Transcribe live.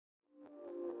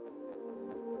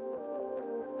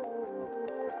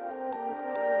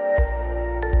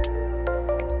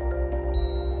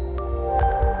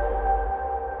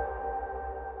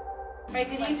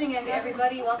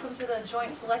everybody, welcome to the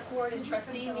joint select board and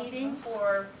trustee meeting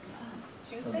for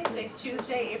Tuesday. Today's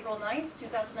Tuesday, April 9th,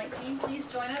 2019. Please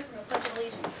join us in the Pledge of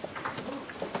Allegiance.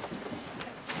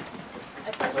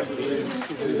 I pledge allegiance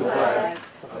to the flag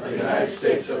of the United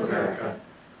States of America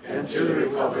and to the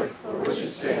republic for which it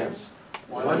stands,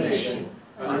 one nation,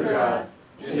 under God,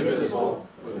 indivisible,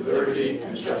 with liberty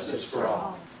and justice for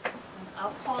all.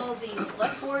 I'll call the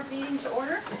select board meeting to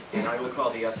order. And I will call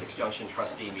the Essex Junction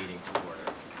trustee meeting to order.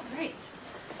 Great.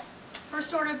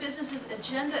 First order of business is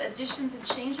agenda additions and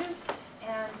changes.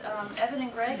 And Evan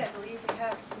and Greg, I believe we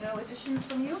have no additions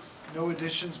from you. No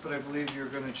additions, but I believe you're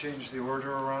going to change the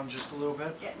order around just a little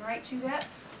bit. Getting right to that.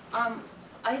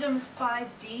 Items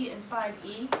 5D and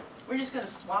 5E, we're just going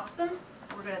to swap them.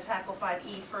 We're going to tackle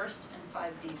 5E first and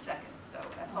 5D second. So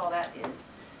that's all that is.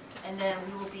 And then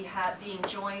we will be being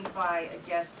joined by a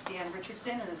guest, Dan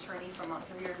Richardson, an attorney from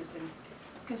Montpelier who's been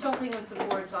consulting with the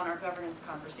boards on our governance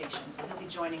conversation. So he'll be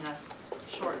joining us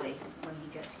shortly when he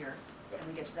gets here and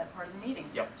we get to that part of the meeting.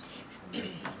 Yep.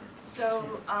 So,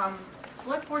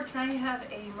 select board, can I have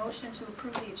a motion to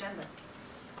approve the agenda?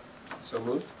 So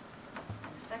moved.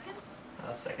 And a second?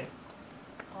 Second.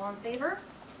 All in favor?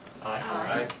 Aye.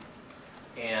 Aye.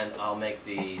 And I'll make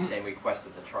the same request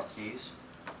of the trustees.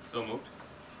 So moved.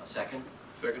 A second.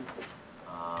 Second.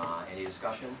 Any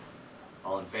discussion?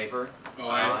 All in favor?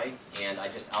 Aye. And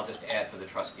I'll just add for the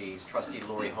trustees, Trustee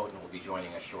Lori Houghton will be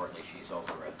joining us shortly. She's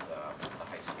over at the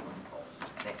high school in Pulse.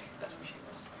 I think that's where she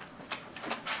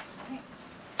was. Okay.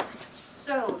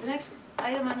 So, the next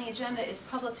item on the agenda is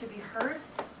public to be heard.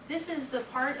 This is the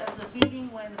part of the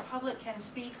meeting when the public can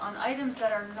speak on items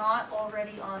that are not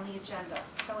already on the agenda.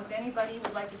 So if anybody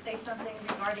would like to say something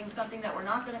regarding something that we're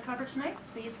not going to cover tonight,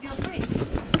 please feel free.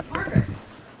 Margaret.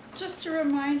 Just a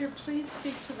reminder, please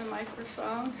speak to the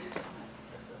microphone.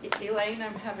 Elaine,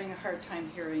 I'm having a hard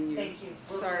time hearing you. Thank you.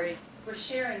 Sorry. We're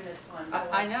sharing this one. So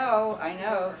I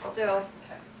know, still.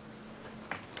 Okay.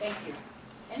 Thank you.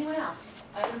 Anyone else?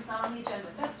 Items not on the agenda.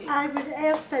 Betsy. I would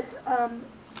ask that,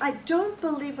 I don't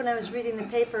believe when I was reading the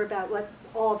paper about what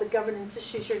all the governance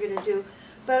issues you're going to do,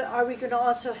 but are we going to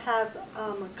also have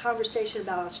a conversation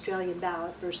about Australian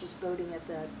ballot versus voting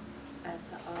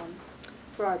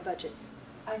for our budget?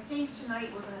 I think tonight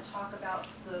we're going to talk about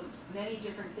the many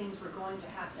different things we're going to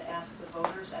have to ask the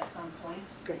voters at some point.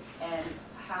 Great. And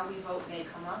how we vote may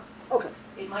come up. Okay,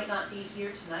 It might not be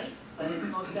here tonight, but it's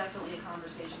most definitely a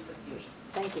conversation for the future.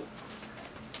 thank you.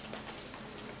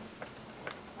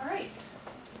 All right.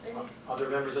 Other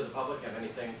members of the public have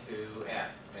anything to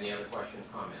add? Any other questions,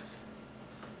 comments?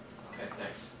 Okay,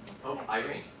 thanks. Oh,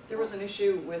 Irene. There was an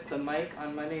issue with the mic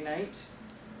on Monday night,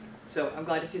 so I'm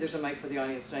glad to see there's a mic for the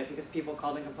audience tonight because people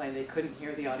called and complained they couldn't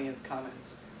hear the audience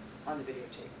comments on the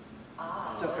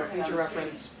videotape. So for okay, future I'm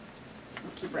reference,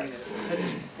 we'll keep bringing it up.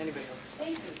 Anybody else?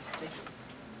 Thank you.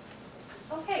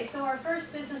 Okay, so our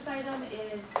first business item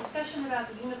is discussion about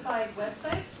the unified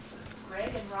website.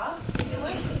 Greg and Rob, take it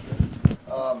away.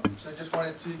 So I just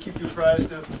wanted to keep you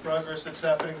apprised of the progress that's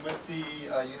happening with the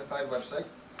unified website.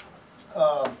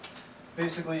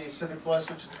 Basically, Civic Plus,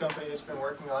 which is the company that's been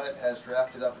working on it, has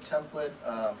drafted up a template,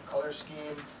 color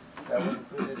scheme that was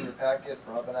included in your packet.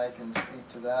 Rob and I can speak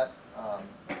to that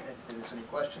if there's any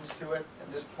questions to it.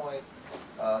 At this point,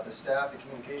 the staff, the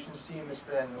communications team that's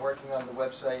been working on the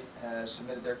website has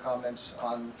submitted their comments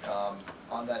on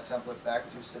that template back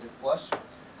to Civic Plus.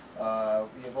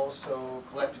 We have also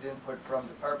collected input from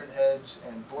department heads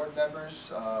and board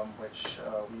members, which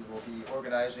we will be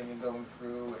organizing and going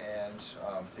through and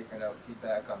figuring out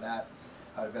feedback on that,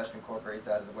 how to best incorporate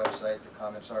that in the website. The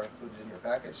comments are included in your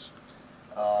packets.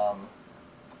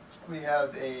 We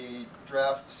have a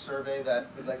draft survey that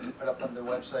we'd like to put up on the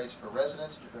websites for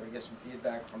residents to try to get some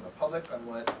feedback from the public on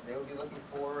what they would be looking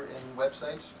for in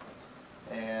websites.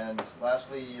 And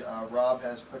lastly, Rob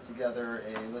has put together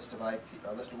a list of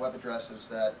web addresses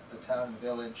that the town and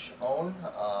village own,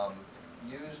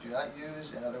 use, do not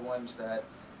use, and other ones that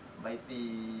might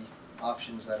be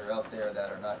options that are out there that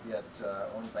are not yet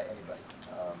owned by anybody.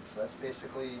 So that's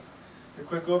basically the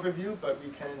quick overview, but we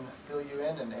can fill you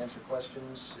in and answer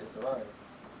questions if there are any.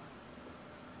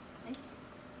 Thank you.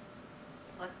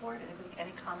 Select board, anybody,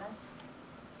 any comments,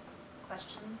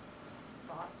 questions,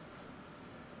 thoughts?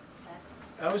 Next.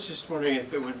 I was just wondering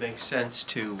if it would make sense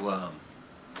to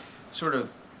sort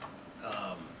of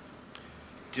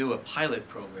do a pilot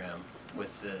program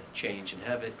with the change and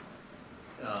have it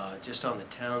just on the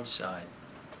town side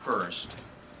first.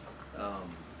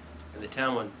 And the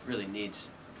town one really needs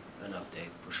an update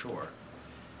for sure.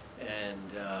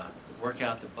 And work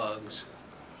out the bugs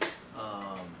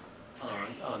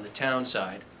on the town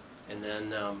side, and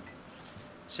then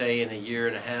say in a year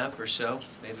and a half or so,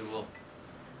 maybe we'll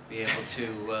be able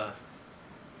to,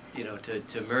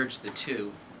 to merge the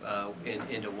two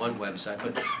into one website.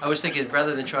 But I was thinking,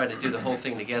 rather than trying to do the whole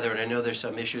thing together, and I know there's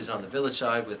some issues on the village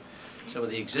side with some of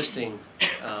the existing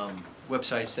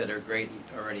websites that are great and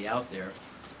already out there,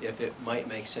 if it might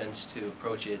make sense to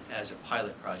approach it as a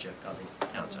pilot project on the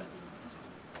town side.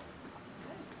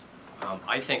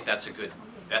 I think that's a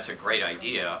great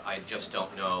idea. I just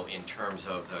don't know in terms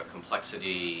of the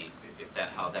complexity,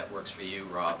 how that works for you,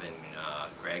 Rob and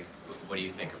Greg. What do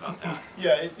you think about that?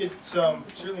 Yeah, it's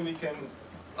certainly we can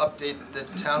update the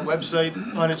town website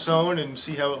on its own and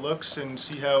see how it looks and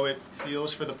see how it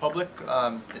feels for the public.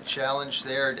 The challenge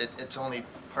there, it's only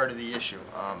part of the issue.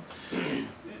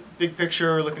 Big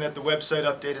picture, looking at the website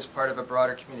update as part of a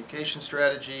broader communication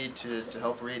strategy to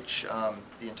help reach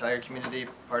the entire community.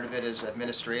 Part of it is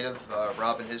administrative.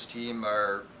 Rob and his team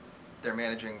they're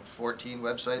managing 14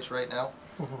 websites right now.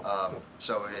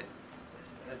 So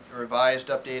a revised,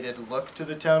 updated look to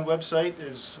the town website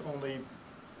is only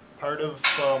part of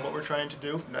what we're trying to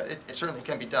do. It certainly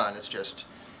can be done, it's just,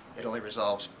 it only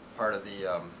resolves part of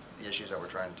the issues that we're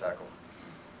trying to tackle.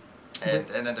 And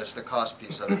then there's the cost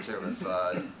piece of it too. If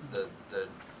the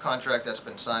contract that's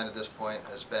been signed at this point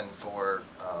has been for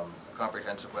a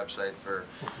comprehensive website for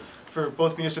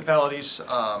both municipalities,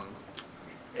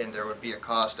 and there would be a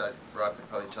cost. Rob could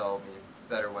probably tell me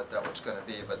better what that was going to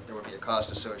be, but there would be a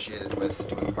cost associated with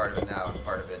doing part of it now and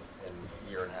part of it in a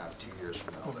year and a half, 2 years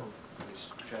from now. But please,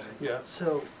 Jenny. Yeah,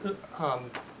 so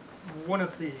one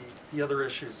of the other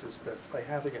issues is that by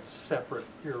having it separate,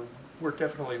 we're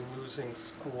definitely losing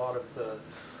a lot of the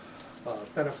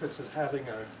benefits of having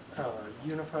a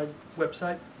unified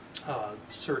website,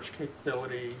 search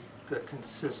capability, the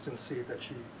consistency that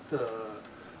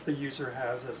the user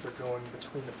has as they're going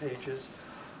between the pages.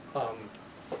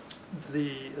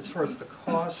 As far as the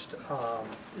cost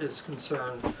is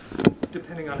concerned,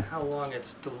 depending on how long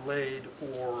it's delayed,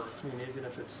 or even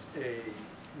if it's a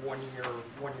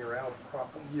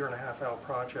year and a half out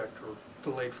project, or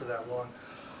delayed for that long,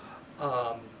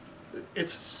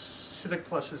 Civic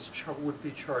Plus would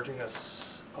be charging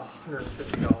us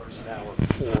 $150 an hour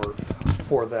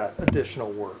for that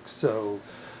additional work. So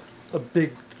a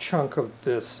big chunk of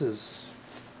this is,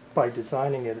 by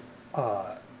designing it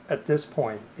at this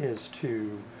point, is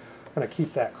to kind of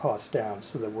keep that cost down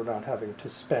so that we're not having to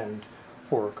spend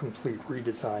for a complete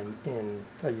redesign in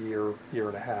a year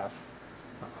and a half.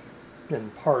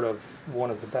 And part of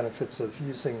one of the benefits of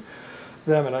using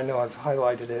them, and I know I've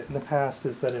highlighted it in the past,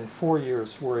 is that in 4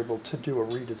 years we're able to do a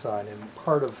redesign. And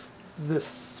part of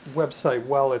this website,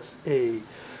 while it's a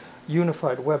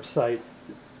unified website,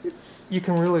 you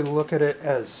can really look at it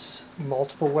as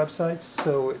multiple websites.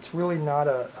 So it's really not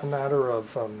a matter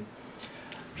of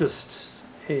just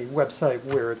a website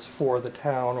where it's for the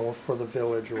town or for the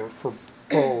village or for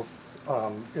both.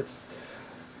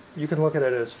 You can look at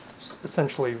it as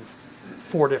essentially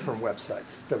 4 different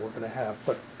websites that we're going to have,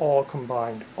 but all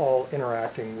combined, all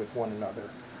interacting with one another.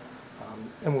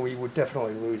 And we would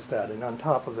definitely lose that. And on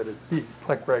top of it,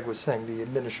 like Greg was saying, the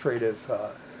administrative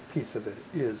piece of it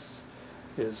is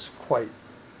quite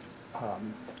a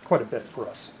bit for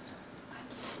us.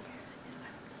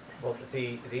 Well,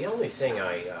 the only thing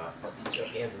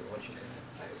Andrew, what you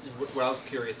What I was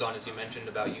curious on is you mentioned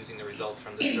about using the results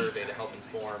from the survey to help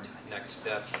inform next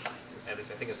steps. At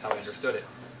least I think that's how I understood it.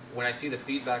 When I see the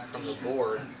feedback from the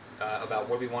board about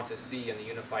what we want to see in the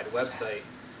unified website,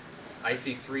 I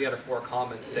see 3 out of 4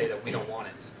 comments say that we don't want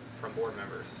it from board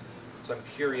members. So I'm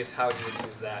curious how you would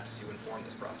use that to inform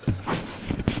this process.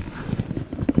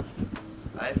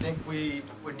 I think we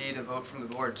would need a vote from the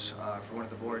boards, for one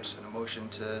of the boards, and a motion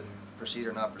to proceed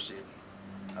or not proceed.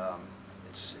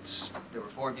 There were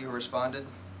 4 of you who responded.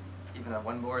 Even on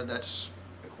one board, that's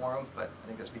a quorum, but I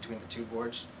think that's between the 2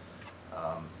 boards.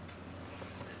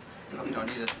 Probably don't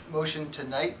need a motion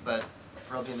tonight, but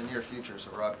probably in the near future,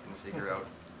 so Rob can figure out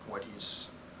what he's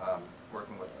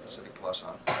working with Civic Plus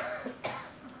on.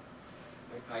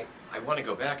 I want to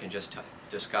go back and just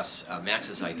discuss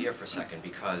Max's idea for a second,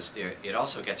 because it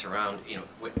also gets around,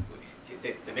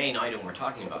 the main item we're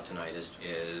talking about tonight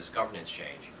is governance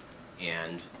change.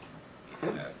 And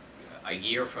a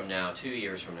year from now, 2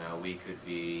 years from now, we could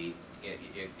be,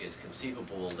 it's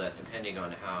conceivable that depending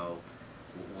on how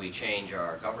we change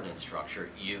our governance structure,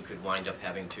 you could wind up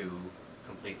having to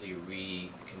completely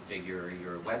reconfigure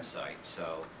your website.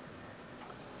 So,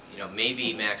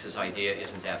 maybe Max's idea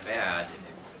isn't that bad,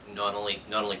 not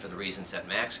only for the reasons that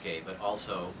Max gave, but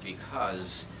also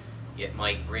because it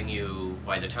might bring you,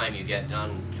 by the time you get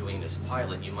done doing this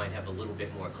pilot, you might have a little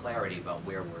bit more clarity about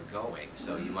where we're going.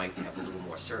 So you might have a little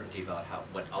more certainty about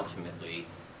what ultimately,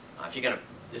 if you're gonna,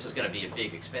 this is gonna be a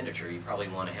big expenditure, you probably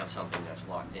wanna have something that's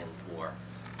locked in for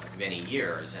many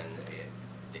years, and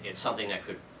it's something that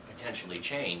could potentially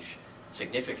change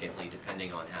significantly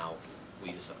depending on how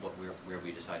we decide, where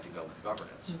we decide to go with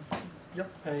governance. Yep,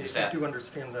 Is I that- do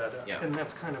understand that, Yeah. and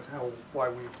that's kind of why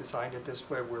we designed it this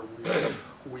way, where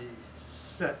we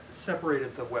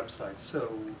separated the website.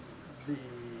 So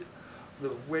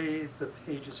the way the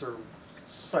pages or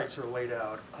sites are laid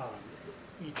out,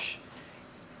 each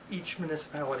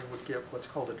municipality would get what's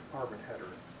called a department header,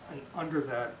 and under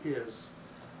that is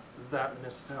that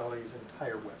municipality's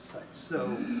entire website. So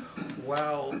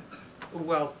while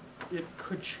it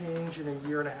could change in a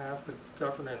year and a half with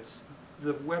governance,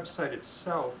 the website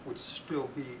itself would still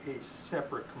be a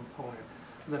separate component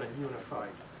than a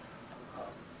unified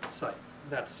site.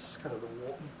 That's kind of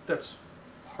that's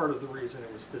part of the reason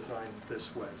it was designed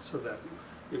this way, so that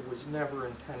it was never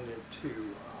intended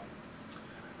to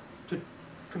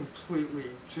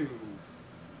completely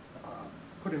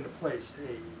put into place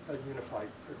a unified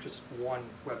or just one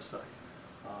website.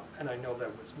 And I know that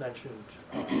was mentioned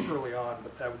early on,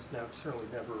 but that was certainly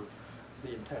never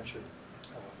the intention.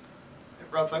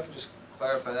 Rob, if I could just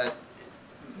clarify that,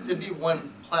 it'd be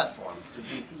one platform,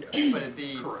 but it'd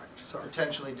be Correct, sorry.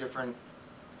 potentially different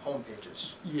home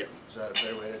pages. Yeah, Is that a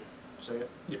fair way to say it?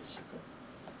 yes.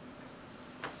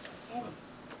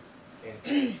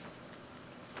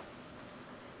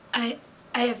 I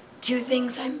have two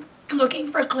things I'm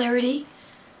looking for clarity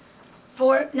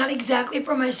for, not exactly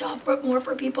for myself, but more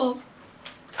for people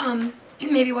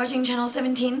maybe watching Channel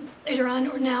 17 later on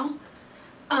or now.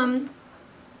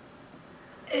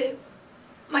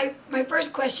 My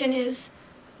first question is,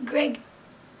 Greg,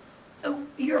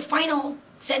 your final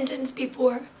sentence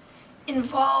before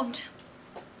involved,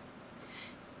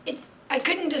 I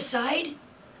couldn't decide.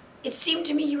 It seemed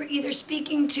to me you were either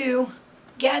speaking to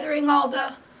gathering all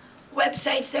the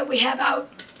websites that we have out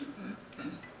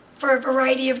for a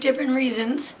variety of different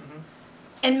reasons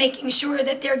and making sure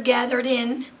that they're gathered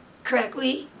in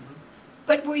correctly.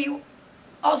 But were you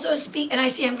also and I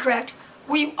see I'm correct,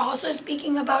 were you also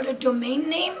speaking about a domain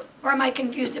name, or am I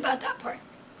confused about that part?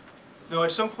 No,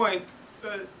 at some point,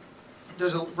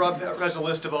 Rob has a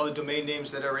list of all the domain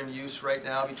names that are in use right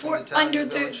now between the town and the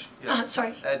village. Yeah.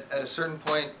 Sorry. At a certain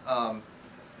point, I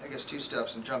guess 2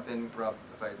 steps, and jump in, Rob,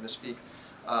 if I misspeak.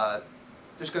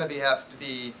 There's going to have to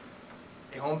be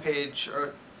a homepage,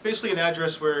 or basically an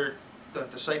address where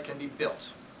the site can be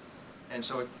built. And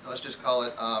so let's just call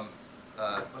it,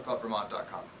 we'll call it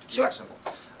Vermont.com. Sure. Simple.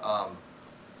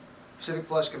 Civic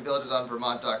Plus can build it on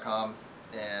Vermont.com,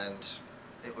 and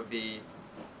it would be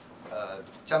a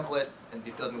template and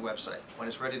be building a website. When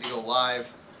it's ready to go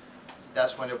live,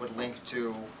 that's when it would link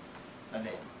to a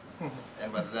name.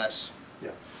 And whether that's Yeah.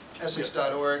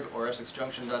 Essex.org or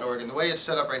EssexJunction.org. And the way it's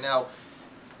set up right now,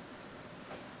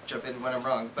 jump in when I'm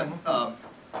wrong, but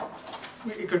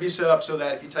it could be set up so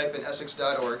that if you type in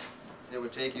Essex.org, it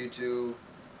would take you to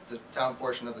the town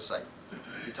portion of the site.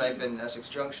 If you type in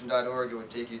EssexJunction.org, it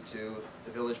would take you to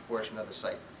the village portion of the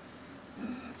site.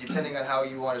 Depending on how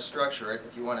you want to structure it,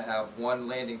 if you want to have one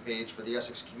landing page for the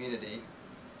Essex community,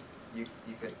 you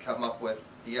could come up with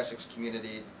the Essex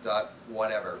community dot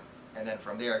whatever, and then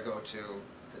from there go to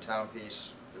the town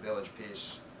piece, the village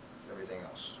piece, everything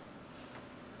else.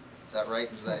 Is that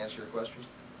right? Does that answer your question?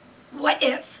 What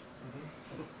if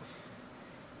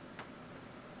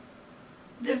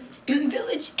the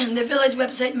village and the village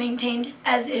website maintained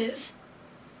as is,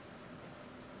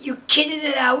 you kitted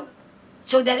it out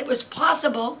so that it was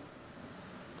possible,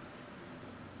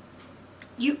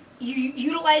 you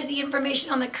utilize the information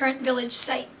on the current village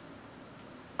site,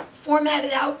 format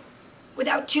it out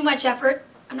without too much effort.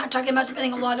 I'm not talking about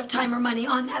spending a lot of time or money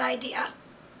on that idea.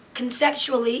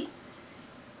 Conceptually,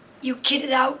 you kit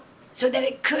it out so that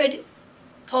it could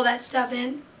pull that stuff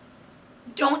in.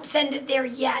 Don't send it there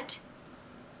yet.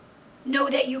 Know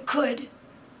that you could.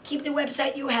 Keep the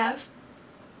website you have.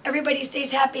 Everybody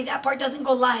stays happy. That part doesn't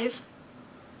go live.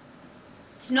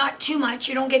 It's not too much.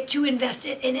 You don't get too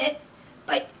invested in it.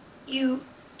 But you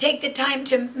take the time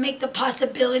to make the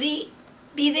possibility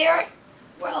be there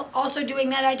while also doing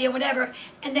that idea, whatever.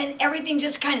 And then everything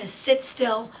just kind of sits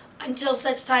still until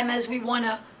such time as we want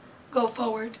to go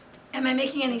forward. Am I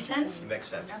making any sense? It makes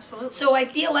sense. Absolutely. So I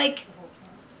feel like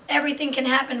everything can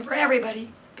happen for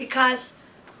everybody, because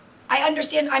I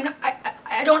understand,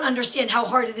 I don't understand how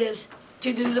hard it is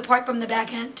to do the part from the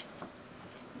back end.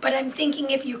 But I'm thinking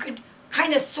if you could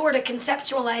kind of sort of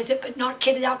conceptualize it, but not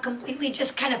kit it out completely,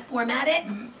 just kind of format it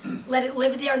let it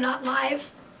live there, not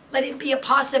live, let it be a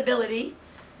possibility,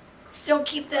 still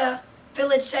keep the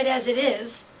village site as it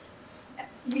is,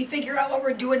 we figure out what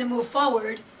we're doing to move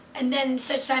forward, and then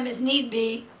such time as need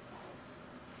be,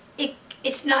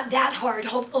 it's not that hard,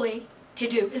 hopefully, to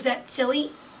do. Is that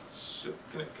silly? So,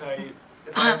 can I,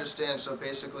 if I understand, so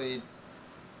basically,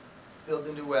 build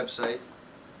a new website,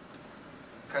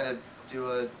 kind of do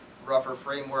a rougher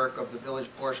framework of the village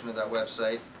portion of that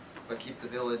website, but keep the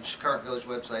current village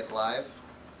website live?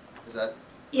 Is that?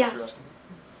 Yes. interesting?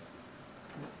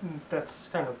 That's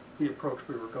kind of the approach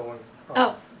we were going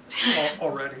Oh.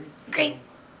 already. Great.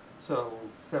 So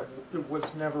that it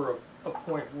was never a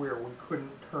point where we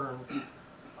couldn't turn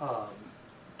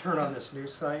on this new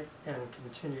site and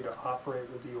continue to operate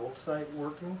with the old site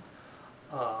working.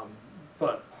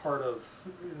 But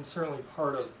certainly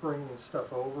part of bringing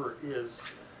stuff over is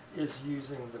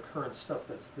using the current stuff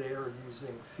that's there,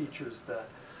 using features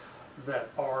that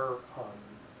are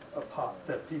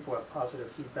that people have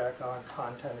positive feedback on,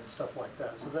 content and stuff like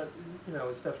that. So that,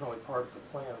 is definitely part of the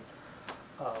plan.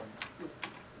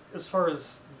 As far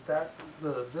as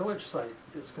the village site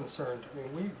is concerned, I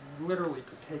mean, we literally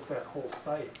could take that whole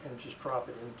site and just drop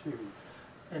it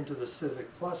into the Civic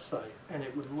Plus site, and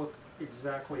it would look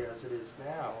exactly as it is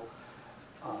now.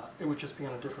 It would just be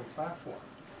on a different platform.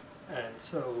 And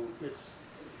so it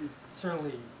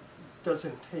certainly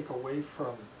doesn't take away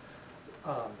from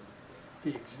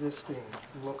the existing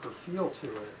look or feel to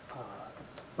it,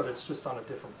 but it's just on a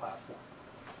different platform.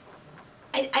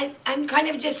 I'm kind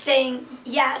of just saying,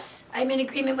 yes, I'm in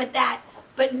agreement with that,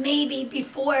 but maybe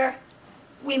before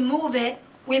we move it,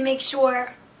 we make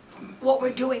sure what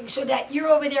we're doing, so that you're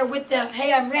over there with the,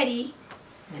 hey, I'm ready,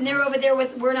 and they're over there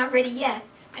with, we're not ready yet,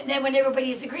 and then when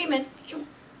everybody is agreement,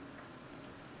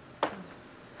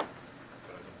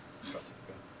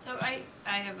 So I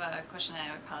have a question,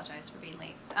 and I apologize for being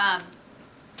late.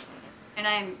 And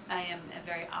I am a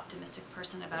very optimistic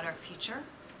person about our future,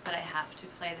 but I have to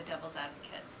play the devil's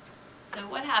advocate. So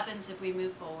what happens if we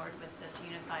move forward with this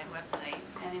unified website,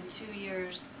 and in 2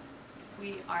 years,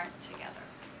 we aren't together?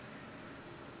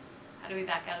 How do we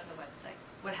back out of the website?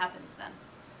 What happens then?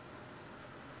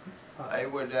 I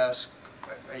would ask,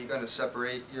 are you going to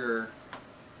separate into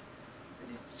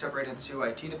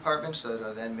IT departments that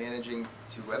are then managing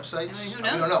two websites? I mean, who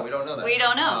knows? We don't know that. We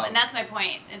don't know, and that's my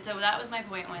point. And so that was my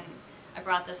point when I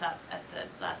brought this up at the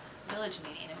last village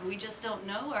meeting. And we just don't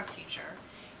know our future,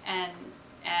 and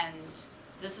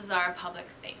this is our public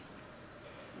face.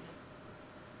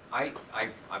 I'm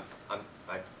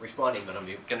responding, but I'm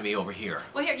gonna be over here.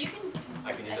 Well, here, you can.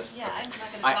 I can do this? Yeah, I'm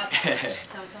not gonna I- talk that much,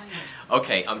 so it's all yours.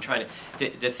 Okay, I'm trying to,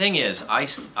 the thing is,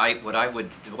 the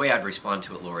way I'd respond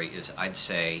to it, Lori, is I'd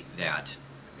say that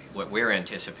what we're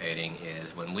anticipating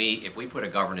is if we put a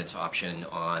governance option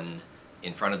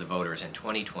in front of the voters in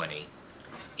 2020,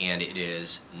 and it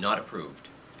is not approved,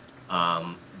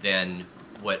 then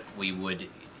what we would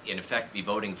in effect be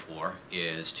voting for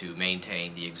is to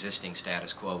maintain the existing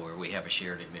status quo where we have a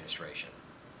shared administration.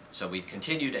 So we'd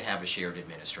continue to have a shared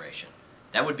administration.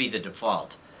 That would be the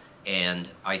default. And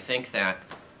I think that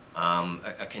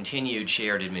a continued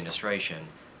shared administration,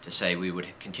 to say we would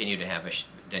continue to have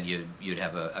then you'd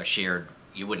have a shared,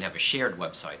 you wouldn't have a shared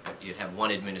website, but you'd have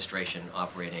one administration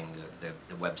operating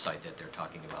the website that they're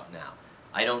talking about now.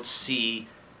 I don't see,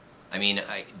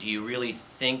 do you really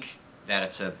think that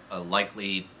it's a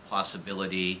likely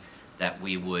possibility that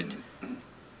we would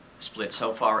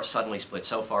suddenly split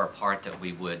so far apart that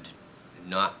we would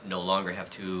no longer have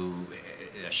to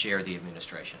share the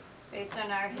administration? Based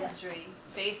on our history,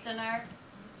 based on our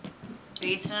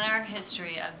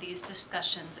history of these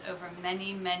discussions over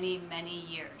many, many, many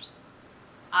years,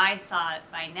 I thought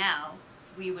by now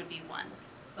we would be one,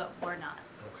 but we're not.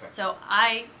 Okay. So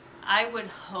I would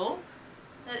hope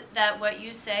that what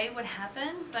you say would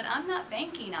happen, but I'm not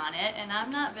banking on it, and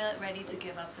I'm not ready to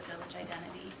give up the village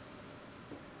identity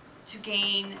to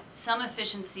gain some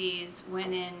efficiencies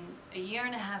when in a year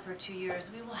and a half or 2 years,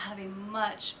 we will have a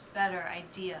much better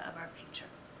idea of our future.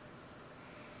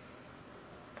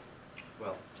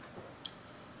 Well,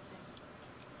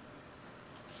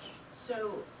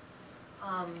 So,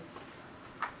 I'm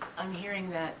hearing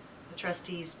that the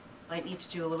trustees might need to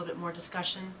do a little bit more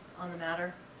discussion on the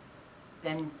matter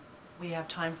than we have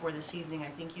time for this evening. I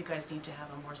think you guys need to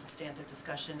have a more substantive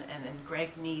discussion, and then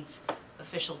Greg needs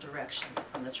official direction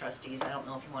from the trustees. I don't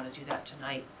know if you want to do that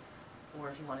tonight, or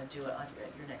if you want to do it at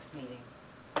your next meeting.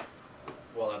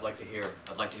 well, I'd like to hear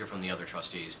from the other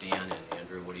trustees. Dan and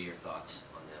Andrew, what are your thoughts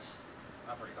on this?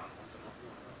 I've already gone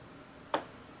home.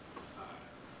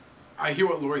 I hear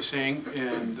what Lori's saying,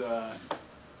 and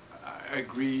I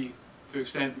agree to an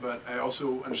extent, but I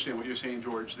also understand what you're saying,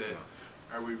 George, that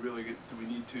are we really, do we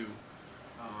need to,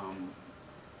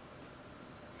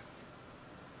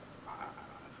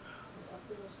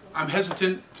 I'm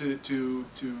hesitant to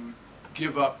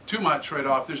give up too much right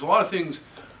off. There's a lot of things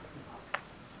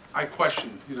I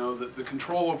question, you know, the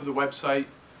control over the website,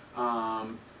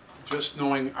 just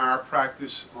knowing our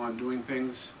practice on doing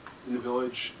things in the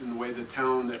village, in the way the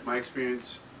town, that my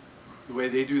experience, the way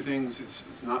they do things,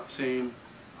 it's not the same.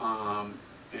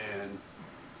 And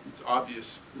it's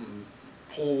obvious from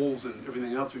polls and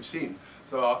everything else we've seen.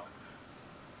 So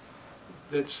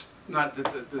that's not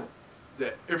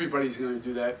that everybody's going to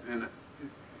do that, and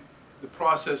the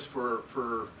process for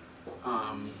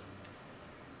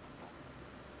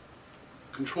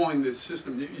controlling this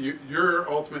system,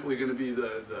 you're ultimately going to be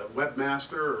the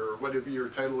webmaster or whatever your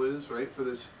title is, right, for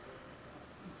this?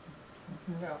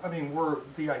 No, I mean, we're,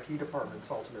 the IT department's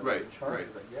ultimately in charge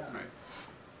of it, yeah. Right.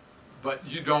 But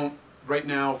you don't, right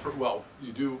now, well,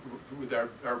 you do with our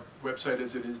website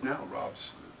as it is now.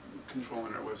 Rob's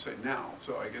controlling our website now,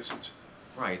 so I guess it's...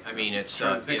 Right, I mean, it's...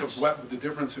 trying to think of what the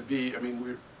difference would be. I mean,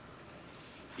 we're...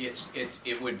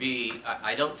 It would be,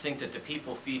 I don't think that the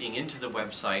people feeding into the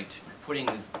website,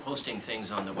 posting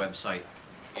things on the website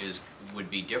would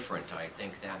be different. I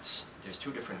think there's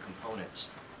two different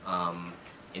components.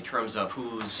 In terms of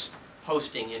who's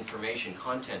posting information,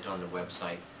 content on the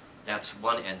website, that's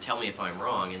one, and tell me if I'm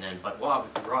wrong, and then, but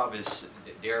Rob is,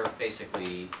 they're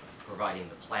basically providing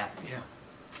the platform. Yeah.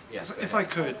 Yes, If I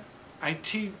could,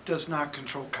 IT does not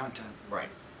control content. Right.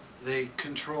 They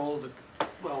control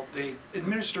they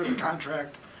administer the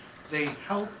contract, they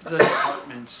help the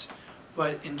departments,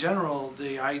 but in general,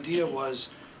 the idea was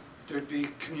there'd be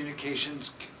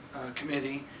communications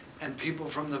committee, and people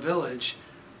from the village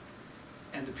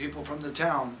and the people from the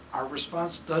town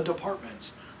the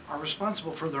departments are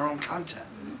responsible for their own content.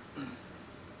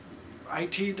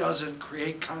 IT doesn't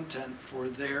create content for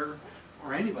their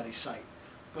or anybody's site.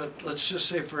 But let's just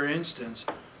say, for instance,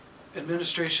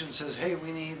 administration says, hey,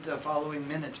 we need the following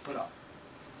minutes put up.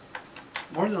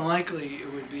 More than likely,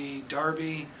 it would be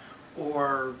Darby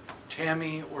or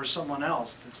Tammy or someone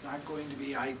else. It's not going to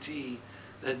be IT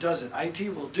that does it.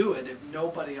 IT will do it if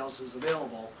nobody else is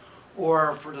available,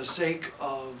 or for the sake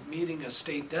of meeting a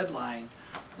state deadline.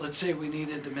 Let's say we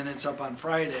needed the minutes up on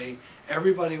Friday,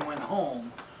 everybody went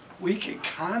home, we could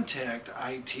contact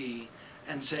IT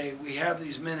and say, we have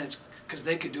these minutes, because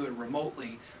they could do it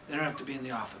remotely, they don't have to be in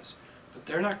the office. But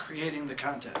they're not creating the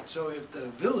content. So if the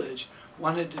village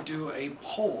wanted to do a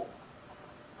poll,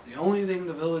 the only thing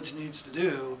the village needs to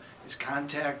do is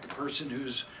contact the person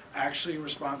who's actually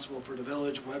responsible for the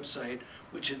village website,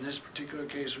 which in this particular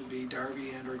case would be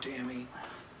Darby and or Tammy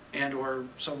and or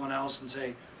someone else, and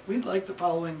say, we'd like the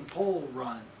following poll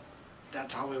run.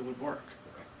 That's how it would work.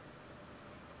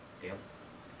 Dale?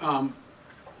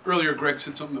 Earlier, Greg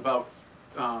said something about,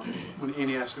 when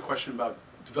Annie asked the question about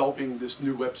developing this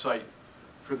new website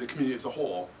for the community as a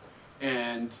whole,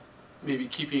 and maybe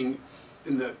keeping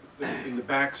in the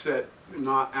back set,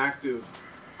 not active,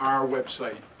 our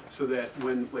website, so that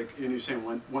when, like Annie was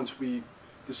saying, once we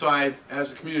decide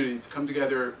as a community to come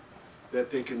together,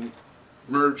 that they can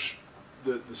merge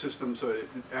the system so it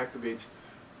activates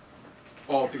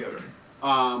all together.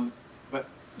 But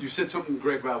you said something,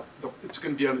 Greg, about it's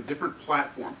going to be on a different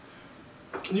platform.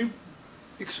 Can you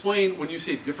explain, when you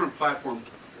say different platform,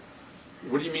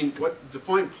 what do you mean?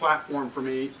 Define platform for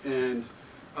me. And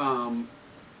my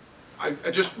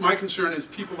concern is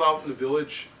people out in the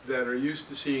village that are used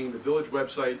to seeing the village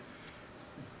website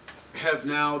have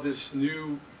now this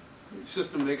new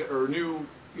system, or new,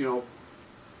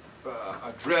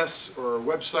 address or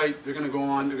website. They're going to go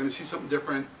on, they're going to see something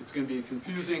different. It's going to be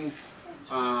confusing.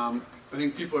 I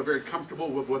think people are very comfortable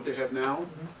with what they have now,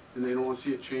 and they don't want to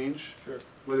see it change. Sure.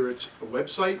 Whether it's a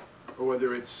website or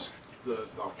whether it's the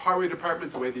highway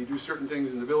department, the way they do certain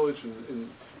things in the village, and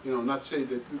not to say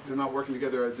that they're not working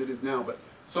together as it is now, but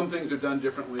some things are done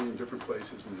differently in different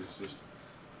places, and it's just...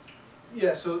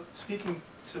 Yeah, so speaking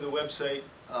to the website,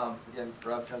 again,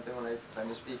 Rob, jump in when I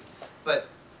misspeak, but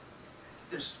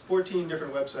there's 14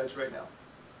 different websites right now.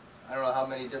 I don't know how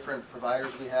many different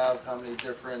providers we have, how many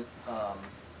different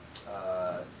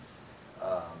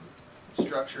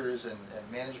structures and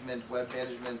management, web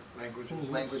management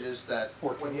languages that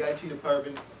when the IT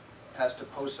department has to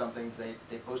post something,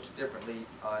 they post it differently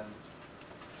on,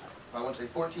 I won't say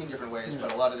 14 different ways,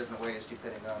 but a lot of different ways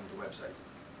depending on the website.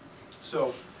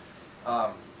 So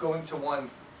going to one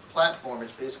platform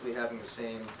is basically having the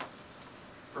same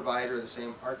provider, the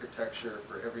same architecture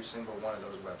for every single one of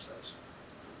those websites.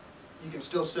 You can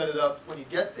still set it up when you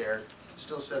get there, you can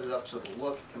still set it up so the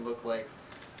look can look like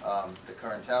The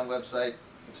current town website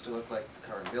would still look like the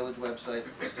current village website, it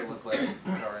would still look like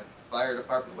the current fire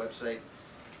department website.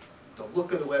 The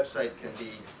look of the website can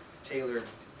be tailored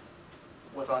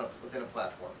within a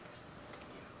platform.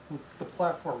 The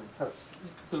platform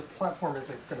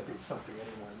isn't gonna be something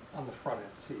anyone on the front end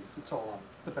sees, it's all on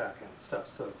the back end stuff,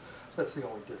 so that's the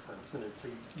only difference, and it's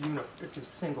a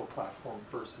single platform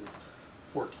versus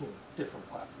 14 different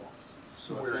platforms.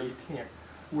 So where if they- you can't,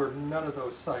 where none of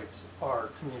those sites are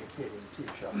communicating to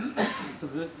each other.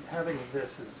 So having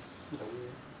this is,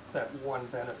 that one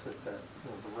benefit that,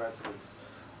 the residents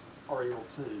are able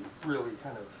to really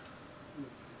kind of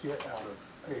get out of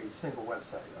a single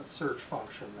website, a search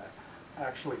function that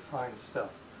actually finds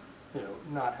stuff,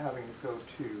 not having to go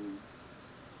to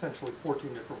potentially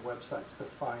 14 different websites to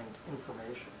find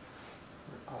information,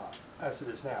 as it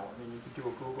is now. I mean, you could do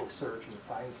a Google search and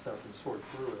find stuff and sort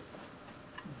through it.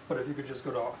 But if you could just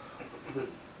go to the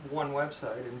one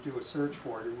website and do a search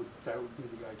for it, that would be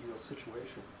the ideal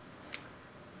situation.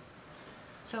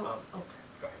 So, Go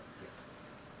ahead.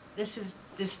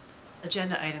 this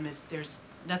agenda item there's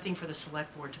nothing for the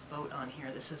select board to vote on here.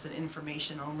 This is an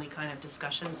information-only kind of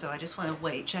discussion, so I just want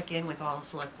to check in with all the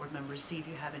select board members, see if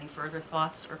you have any further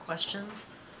thoughts or questions.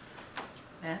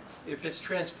 Max? If it's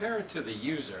transparent to the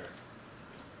user,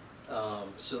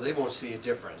 so they won't see a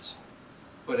difference,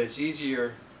 but it's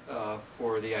easier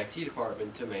for the IT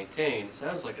department to maintain, it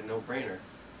sounds like a no-brainer,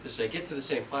 to say, get to the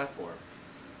same platform,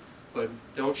 but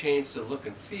don't change the look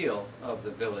and feel of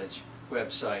the village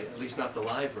website, at least not the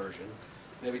live version.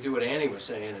 Maybe do what Annie was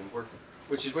saying and work,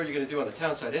 which is what you're gonna do on the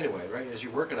town side anyway, right? As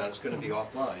you're working on it, it's gonna be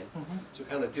offline. So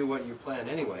kind of do what you plan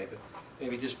anyway, but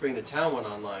maybe just bring the town one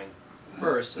online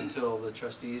first until the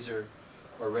trustees are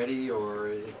ready, or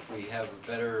if we have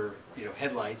better,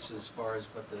 headlights as far as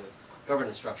what the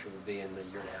governance structure would be in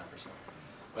a year and a half or so.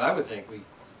 But I would think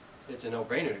it's a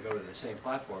no-brainer to go to the same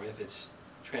platform if it's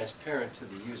transparent to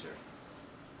the user.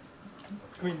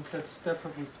 I mean, that's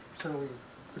definitely, certainly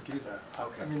could do that.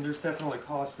 Okay. I mean, there's definitely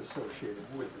cost associated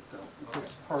with it though, because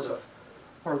Okay.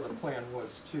 part of the plan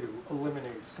was to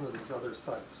eliminate some of these other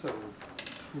sites, so,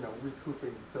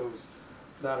 recouping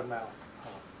that amount,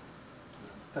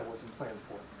 that wasn't planned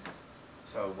for.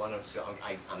 So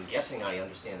I'm guessing I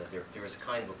understand that there is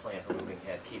kind of a plan for moving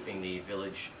ahead, keeping the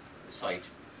village site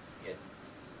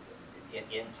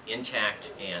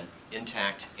intact and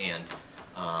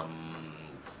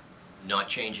not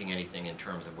changing anything in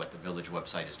terms of what the village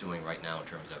website is doing right now in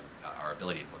terms of our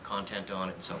ability to put content on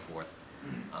it and so forth.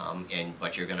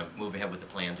 But you're gonna move ahead with the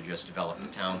plan to just develop the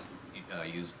town,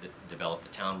 develop the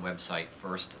town website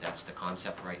first. That's the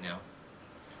concept right now.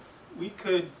 We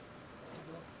could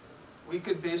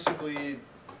basically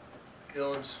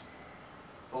build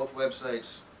both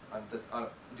websites on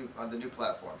the new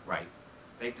platform. Right.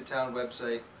 Make the town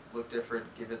website look different,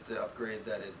 give it the upgrade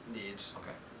that it needs.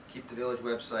 Okay. Keep the village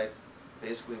website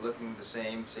basically looking the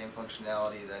same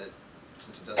functionality that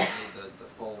since it doesn't need the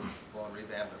full-blown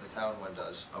revamp that the town one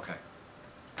does. Okay.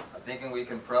 I'm thinking we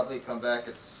can probably come back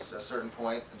at a certain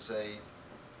point and say,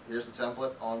 here's the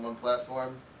template all in one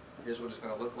platform, here's what it's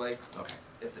gonna look like. Okay.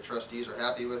 If the trustees are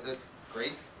happy with it,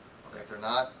 great. If they're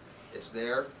not, it's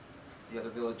there. The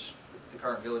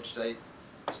current village site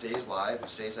stays live, it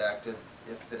stays active,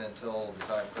 if and until the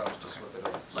time comes to slip it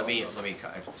over. Let me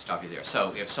stop you there.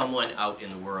 So if someone out in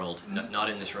the world, not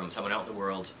in this room, someone out in the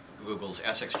world Googles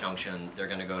Essex Junction, they're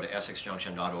gonna go to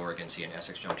essexjunction.org and see an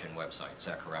Essex Junction website, is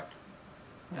that correct?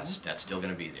 That's still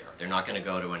gonna be there. They're not gonna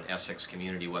go to an Essex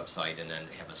community website and then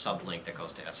have a sublink that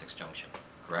goes to Essex Junction,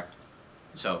 correct?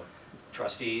 So,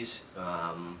 trustees,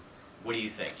 what do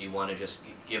you think? Do you wanna just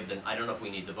give them, I don't know if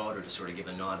we need the voter to sort of give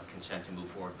a nod of consent to move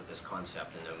forward with this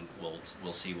concept, and then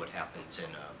we'll see what happens in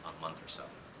a month or so.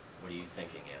 What are you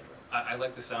thinking, Andrew? I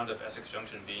like the sound of Essex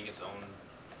Junction being its own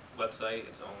website,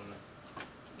 its own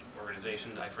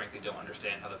organization. I frankly don't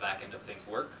understand how the back end of things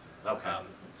work. Okay.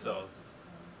 So,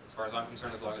 as far as I'm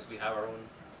concerned, as long as we have our own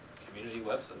community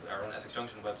website, our own Essex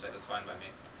Junction website, that's fine by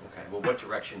me. Okay, well, what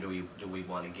direction do we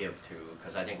want to give to,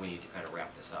 because I think we need to kind of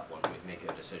wrap this up when we make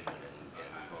a decision and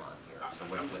move on here. So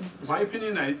what's the... My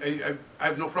opinion, I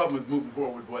have no problem with moving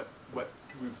forward what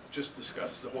we've just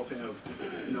discussed, the whole thing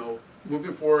of,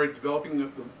 moving forward, developing the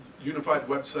unified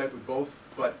website with both,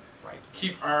 but Right.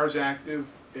 keep ours active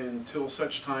until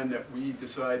such time that we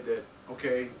decide that,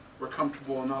 okay, we're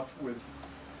comfortable enough with,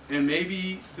 and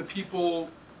maybe the people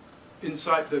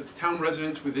inside, the town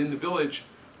residents within the village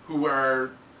who are,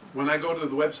 when I go to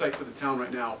the website for the town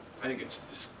right now, I think it's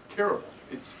just terrible.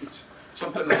 It's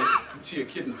something I could see a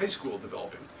kid in high school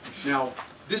developing. Now,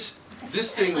 this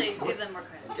thing. Actually, give them more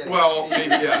credit. getting. Well, maybe,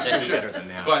 yeah. They we do should. better than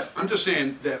that. But I'm just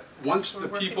saying that once We're the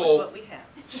working with people what we have.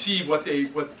 see what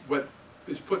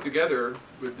is put together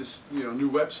with this, new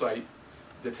website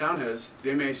the town has,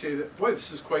 they may say that, boy,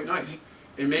 this is quite nice.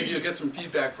 And maybe you'll get some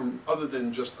feedback from other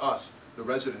than just us, the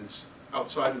residents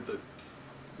outside of the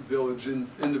village, in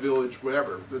the village,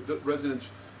 whatever. The residents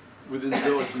within the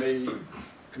village may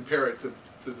compare it to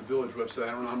the village website.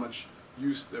 I don't know how much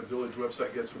use the village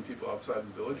website gets from people outside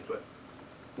the village, but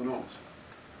who knows?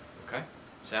 Okay,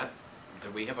 is that, do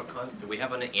we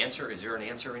have an answer? Is there an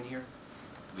answer in here?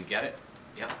 We get it?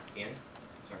 Yeah, Annie?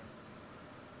 Sorry.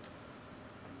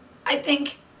 I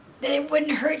think that it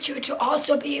wouldn't hurt you to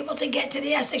also be able to get to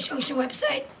the Essex Junction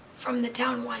website from the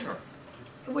town one. Sure.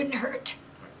 It wouldn't hurt.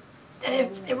 That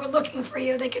if they were looking for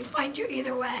you, they could find you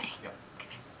either way. Yep.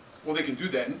 Well, they can do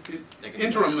that. They can do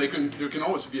Interim, there can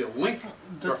always be a link.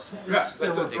 That's- Yeah,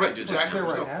 they're- that's they right, can do that. exactly. They're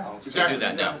right There's no- now. They Exactly. do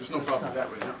that now. There's no problem with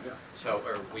that right now, yeah. So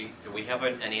do we have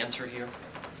an answer here?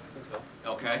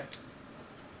 Okay.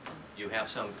 You have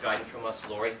some guidance from us,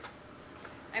 Lori?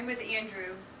 I'm with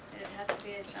Andrew. It has to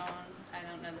be its own, I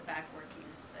don't know the back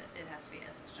workings, but it has to be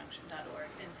essexjunction.org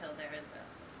until there is a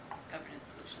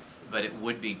governance solution. But it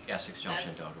would be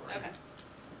essexjunction.org. Okay.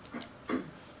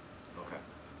 Okay.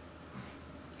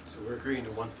 So we're agreeing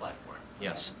to one platform.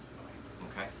 Yes.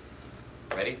 Okay.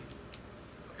 Ready?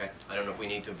 Okay. I don't know if we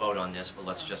need to vote on this, but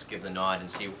let's just give the nod and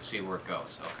see where it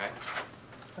goes, okay?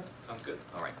 Sounds good.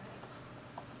 All right.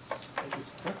 Thank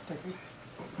you.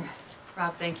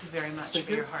 Rob, thank you very much Thank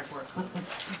for you. your hard work on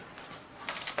this.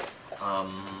 All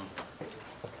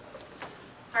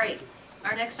right,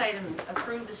 our next item,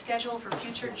 approve the schedule for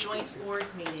future joint board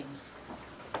meetings.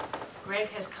 Greg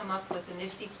has come up with a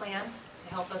nifty plan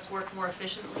to help us work more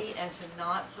efficiently and to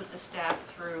not put the staff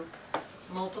through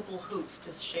multiple hoops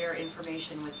to share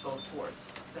information with both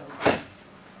boards. So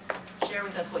share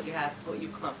with us what you have, what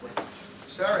you've come up with.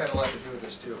 Sarah had a lot to do with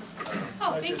this too.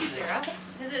 Oh, thank you, Sarah.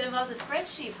 Because it involves a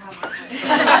spreadsheet probably. It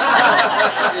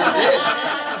did.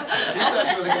 She thought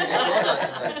she wasn't gonna get called on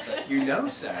tonight. You know,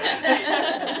 Sarah.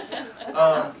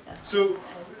 So,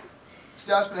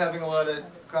 staff's been having a lot of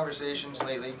conversations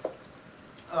lately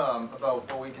about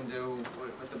what we can do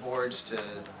with the boards to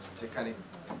kind of,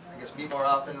 I guess, meet more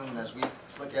often. And as we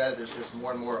look at it, there's just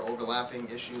more and more overlapping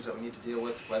issues that we need to deal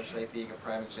with, website being a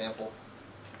prime example.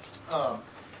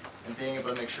 And being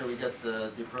able to make sure we get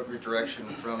the appropriate direction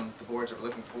from the boards that we're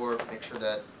looking for, make sure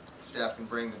that staff can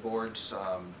bring the boards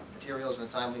materials in a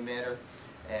timely manner.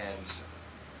 And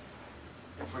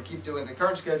if we keep doing, the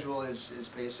current schedule is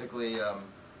basically,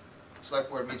 select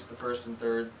board meets the first and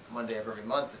third Monday of every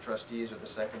month, the trustees are the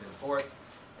second and fourth,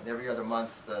 and every other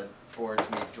month the boards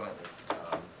meet jointly.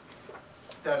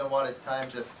 That a lot of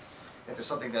times if there's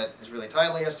something that is really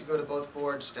timely, has to go to both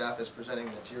boards. Staff is presenting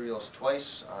materials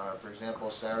twice. For example,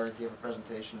 Sarah gave a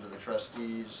presentation to the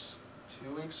trustees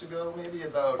 2 weeks ago, maybe,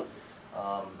 about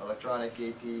electronic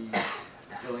AP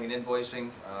billing and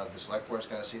invoicing. The select board's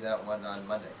going to see that one on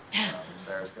Monday.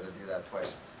 Sarah's going to do that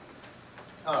twice.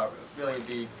 Really, it'd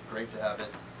be great to have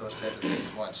those types of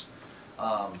things once.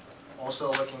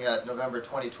 Also looking at November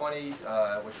 2020,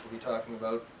 which we'll be talking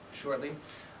about shortly.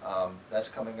 That's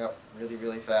coming up really,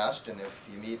 really fast, and if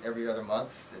you meet every other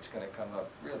month, it's going to come up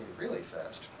really, really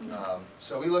fast.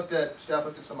 So staff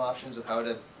looked at some options of how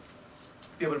to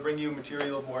be able to bring you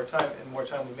material in more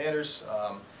timely manners,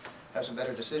 have some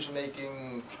better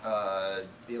decision-making,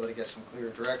 be able to get some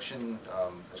clearer direction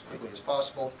as quickly as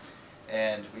possible.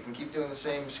 And we can keep doing the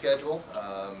same schedule.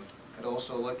 Could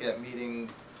also look at keeping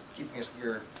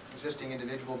your existing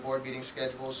individual board meeting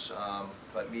schedules,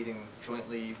 but meeting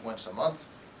jointly once a month.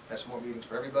 That's more meetings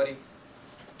for everybody.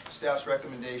 Staff's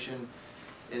recommendation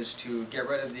is to get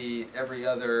rid of the every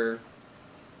other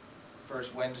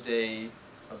first Wednesday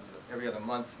of every other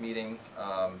month meeting.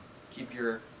 Keep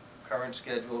your current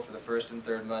schedule for the first and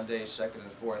third Monday, second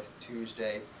and fourth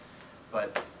Tuesday,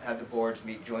 but have the boards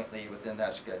meet jointly within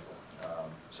that schedule.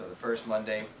 So the first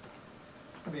Monday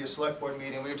would be a select board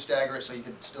meeting. We would stagger it so you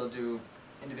could still do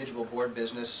individual board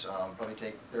business, probably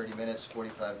take 30 minutes,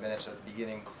 45 minutes at the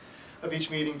beginning of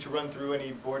each meeting to run through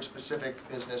any board-specific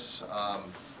business.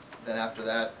 Then after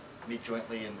that, meet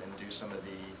jointly and do some of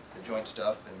the joint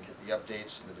stuff and get the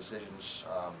updates and the decisions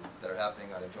that are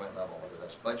happening on a joint level, whether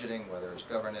that's budgeting, whether it's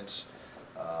governance,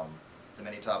 the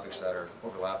many topics that are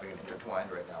overlapping and intertwined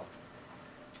right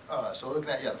now. So looking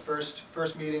at, the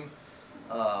first meeting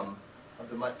of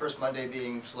the first Monday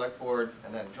being select board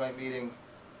and then joint meeting,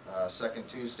 second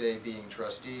Tuesday being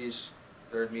trustees,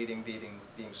 third meeting being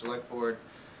select board,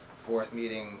 fourth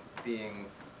meeting being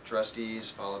trustees,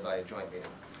 followed by a joint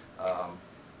meeting.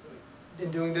 In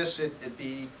doing this,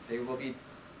 they will be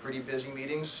pretty busy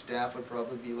meetings. Staff would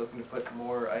probably be looking to put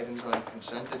more items on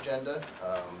consent agenda.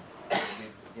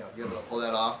 You know, be able to pull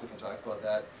that off, we can talk about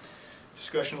that.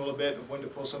 Discussion a little bit of when to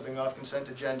pull something off consent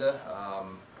agenda.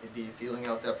 It'd be feeling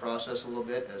out that process a little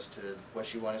bit as to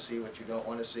what you want to see, what you don't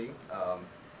want to see.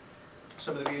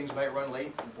 Some of the meetings might run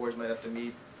late, the boards might have to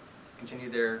meet, continue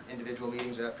their individual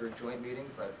meetings after a joint meeting,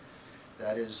 but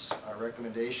that is our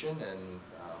recommendation, and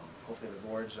hopefully the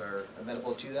boards are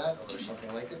amenable to that, or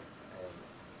something like it, and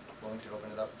willing to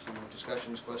open it up to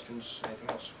discussions, questions, anything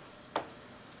else.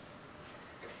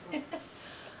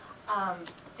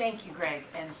 Thank you, Greg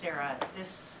and Sarah.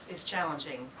 This is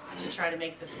challenging to try to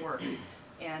make this work.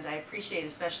 And I appreciate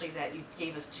especially that you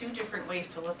gave us two different ways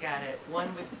to look at it,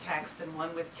 one with text and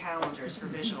one with calendars for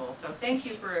visuals. So thank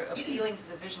you for appealing to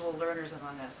the visual learners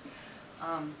among us.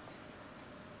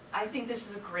 I think this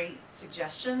is a great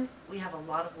suggestion. We have a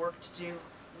lot of work to do.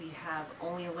 We have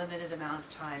only a limited amount of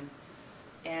time,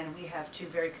 and we have two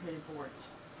very committed boards.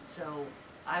 So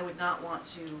I would not want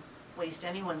to waste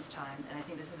anyone's time, and I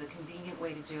think this is a convenient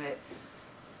way to do it.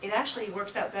 It actually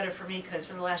works out better for me because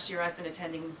for the last year I've been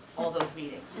attending all those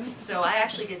meetings. So I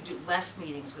actually get to do less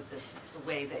meetings with this, the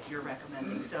way that you're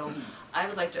recommending. So I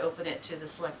would like to open it to the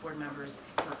select board members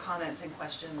for comments and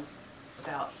questions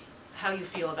about how you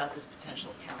feel about this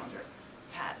potential calendar.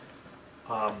 Pat?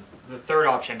 The third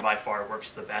option by far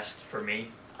works the best for me,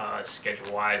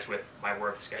 schedule-wise, with my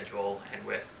work schedule and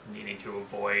with needing to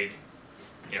avoid,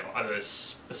 you know, other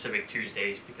specific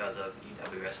Tuesdays because of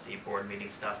EWSD board meeting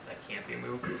stuff that can't be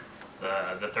moved.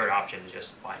 The third option is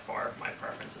just by far my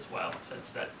preference as well,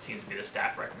 since that seems to be the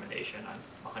staff recommendation. I'm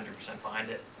 100% behind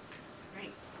it.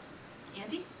 Great.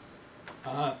 Andy?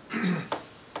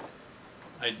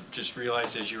 I just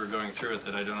realized as you were going through it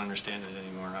that I don't understand it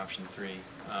anymore, option 3.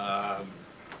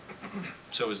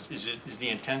 So is the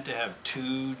intent to have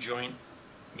 2 joint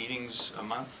meetings a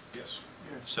month? Yes.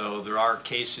 So there are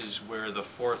cases where the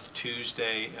 4th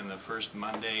Tuesday and the 1st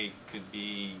Monday could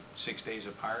be 6 days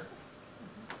apart?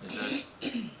 Is that?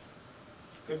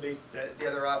 Could be. The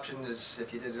other option is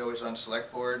if you did it always on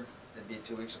select board, it'd be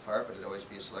 2 weeks apart, but it'd always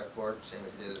be a select board. Same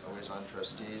if you did it always on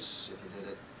trustees. If you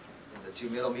did it in the 2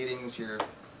 middle meetings, you're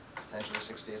potentially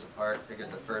 6 days apart.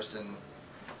 Figured the 1st and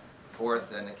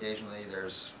 4th, and occasionally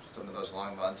there's some of those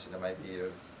long months, and there might be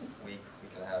a week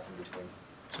and a half in between.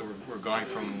 So we're going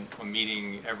from a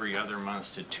meeting every other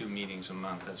month to 2 meetings a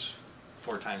month. That's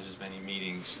 4 times as many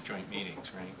meetings, joint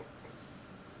meetings, right?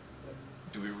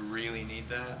 Do we really need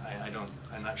that?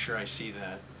 I'm not sure I see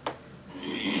that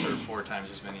need for 4 times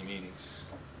as many meetings.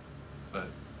 But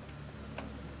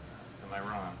am I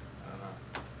wrong? I don't know.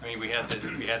 I mean, we had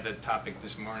the topic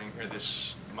this morning, or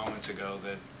this moments ago,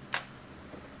 that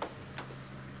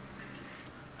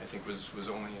I think was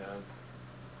only a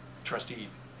trustee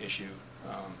issue.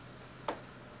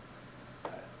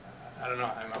 I don't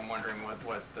know, I'm wondering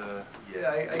what the,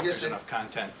 yeah, I if guess there's enough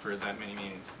content for that many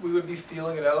meetings. We would be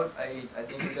feeling it out. I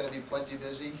think you're gonna be plenty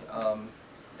busy.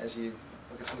 As you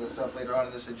look at some of the stuff later on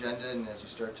in this agenda, and as you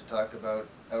start to talk about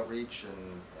outreach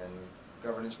and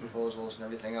governance proposals and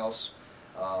everything else,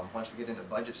 once we get into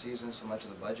budget season, so much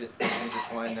of the budget is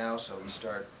intertwined now, so we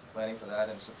start planning for that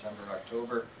in September,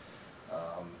 October,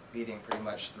 meeting pretty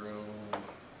much through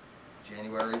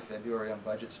January, February on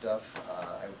budget stuff.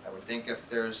 I would think if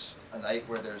there's a night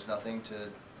where there's nothing to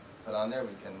put on there,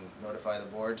 we can notify the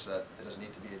boards that it doesn't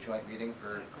need to be a joint meeting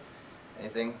for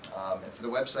anything. And for the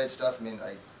website stuff, I mean,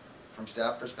 from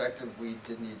staff perspective, we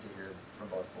did need to hear from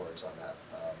both boards on that.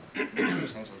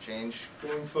 Those things will change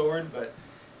going forward, but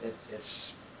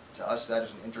it's, to us, that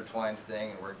is an intertwined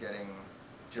thing, and we're getting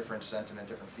different sentiment,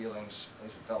 different feelings, at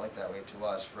least it felt like that way to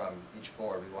us from each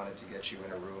board. We wanted to get you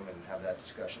in a room and have that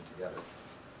discussion together.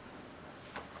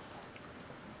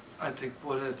 I think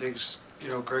one of the things, you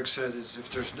know, Greg said is if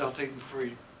there's nothing for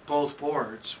both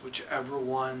boards, whichever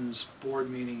one's board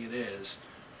meeting it is,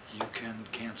 you can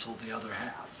cancel the other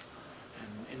half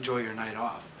and enjoy your night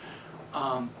off.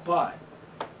 But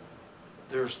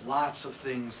there's lots of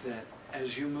things that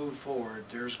as you move forward,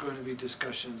 there's going to be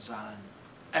discussions on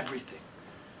everything.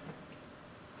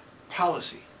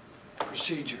 Policy,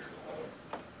 procedure,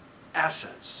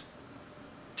 assets,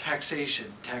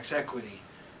 taxation, tax equity.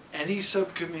 Any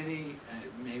subcommittee,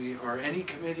 maybe, or any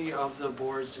committee of the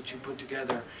boards that you put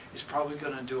together is probably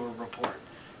going to do a report.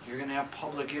 You're going to have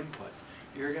public input.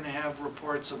 You're going to have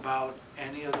reports about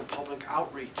any of the public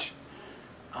outreach.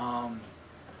 I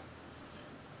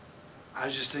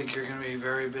just think you're going to be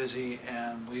very busy,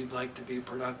 and we'd like to be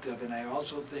productive. And I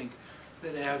also think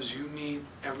that as you meet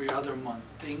every other month,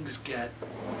 things get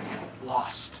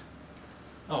lost.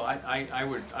 Oh,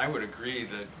 I would agree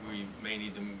that we may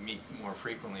need to meet more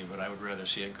frequently, but I would rather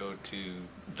see it go to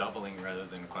doubling rather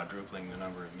than quadrupling the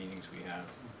number of meetings we have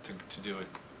to do it,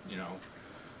 you know,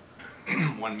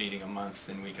 one meeting a month,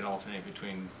 and we could alternate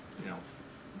between, you know,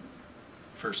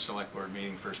 first select board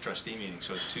meeting, first trustee meeting,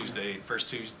 so it's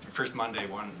first Monday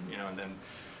one, you know, and then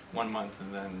 1 month,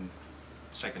 and then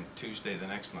second Tuesday the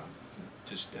next month,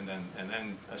 just, and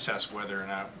then assess whether or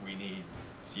not we need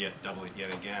to double it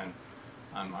yet again.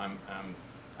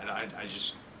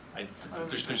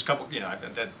 There's a couple, you know,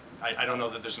 I don't know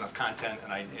that there's enough content,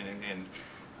 and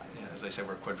as I said,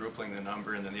 we're quadrupling the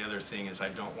number, and then the other thing is I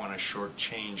don't want to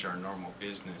shortchange our normal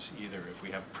business either. If we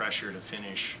have pressure to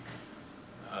finish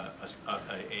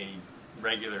a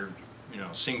regular, you know,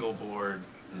 single board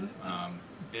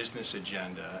business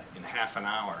agenda in half an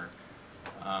hour,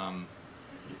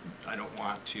 I don't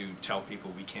want to tell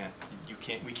people we can't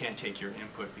take your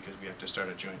input because we have to start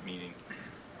a joint meeting.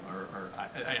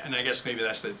 And I guess maybe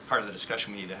that's the part of the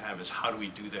discussion we need to have is how do we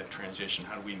do that transition?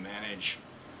 How do we manage,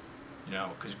 you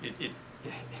know, because you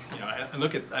know, I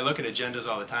look at agendas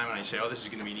all the time and I say, oh, this is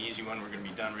going to be an easy one. We're going to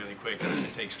be done really quick, and then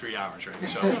it takes 3 hours, right?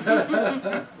 So, you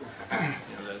know,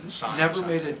 the signs. Never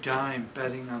made a dime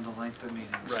betting on the length of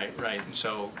meetings. Right. And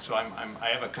so I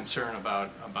have a concern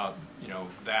about you know,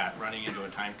 that running into a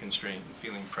time constraint and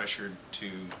feeling pressured to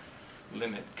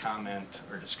limit comment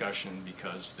or discussion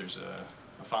because there's a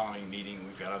following meeting,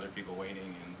 we've got other people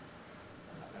waiting, and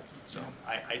so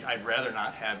I'd rather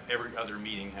not have every other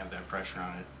meeting have that pressure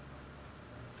on it.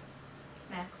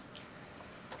 Max?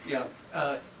 Yeah,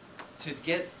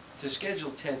 to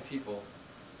schedule 10 people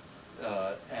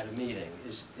at a meeting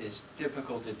is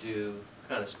difficult to do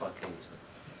kind of spontaneously.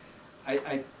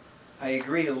 I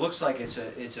agree, it looks like it's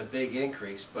a big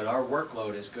increase, but our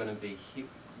workload is going to be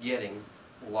getting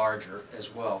larger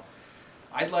as well.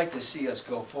 I'd like to see us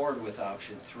go forward with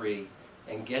option 3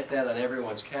 and get that on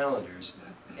everyone's calendars,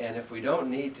 and if we don't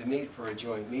need to meet for a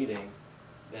joint meeting,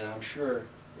 then I'm sure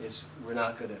we're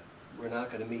not going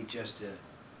to meet just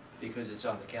because it's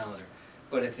on the calendar.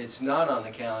 But if it's not on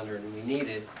the calendar and we need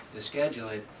it to schedule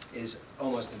it, it's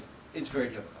very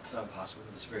difficult. It's not impossible,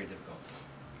 it's very difficult.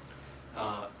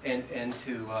 And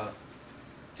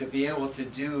to be able to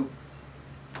do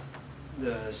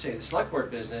the select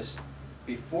board business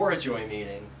before a joint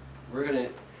meeting, we're going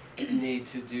to need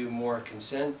to do more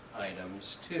consent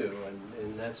items too,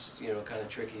 and that's, you know, kind of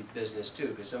tricky business too,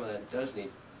 because some of that does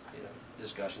need, you know,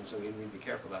 discussion, so we need to be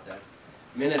careful about that.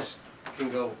 Minutes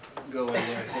can go in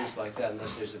there, things like that,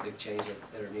 unless there's a big change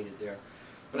that are needed there.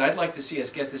 But I'd like to see us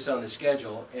get this on the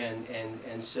schedule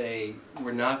and say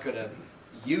we're not going to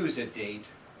use a date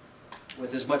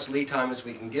with as much lead time as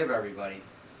we can give everybody,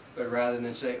 but rather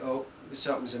than say, oh,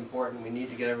 something's important, we need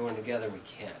to get everyone together, we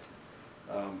can't.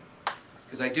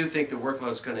 Because I do think the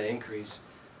workload's going to increase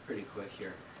pretty quick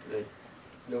here.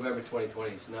 November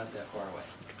 2020 is not that far away.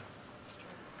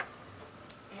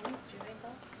 Andy, do you have any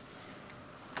thoughts?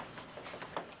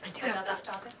 I do have About this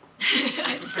thoughts. topic? I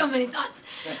have so many thoughts.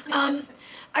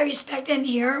 I respect and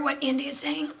hear what Andy is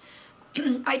saying.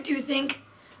 I do think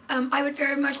I would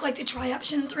very much like to try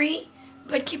option 3,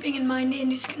 but keeping in mind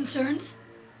Andy's concerns.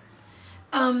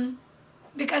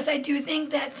 Because I do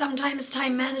think that sometimes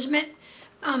time management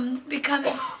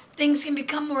things can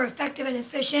become more effective and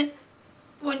efficient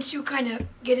once you kind of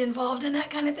get involved in that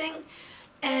kind of thing.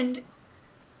 And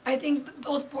I think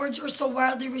both boards were so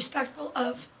wildly respectful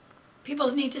of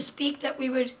people's need to speak that we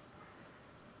would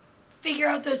figure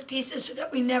out those pieces so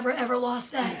that we never ever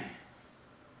lost that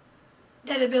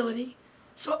ability.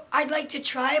 So I'd like to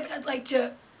try, but I'd like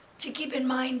to keep in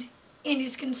mind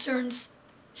Andy's concerns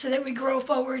so that we grow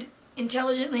forward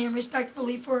intelligently and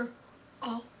respectfully for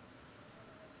all.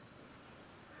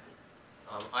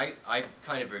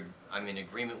 I'm in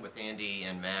agreement with Andy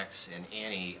and Max and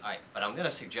Annie, but I'm going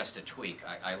to suggest a tweak.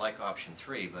 I like option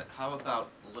 3, but how about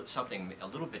something a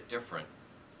little bit different?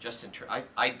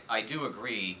 I do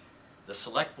agree, the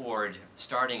select board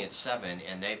starting at 7,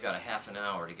 and they've got a half an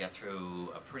hour to get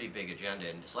through a pretty big agenda,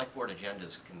 and select board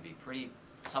agendas can be pretty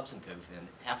substantive, and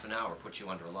half an hour puts you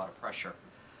under a lot of pressure.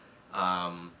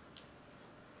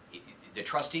 The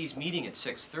trustees meeting at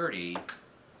 6:30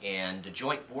 and the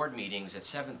joint board meetings at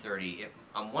 7:30,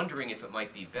 I'm wondering if it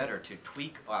might be better to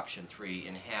tweak option 3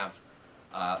 and have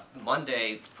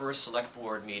Monday, first select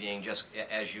board meeting just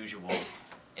as usual,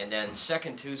 and then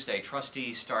second Tuesday,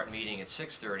 trustees start meeting at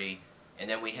 6:30, and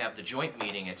then we have the joint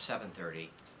meeting at 7:30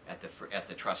 at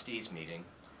the trustees meeting,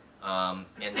 and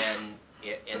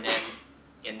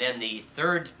then the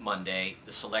third Monday,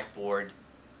 the select board,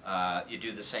 you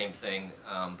do the same thing,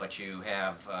 but you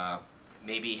have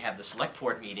maybe have the select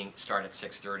board meeting start at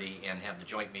 6:30 and have the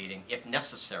joint meeting, if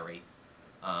necessary,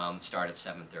 start at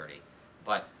 7:30.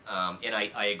 But, and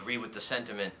I agree with the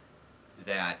sentiment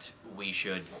that we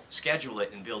should schedule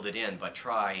it and build it in, but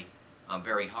try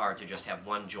very hard to just have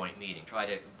one joint meeting. Try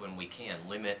to, when we can,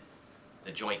 limit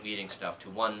the joint meeting stuff to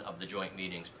one of the joint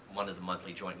meetings, one of the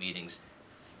monthly joint meetings.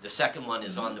 The second one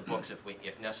is on the books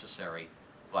if necessary,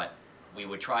 but we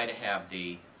would try to have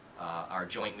our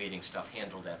joint meeting stuff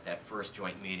handled at that first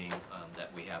joint meeting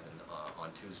that we have on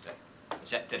Tuesday.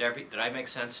 Did I make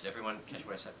sense? Did everyone catch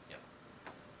what I said? Yeah.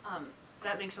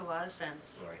 That makes a lot of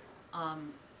sense. All right.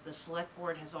 The select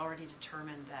board has already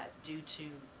determined that due to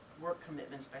work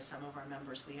commitments by some of our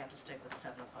members, we have to stick with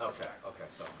 7 o'clock start. Okay,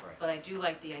 so, right. But I do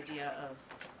like the idea of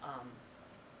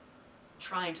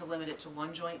trying to limit it to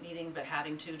one joint meeting, but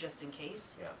having 2 just in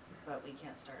case. Yeah. But we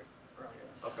can't start earlier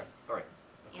than 7. Okay, all right.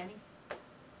 Annie?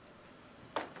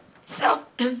 So,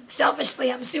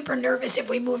 selfishly, I'm super nervous if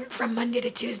we move it from Monday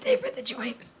to Tuesday for the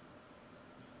joint.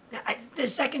 The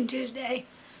second Tuesday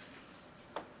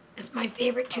is my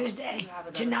favorite Tuesday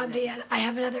to not be at. I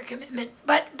have another commitment,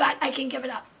 but I can give it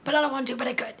up. But I don't want to, but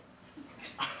I could.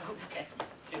 Okay,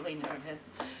 duly noted.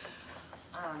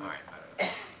 All right.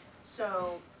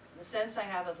 So, the sense I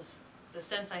have of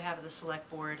the select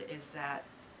board is that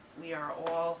we are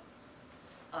all,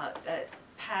 that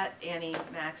Pat, Annie,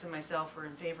 Max, and myself are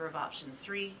in favor of option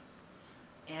 3.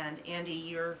 And Andy,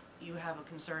 you have a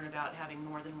concern about having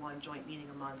more than one joint meeting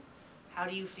a month. How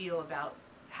do you feel about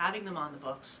having them on the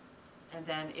books, and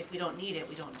then if we don't need it,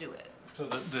 we don't do it? So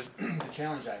the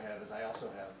challenge I have is I also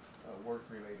have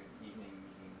work-related evening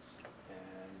meetings,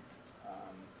 and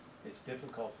it's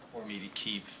difficult for me to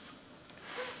keep,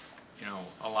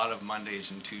 a lot of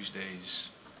Mondays and Tuesdays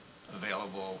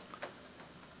available,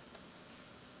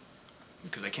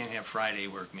 because I can't have Friday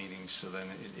work meetings, so then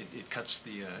it cuts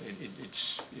the, it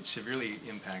severely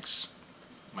impacts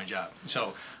my job.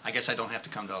 So I guess I don't have to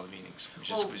come to all the meetings,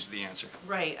 which was the answer.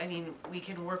 Right, I mean, we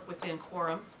can work within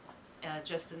quorum,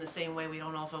 just in the same way we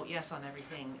don't all vote yes on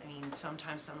everything. I mean,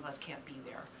 sometimes some of us can't be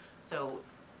there. So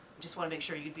just want to make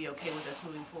sure you'd be okay with us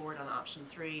moving forward on option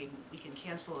 3, and we can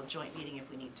cancel a joint meeting if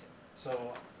we need to.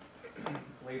 So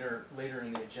later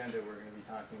in the agenda, we're going to be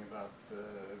talking about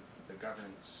the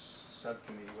governance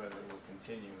subcommittee, whether it will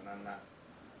continue, and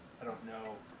I don't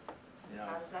know,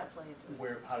 How does that play into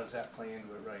it? how does that play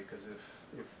into it, right? Because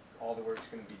if all the work's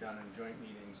going to be done in joint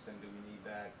meetings, then do we need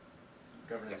that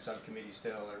governance subcommittee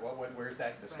still, or where's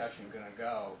that discussion going to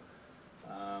go?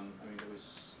 I mean, there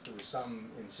was some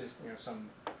some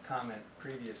comment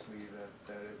previously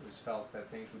that it was felt that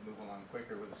things would move along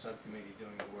quicker with the subcommittee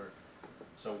doing the work.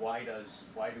 So why do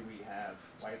we have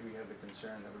the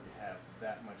concern that we have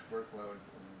that much workload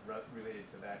related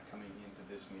to that coming into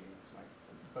this meeting?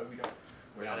 But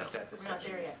we're not at that discussion. We're not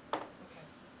there yet.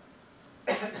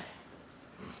 Okay.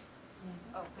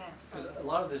 Oh, Max. Because a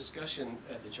lot of the discussion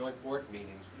at the joint board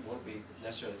meetings won't be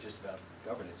necessarily just about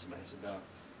governance, but it's about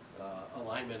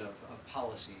alignment of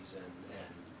policies and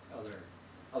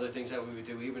other things that we would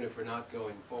do, even if we're not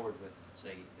going forward with,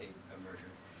 say, a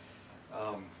merger.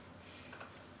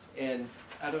 And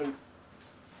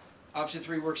option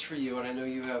 3 works for you, and I know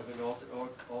you have an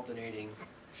alternating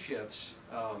shifts.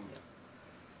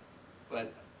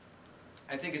 But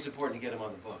I think it's important to get them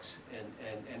on the books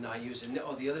and not use it.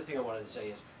 Oh, the other thing I wanted to say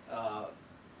is,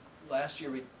 last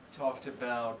year we talked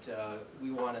about,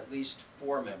 we want at least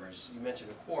 4 members. You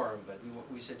mentioned a quorum, but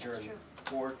we said during joint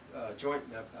board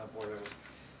members.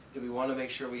 Do we want to make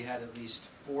sure we had at least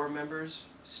 4 members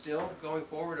still going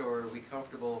forward, or are we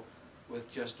comfortable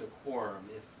with just a quorum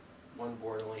if one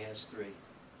board only has 3?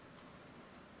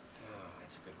 Oh,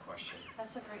 that's a good question.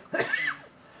 That's a great question.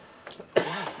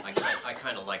 I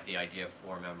kind of like the idea of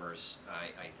 4 members.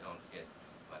 I don't get,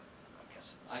 but I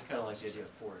guess I kind of like the idea of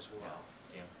 4 as well.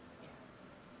 Yeah.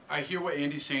 I hear what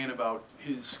Andy's saying about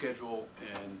his schedule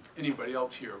and anybody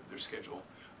else here, their schedule.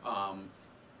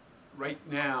 Right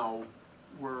now,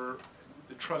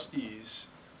 the trustees,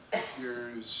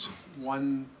 there's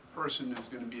one person who's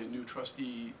going to be a new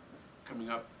trustee coming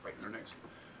up right in our next.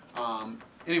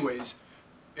 Anyways,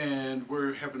 and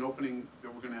we have an opening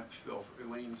that we're going to have to fill for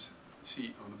Elaine's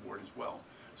seat on the board as well.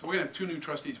 So we're going to have 2 new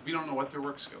trustees. We don't know what their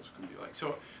work schedule's going to be like.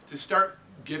 So to start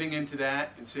getting into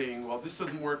that and saying, well, this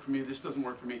doesn't work for me, this doesn't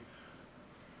work for me,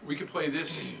 we could play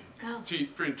this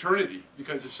for eternity,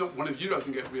 because if one of you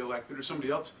doesn't get reelected or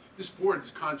somebody else, this board is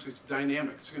constant, it's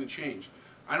dynamic, it's going to change.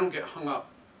 I don't get hung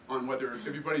up on whether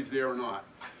everybody's there or not.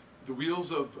 The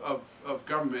wheels of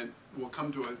government will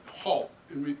come to a halt,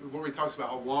 and Lori talks about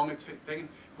how long it's taking.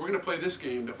 If we're going to play this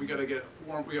game that we got to get a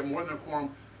quorum, we have more than a quorum,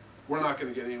 we're not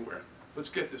going to get anywhere. let's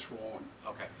get this rolling.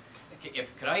 Okay.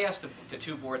 Could I ask the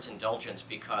two boards indulgence,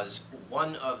 because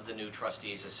one of the new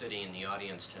trustees is sitting in the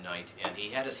audience tonight, and he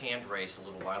had his hand raised a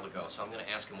little while ago, so I'm going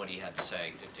to ask him what he had to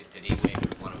say. Did he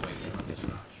want to weigh in on this?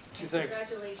 Two things.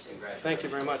 Congratulations. Thank you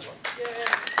very much.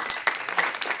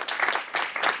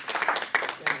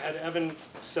 And had Evan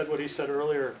said what he said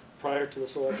earlier prior to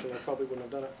this election, I probably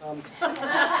wouldn't have done it.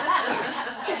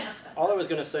 All I was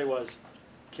going to say was,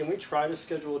 can we try to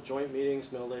schedule joint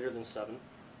meetings no later than 7?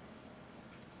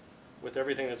 With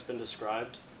everything that's been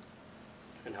described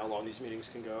and how long these meetings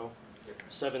can go.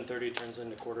 7:30 turns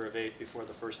into 7:45 before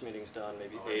the first meeting's done,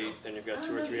 maybe 8, then you've got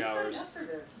 2 or 3 hours.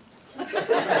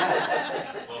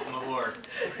 Welcome aboard.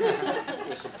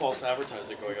 There's some false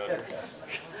advertising going on here.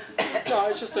 No,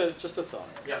 it's just a thought.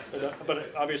 Yeah.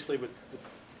 But obviously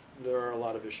there are a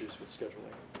lot of issues with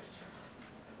scheduling.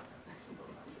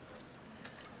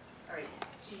 All right,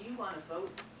 do you want to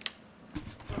vote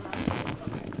on us?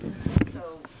 Okay.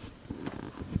 So,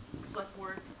 select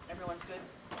board, everyone's good?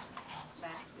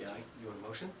 Max? Yeah, you want a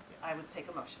motion? I would take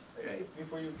a motion. Okay.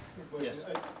 Before you, Yes.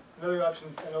 another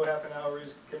option, I know half an hour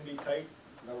can be tight.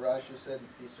 No, Raj just said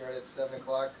he started at 7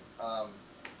 o'clock.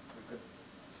 We could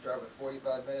start with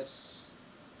 45 minutes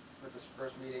with this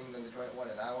first meeting, then the joint one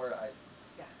an hour.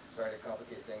 Sorry to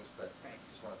complicate things, but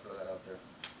just want to throw that out there.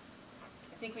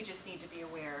 I think we just need to be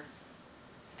aware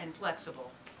and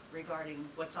flexible regarding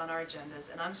what's on our agendas.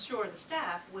 And I'm sure the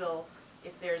staff will,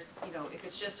 if there's, if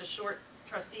it's just a short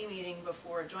trustee meeting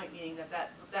before a joint meeting,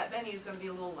 that venue is going to be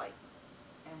a little light.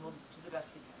 And we'll do the best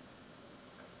we can.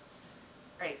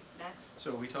 Great, next.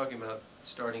 So are we talking about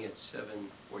starting at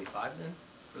 7:45 then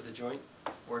for the joint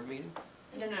board meeting?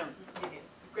 No.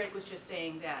 Greg was just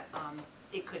saying that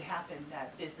it could happen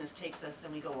that business takes us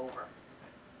and we go over.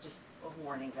 Just a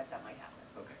warning that might happen.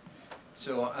 Okay.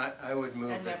 So I would move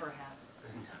That that. never happens.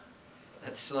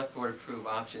 That the select board approve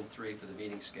option 3 for the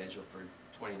meeting schedule for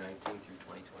 2019 through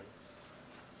 2020.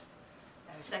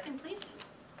 A second, please.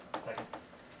 Second.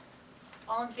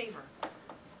 All in favor?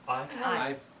 Aye.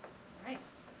 Aye. All right.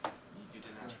 You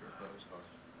didn't ask for opposed.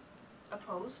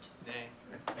 Opposed? Nay.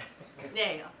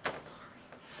 Nay. Oh,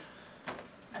 sorry.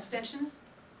 Abstentions?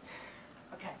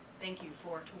 Okay, thank you.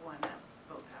 4-1, that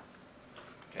vote passed.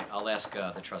 Okay, I'll ask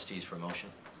the trustees for a motion.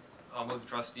 I'll move the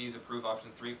trustees approve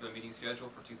option 3 for the meeting schedule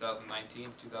for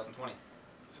 2019-2020.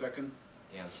 Second?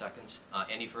 Dan seconds.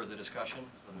 Any further discussion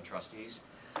from the trustees?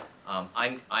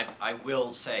 I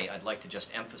will say, I'd like to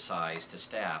just emphasize to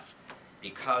staff,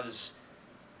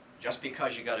 just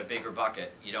because you got a bigger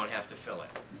bucket, you don't have to fill it,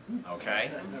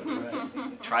 okay?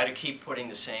 Try to keep putting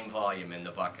the same volume in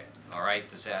the bucket, all right?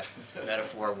 Does that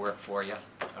metaphor work for you?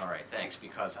 All right, thanks,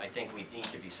 because I think we need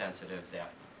to be sensitive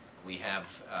that we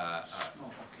have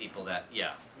people that,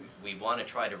 we want to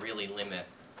try to really limit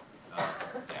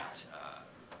that.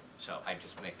 So I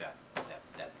just make that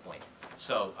point.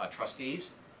 So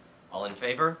trustees, all in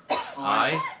favor?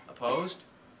 Aye. Opposed?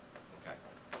 Okay.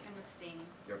 I'm abstaining.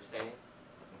 You're abstaining?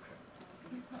 Okay.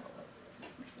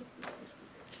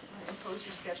 Impose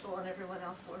your schedule on everyone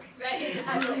else, Lori. Right.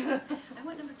 I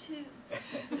want number 2.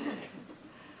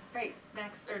 Great,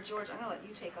 Max, or George, I'm gonna let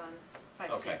you take on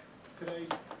 5C. Okay. Could I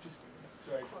just,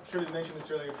 sorry, should have mentioned this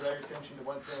earlier, draw your attention to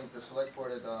one thing. The select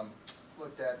board had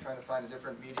looked at trying to find a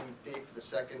different meeting date for the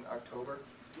 2nd October.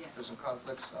 Yes. There's some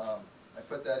conflicts. I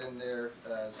put that in there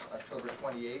as October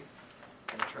 28th,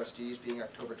 and the trustees being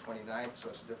October 29th, so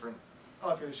it's a different,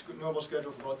 your normal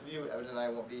schedule for both of you. Evan and I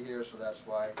won't be here, so that's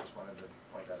why I just wanted to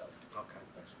point that out. Okay.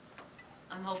 Thanks.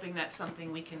 I'm hoping that's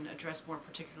something we can address more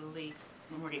particularly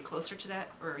when we get closer to that,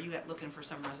 or are you looking for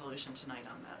some resolution tonight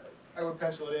on that? I would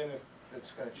pencil it in. If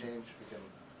it's going to change, we can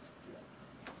do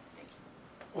that.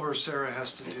 Or Sarah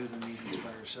has to do the meetings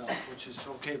by herself, which is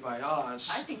okay by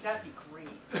us. I think that'd be great.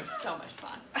 So much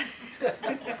fun.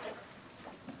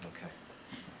 Okay.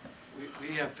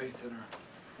 We have faith in her.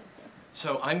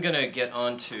 So I'm going to get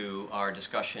on to our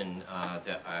discussion of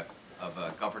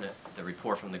the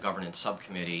report from the governance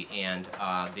subcommittee, and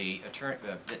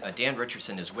Dan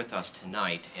Richardson is with us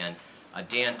tonight. And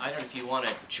Dan, I don't know if you want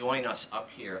to join us up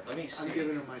here. Let me see. I'm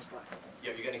giving her my spot.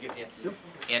 Yeah, you're going to give me.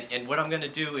 Yep. And what I'm going to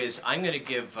do is I'm going to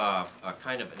give a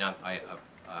kind of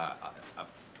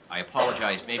I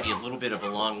apologize, maybe a little bit of a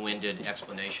long-winded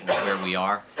explanation of where we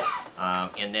are.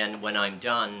 And then when I'm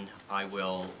done, I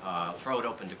will throw it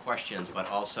open to questions, but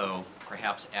also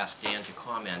perhaps ask Dan to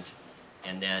comment,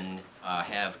 and then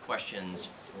have questions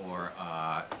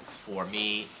for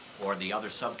me or the other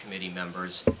subcommittee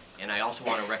members. And I also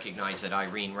want to recognize that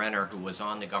Irene Renner, who was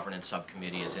on the governance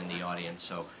subcommittee, is in the audience,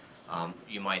 so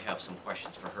you might have some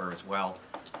questions for her as well.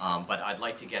 But I'd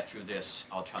like to get through this.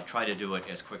 I'll try to do it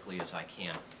as quickly as I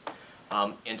can.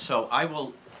 And so I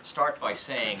will start by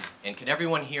saying, and can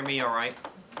everyone hear me all right?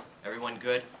 Everyone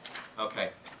good?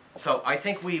 Okay. So I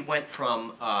think we went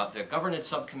from, the governance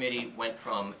subcommittee went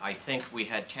from, I think we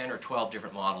had 10 or 12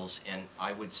 different models, and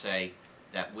I would say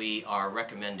that we are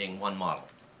recommending one model.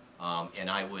 And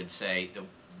I would say the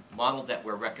model that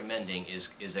we're recommending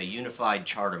is a unified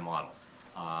charter model.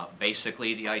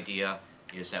 Basically, the idea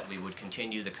is that we would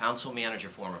continue the council manager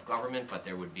form of government, but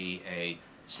there would be a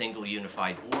single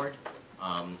unified board,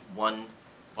 one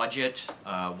budget,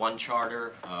 one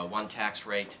charter, one tax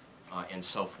rate, and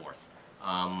so forth.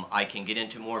 I can get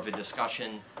into more of a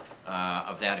discussion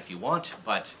of that if you want,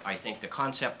 but I think the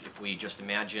concept, if we just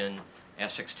imagine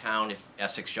Essex Town, if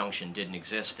Essex Junction didn't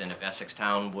exist, and if Essex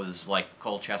Town was like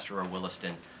Colchester or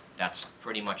Williston, that's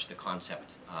pretty much the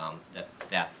concept,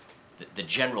 the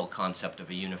general concept of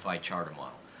a unified charter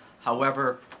model.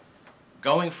 However,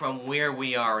 going from where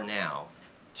we are now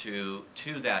to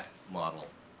that model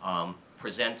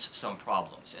presents some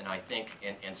problems, and I think,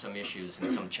 and some issues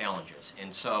and some challenges.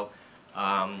 And so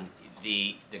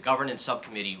the governance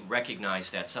subcommittee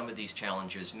recognized that some of these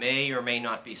challenges may or may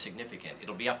not be significant.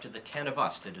 It'll be up to the 10 of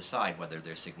us to decide whether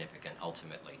they're significant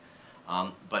ultimately.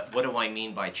 But what do I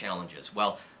mean by challenges?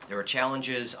 Well, there are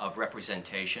challenges of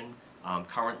representation.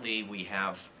 Currently, we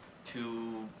have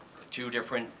two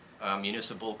different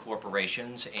municipal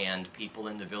corporations, and people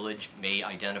in the village may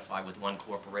identify with one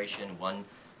corporation,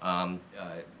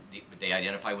 they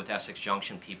identify with Essex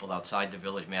Junction, people outside the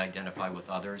village may identify with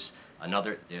others,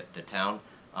 the town.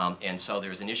 And so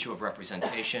there's an issue of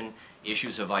representation,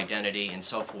 issues of identity, and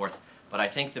so forth. But I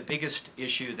think the biggest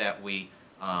issue that we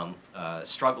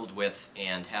struggled with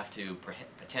and have to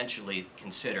potentially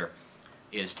consider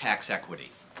is tax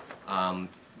equity.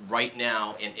 Right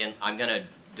now, and I'm going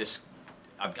to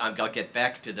I'll get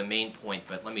back to the main point,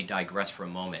 but let me digress for a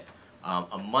moment.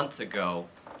 A month ago,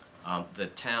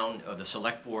 the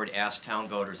select board asked town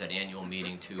voters at annual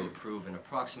meeting to approve an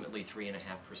approximately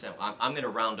 3.5%. I'm going to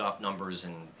round off numbers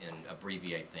and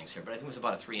abbreviate things here, but I think it was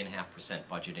about a 3.5%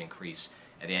 budget increase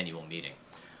at annual meeting,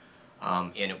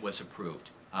 and it was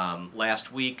approved.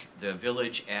 Last week, the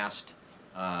village asked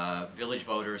village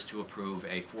voters to approve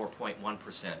a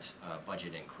 4.1%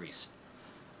 budget increase.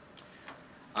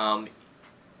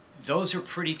 Those are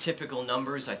pretty typical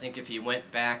numbers. I think if you went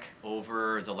back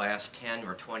over the last 10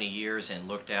 or 20 years and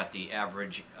looked at the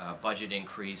average budget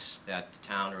increase that the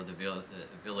town or the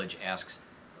village asks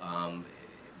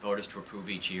voters to approve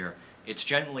each year, it's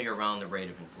generally around the rate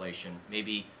of inflation,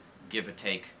 maybe give or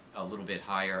take a little bit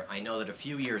higher. I know that a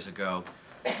few years ago,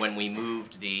 when we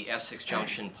moved the Essex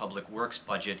Junction Public Works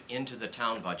budget into the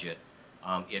town budget,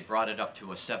 it brought it up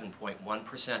to a 7.1%.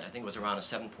 I think it was around a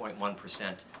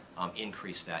 7.1%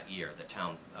 increase that year, the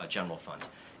town general fund.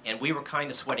 And we were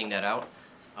kind of sweating that out,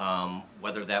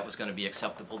 whether that was going to be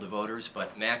acceptable to voters,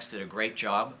 but Max did a great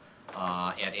job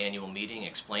at annual meeting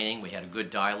explaining. We had a good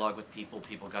dialogue with people.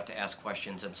 People got to ask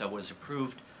questions, and so it was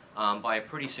approved by a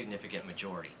pretty significant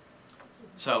majority.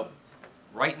 So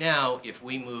right now, if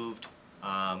we moved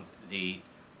the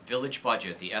village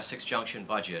budget, the Essex Junction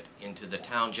budget, into the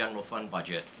town general fund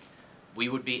budget, we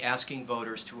would be asking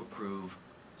voters to approve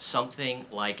something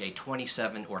like a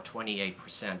 27 or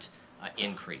 28%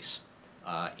 increase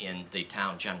in the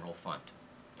town general fund,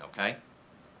 okay?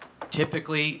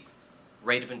 Typically,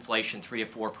 rate of inflation 3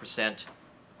 or 4%,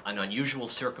 an unusual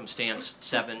circumstance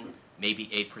 7, maybe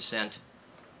 8%.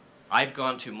 I've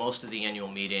gone to most of the annual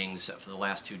meetings for the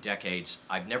last 2 decades.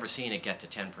 I've never seen it get to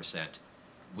 10%.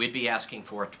 We'd be asking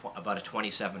for about a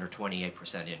 27 or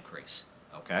 28% increase,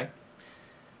 okay?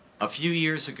 A few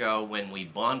years ago, when we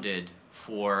bonded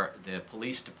for the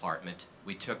police department,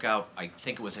 we took out, I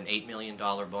think it was an $8 million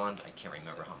bond. I can't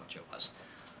remember how much it was.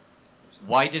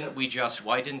 Why didn't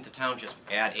the town just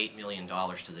add $8 million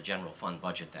to the general fund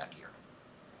budget that year?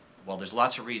 Well, there's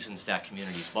lots of reasons that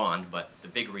communities bond, but the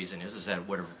big reason is that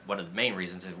one of the main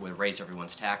reasons is it would raise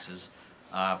everyone's taxes,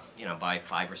 by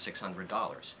 $500 or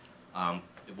 $600.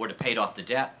 It would have paid off the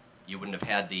debt. You wouldn't have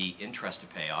had the interest to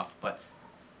pay off, but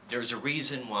there's a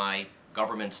reason why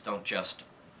governments don't just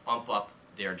bump up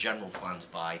their general funds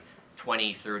by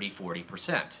 20, 30,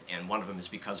 40%, and one of them is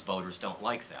because voters don't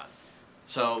like that.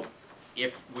 So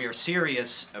if we're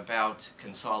serious about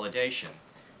consolidation,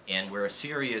 and we're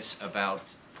serious about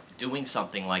doing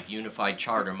something like unified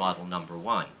charter model number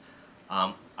 1,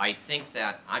 I think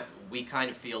that we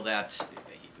kind of feel that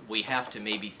we have to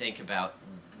maybe think about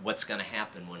what's going to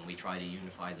happen when we try to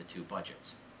unify the 2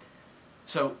 budgets.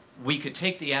 So we could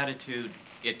take the attitude,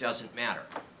 it doesn't matter.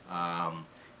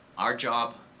 Our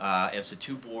job as the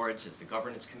 2 boards, as the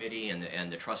governance committee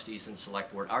and the trustees and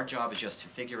select board, our job is just to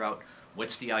figure out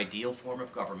what's the ideal form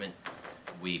of government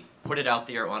we put it out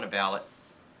there on a ballot,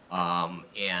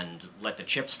 and let the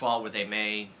chips fall where they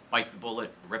may, bite the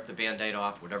bullet, rip the Band-Aid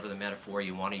off, whatever the metaphor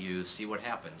you want to use, see what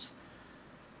happens.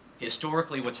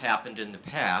 Historically, what's happened in the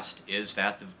past is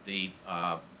that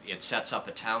it sets up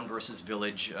a town versus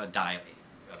village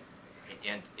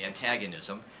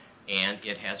antagonism, and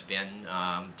it has been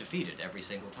defeated every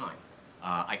single time.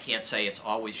 I can't say it's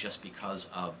always just because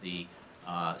of the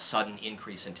sudden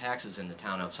increase in taxes in the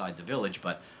town outside the village,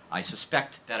 but I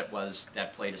suspect that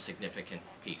that played a significant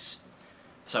piece.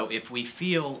 So if we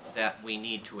feel that we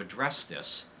need to address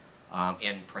this,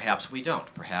 and perhaps we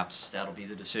don't, perhaps that'll be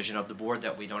the decision of the board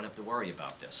that we don't have to worry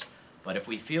about this. But if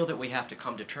we feel that we have to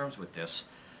come to terms with this,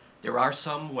 there are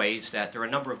a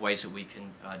number of ways that we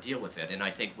can deal with it, and I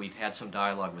think we've had some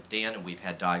dialogue with Dan, and we've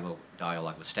had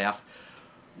dialogue with staff.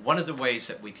 One of the ways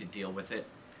that we could deal with it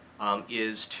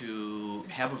is to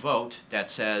have a vote that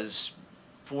says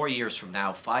 4 years from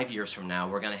now, 5 years from now,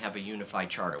 we're going to have a unified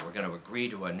charter. We're going to agree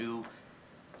to a new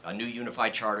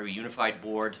unified charter, a unified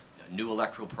board, a new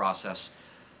electoral process.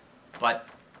 But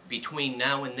between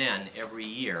now and then, every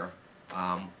year,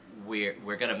 we're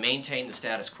going to maintain the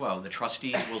status quo. The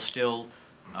trustees will still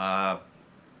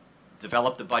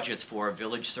develop the budgets for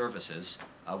village services.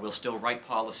 We'll still write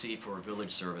policy for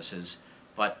village services.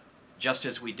 But just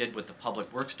as we did with the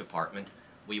Public Works Department,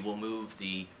 we will move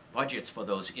the budgets for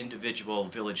those individual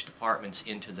village departments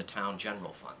into the town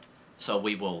general fund. So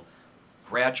we will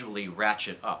gradually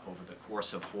ratchet up over the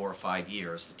course of 4 or 5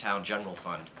 years the town general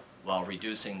fund while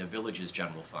reducing the village's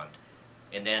general fund.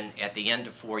 And then at the end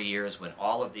of 4 years, when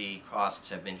all of the costs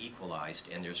have been equalized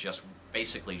and there's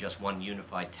basically just one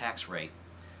unified tax rate,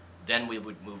 then we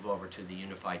would move over to the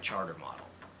unified charter model.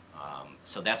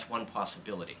 So that's one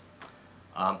possibility.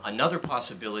 Another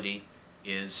possibility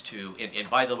is to, and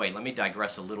by the way, let me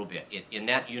digress a little bit. In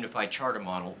that unified charter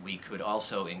model, we could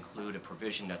also include a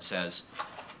provision that says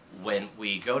when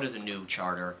we go to the new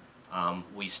charter,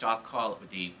 we stop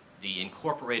the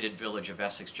incorporated village of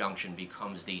Essex Junction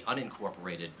becomes the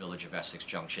unincorporated village of Essex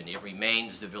Junction. It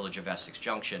remains the village of Essex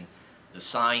Junction. The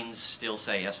signs still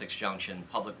say Essex Junction.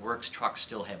 Public Works trucks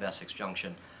still have Essex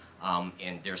Junction.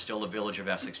 And there's still a village of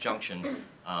Essex Junction.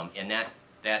 And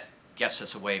that gets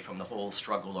us away from the whole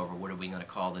struggle over what are we going to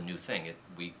call the new thing.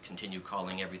 We continue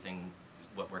calling everything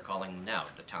what we're calling now,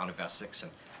 the town of Essex,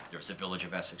 and there's the village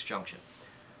of Essex Junction.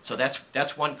 So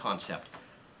that's one concept.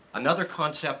 Another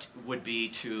concept would be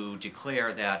to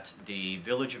declare that the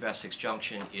village of Essex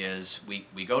Junction is,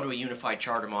 we go to a unified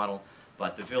charter model,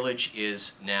 but the village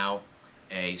is now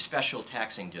a special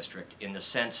taxing district in the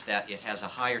sense that it has a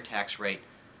higher tax rate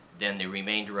than the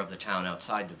remainder of the town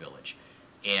outside the village.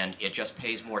 And it just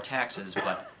pays more taxes,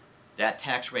 but that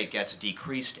tax rate gets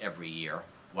decreased every year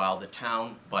while the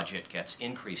town budget gets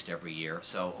increased every year.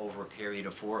 So over a period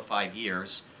of 4 or 5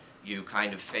 years, you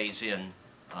kind of phase in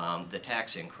the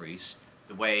tax increase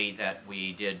the way that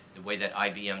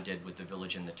IBM did with the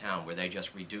village and the town, where they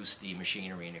just reduced the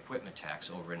machinery and equipment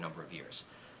tax over a number of years.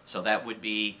 So that would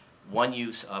be one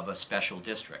use of a special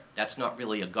district. That's not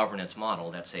really a governance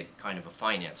model, that's a kind of a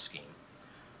finance scheme.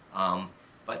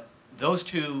 But those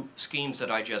two schemes that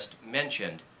I just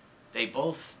mentioned, they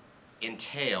both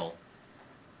entail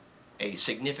a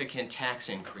significant tax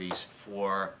increase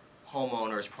for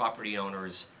homeowners, property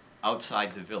owners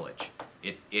outside the village.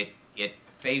 It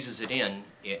phases it in,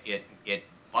 it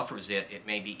buffers it, it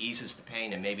maybe eases the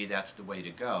pain, and maybe that's the way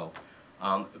to go.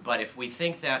 But if we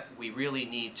think that we really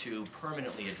need to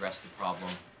permanently address the problem,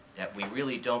 that we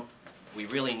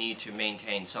really need to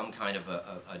maintain some kind of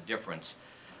a difference,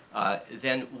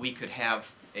 then we could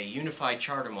have a unified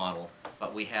charter model,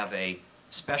 but we have a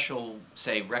special,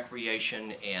 say,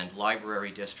 recreation and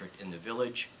library district in the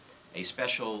village, a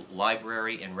special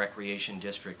library and recreation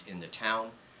district in the town,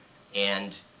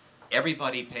 and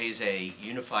everybody pays a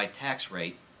unified tax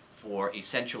rate for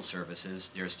essential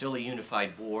services. There's still a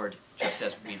unified board, just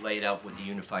as we laid out with the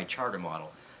unified charter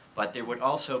model. But there would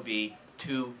also be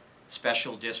 2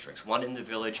 special districts, one in the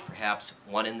village, perhaps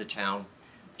one in the town,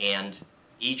 and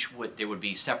there would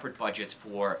be separate budgets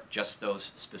for just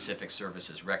those specific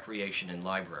services, recreation and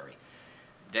library.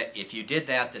 That if you did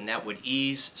that, then that would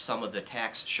ease some of the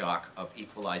tax shock of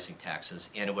equalizing taxes,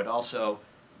 and it would also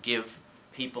give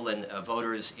people and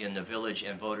voters in the village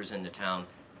and voters in the town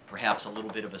perhaps a little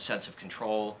bit of a sense of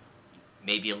control,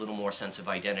 maybe a little more sense of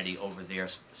identity over their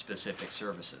specific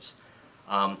services.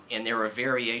 And there are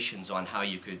variations on how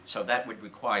you could, so that would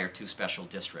require 2 special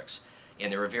districts,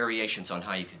 and there are variations on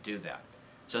how you could do that.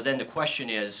 So then the question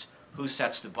is, who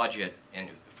sets the budget and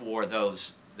for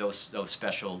those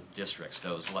special districts,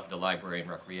 the library and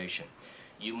recreation?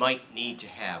 You might need to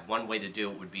have, one way to do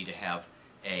it would be to have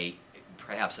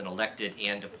perhaps an elected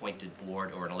and appointed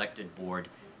board or an elected board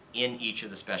in each of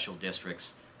the special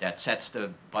districts that sets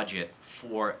the budget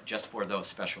just for those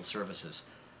special services.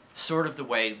 Sort of the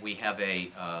way we have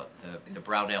the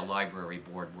Brownell Library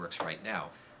Board works right now.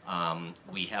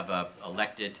 We have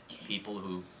elected people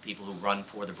who run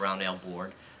for the Brownell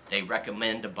Board. They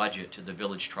recommend a budget to the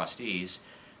village trustees.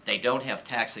 They don't have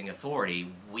taxing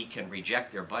authority. We can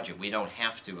reject their budget. We don't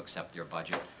have to accept their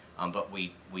budget, but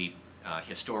we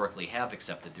historically have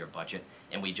accepted their budget,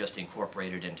 and we just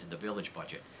incorporate it into the village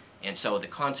budget. And so the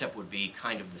concept would be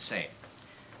kind of the same.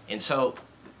 And so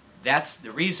that's the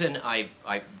reason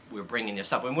we're bringing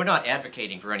this up. And we're not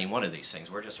advocating for any one of these things.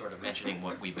 We're just sort of mentioning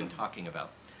what we've been talking about.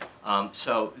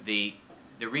 So the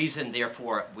reason,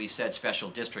 therefore, we said special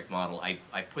district model,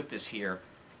 I put this here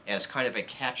as kind of a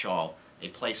catch-all, a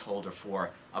placeholder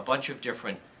for a bunch of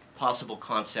different possible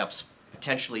concepts,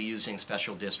 potentially using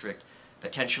special district,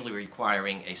 potentially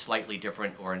requiring a slightly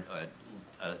different or an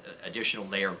additional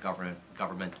layer of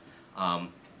government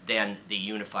than the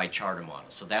unified charter model.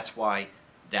 So that's why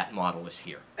that model is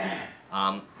here.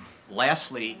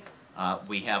 Lastly,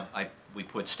 we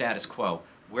put status quo.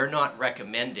 We're not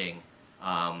recommending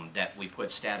that we put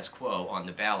status quo on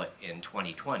the ballot in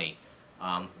 2020,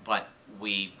 but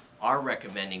we are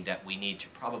recommending that we need to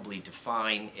probably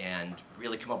define and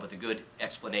really come up with a good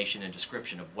explanation and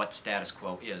description of what status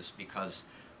quo is, because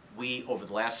we, over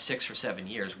the last 6 or 7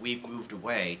 years, we've moved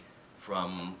away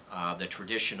from the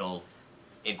traditional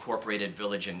incorporated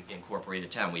village and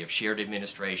incorporated town. We have shared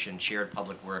administration, shared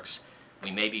public works. We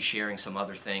may be sharing some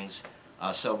other things.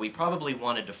 So we probably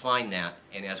want to define that,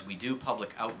 and as we do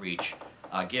public outreach,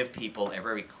 give people a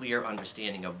very clear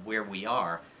understanding of where we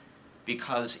are,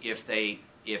 because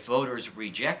if voters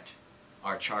reject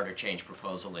our charter change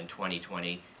proposal in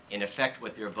 2020, in effect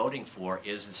what they're voting for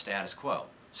is the status quo.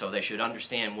 So they should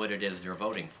understand what it is they're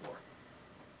voting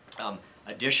for.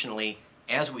 Additionally,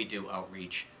 as we do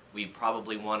outreach, we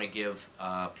probably want to give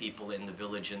people in the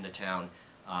village and the town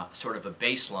sort of a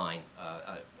baseline,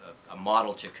 a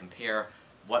model to compare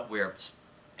what we're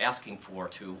asking for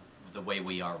to the way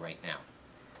we are right now.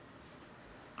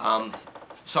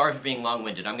 Sorry for being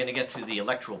long-winded. I'm going to get to the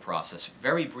electoral process.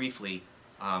 Very briefly,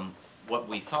 what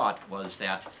we thought was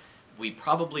that we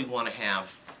probably want to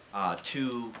have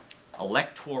 2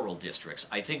 electoral districts.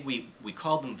 I think we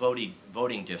called them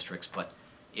voting districts, but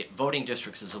voting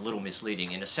districts is a little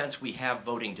misleading. In a sense, we have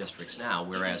voting districts now,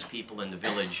 whereas people in the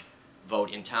village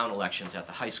vote in town elections at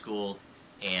the high school,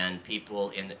 and people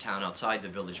in the town outside the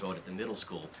village vote at the middle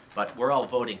school. But we're all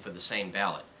voting for the same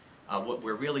ballot. What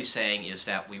we're really saying is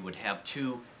that we would have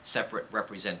 2 separate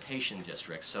representation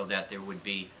districts, so that there would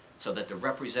be, so that the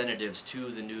representatives to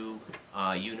the new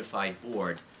unified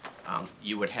board,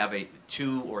 you would have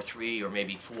 2 or 3 or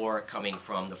maybe 4 coming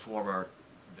from the former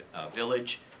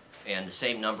village, and the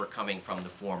same number coming from the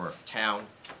former town,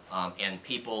 and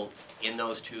people in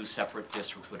those 2 separate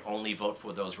districts would only vote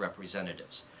for those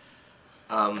representatives.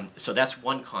 So that's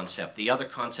one concept. The other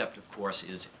concept, of course,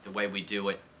 is the way we do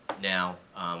it now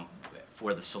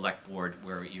for the select board,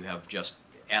 where you have just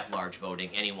at-large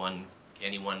voting. Anyone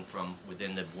from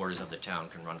within the borders of the town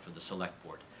can run for the select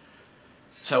board.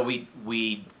 So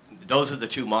those are the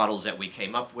 2 models that we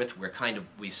came up with. We kind of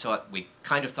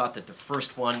thought that the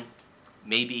first one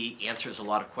maybe answers a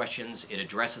lot of questions. It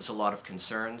addresses a lot of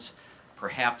concerns.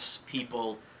 Perhaps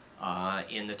people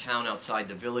in the town outside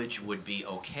the village would be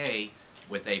okay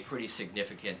with a pretty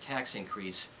significant tax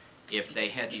increase if they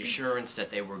had the assurance that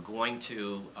they were going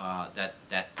to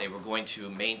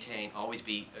maintain, always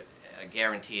be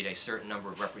guaranteed a certain number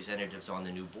of representatives on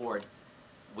the new board.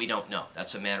 We don't know.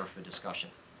 That's a matter for discussion.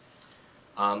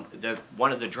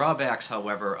 One of the drawbacks,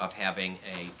 however, of having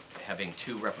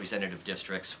 2 representative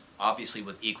districts, obviously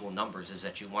with equal numbers, is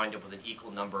that you wind up with an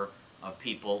equal number of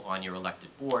people on your elected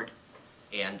board,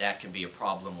 and that can be a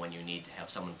problem when you need to have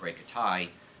someone break a tie.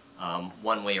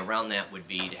 One way around that would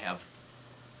be to have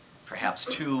perhaps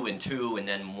 2 and 2, and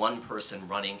then 1 person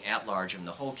running at large in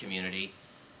the whole community.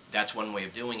 That's one way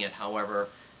of doing it. However,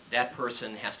 that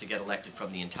person has to get elected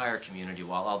from the entire community,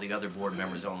 while all the other board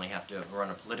members only have to run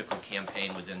a political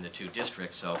campaign within the 2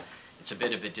 districts. So it's a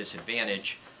bit of a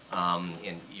disadvantage,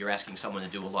 and you're asking someone to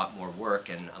do a lot more work,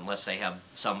 and unless they have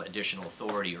some additional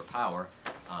authority or power,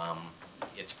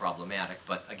 it's problematic.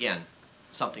 But again,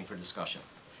 something for discussion.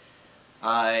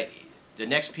 The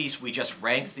next piece, we just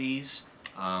ranked these,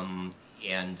 and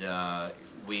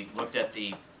we looked at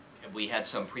we had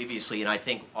some previously, and I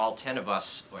think all 10 of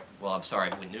us, well, I'm sorry,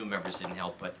 the new members didn't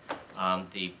help, but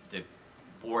the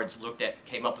boards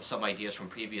came up with some ideas from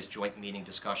previous joint meeting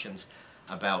discussions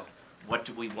about what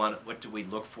do we want, what do we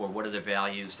look for, what are the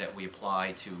values that we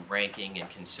apply to ranking and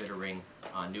considering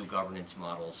new governance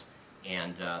models.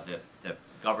 And the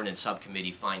governance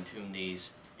subcommittee fine-tuned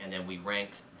these, and then we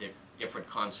ranked the different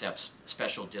concepts,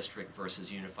 special district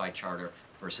versus unified charter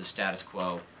versus status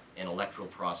quo, and electoral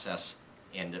process,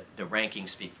 and the rankings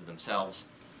speak for themselves.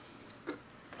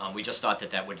 We just thought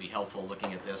that that would be helpful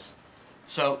looking at this.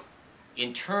 So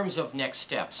in terms of next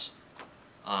steps,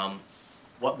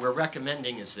 what we're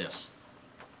recommending is this.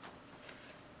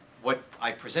 What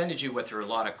I presented you with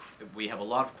are we have a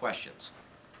lot of questions.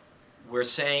 We're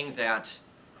saying that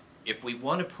if we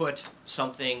want to put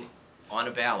something on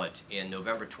a ballot in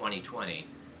November 2020,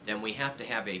 then we have to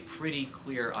have a pretty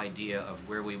clear idea of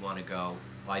where we want to go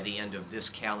by the end of this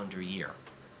calendar year.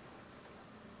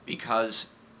 Because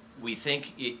we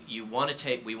think we want to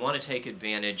take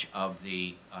advantage of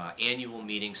the annual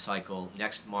meeting cycle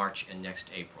next March and next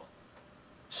April.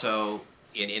 So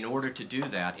in order to do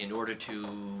that, in order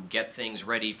to get things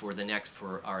ready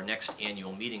for our next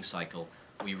annual meeting cycle,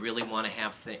 we really want to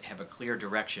have a clear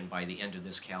direction by the end of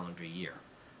this calendar year.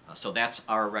 So that's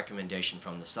our recommendation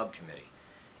from the subcommittee.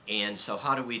 And so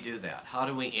how do we do that? How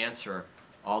do we answer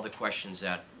all the questions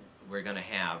that we're going to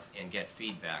have and get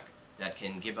feedback that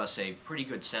can give us a pretty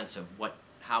good sense of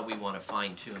how we want to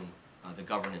fine-tune the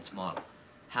governance model?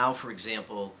 How, for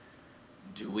example,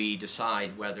 do we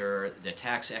decide whether the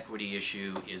tax equity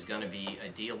issue is going to be a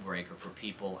deal breaker for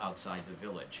people outside the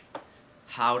village?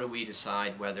 How do we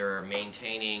decide whether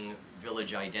maintaining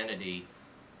village identity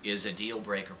is a deal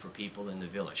breaker for people in the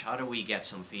village? How do we get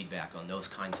some feedback on those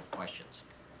kinds of questions?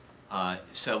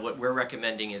 So what we're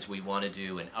recommending is we want to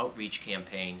do an outreach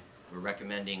campaign. We're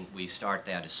recommending we start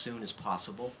that as soon as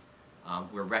possible.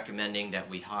 We're recommending that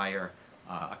we hire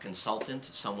a consultant,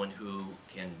 someone who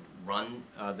can run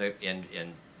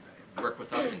and work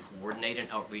with us and coordinate an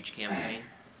outreach campaign.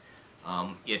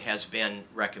 It has been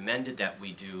recommended that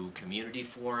we do community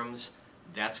forums.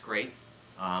 That's great.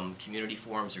 Community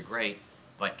forums are great,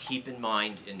 but keep in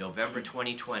mind in November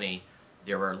 2020,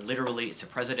 there are literally, it's a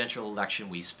presidential election.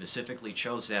 We specifically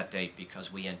chose that date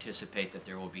because we anticipate that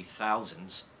there will be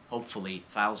thousands, hopefully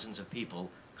thousands of people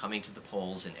coming to the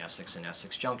polls in Essex and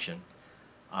Essex Junction.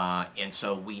 And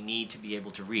so we need to be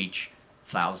able to reach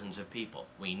thousands of people.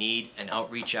 We need an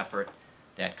outreach effort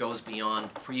that goes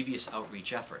beyond previous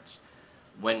outreach efforts.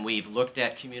 When we've looked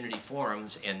at community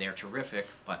forums, and they're terrific,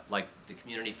 but like the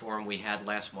community forum we had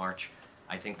last March,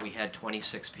 I think we had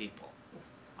 26 people.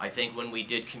 I think when we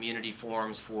did community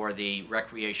forums for the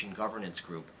recreation governance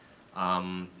group,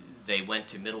 they went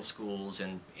to middle schools,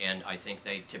 and I think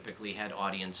they typically had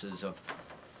audiences of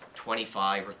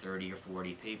 25 or 30 or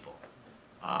 40 people.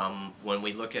 When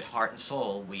we look at Heart and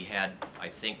Soul, we had, I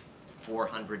think,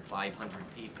 400,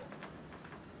 500 people.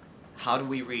 How do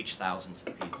we reach thousands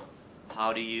of people?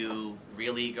 How do you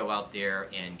really go out there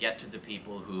and get to the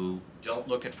people who don't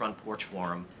look at Front Porch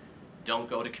Forum, don't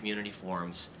go to community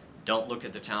forums, don't look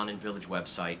at the town and village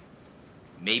website,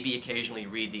 maybe occasionally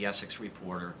read the Essex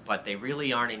Reporter, but they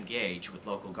really aren't engaged with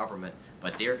local government,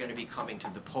 but they're going to be coming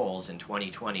to the polls in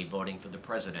 2020 voting for the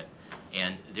president,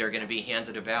 and they're going to be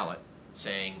handed a ballot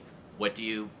saying, do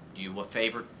you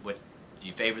favor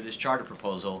this charter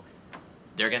proposal?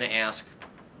 They're going to ask,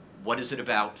 what is it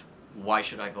about? Why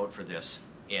should I vote for this?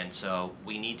 And so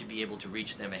we need to be able to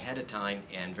reach them ahead of time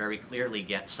and very clearly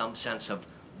get some sense of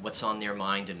what's on their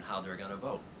mind and how they're going to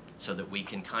vote, so that we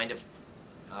can kind of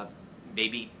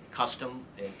maybe custom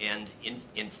and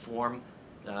inform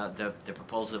the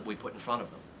proposal that we put in front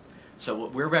of them. So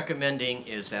what we're recommending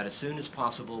is that as soon as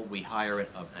possible we hire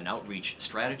an outreach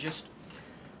strategist,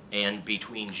 and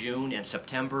between June and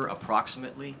September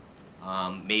approximately,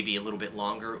 maybe a little bit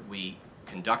longer, we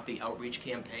conduct the outreach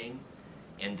campaign,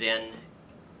 and then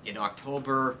in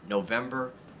October,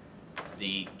 November,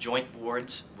 the joint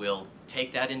boards will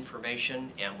take that information,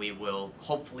 and we will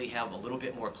hopefully have a little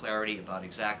bit more clarity about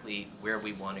exactly where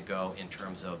we want to go in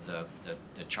terms of the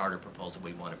charter proposal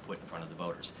we want to put in front of the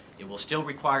voters. It will still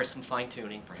require some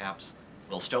fine-tuning, perhaps.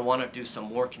 We'll still want to do some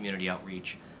more community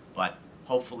outreach, but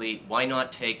hopefully, why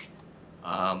not take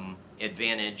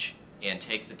advantage and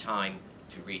take the time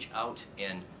to reach out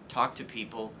and talk to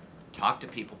people,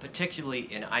 particularly,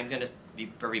 and I'm going to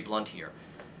be very blunt here,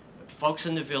 folks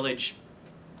in the village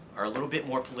are a little bit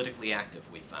more politically active,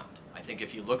 we found. I think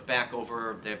if you look back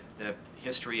over the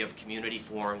history of community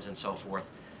forums and so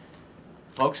forth,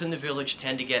 folks in the village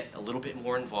tend to get a little bit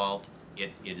more involved.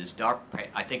 It is dark.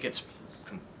 I think it's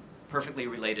perfectly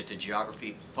related to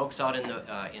geography. Folks out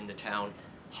in the town,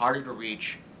 harder to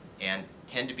reach and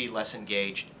tend to be less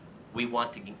engaged. We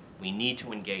need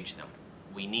to engage them.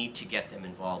 We need to get them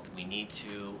involved. We need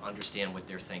to understand what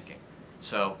they're thinking.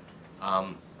 So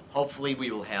hopefully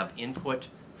we will have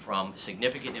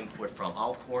significant input from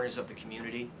all corners of the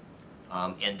community,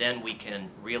 and then we can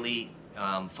really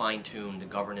fine tune the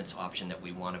governance option that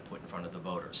we want to put in front of the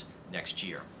voters next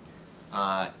year.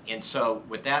 And so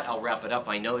with that, I'll wrap it up.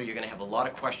 I know you're going to have a lot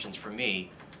of questions for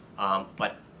me,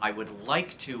 but I would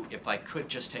like to, if I could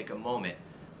just take a moment,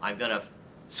 I'm going to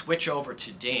switch over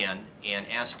to Dan and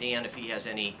ask Dan if he has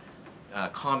any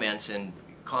comments and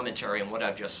commentary on what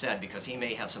I've just said, because he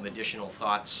may have some additional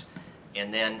thoughts.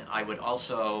 And then I would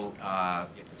also,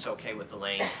 if it's okay with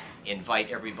Elaine,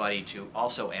 invite everybody to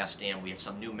also ask Dan. We have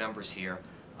some new members here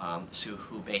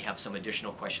who may have some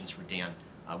additional questions for Dan.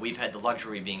 We've had the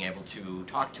luxury of being able to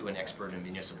talk to an expert in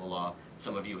municipal law.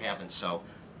 Some of you haven't. So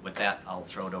with that, I'll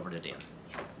throw it over to Dan.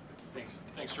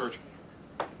 Thanks, George.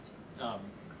 Yeah.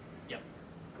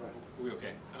 Go ahead. Are we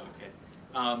okay? Oh,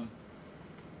 okay.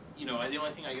 You know, the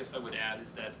only thing I guess I would add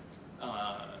is that,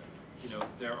 you know,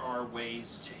 there are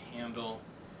ways to handle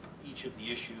each of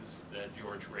the issues that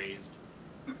George raised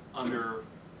under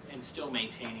and still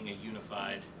maintaining a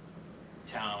unified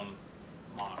town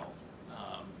model.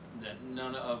 That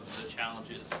none of the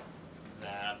challenges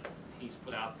that he's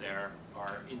put out there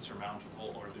are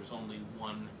insurmountable, or there's only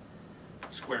one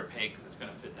square peg that's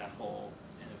going to fit that hole,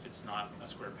 and if it's not a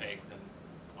square peg, then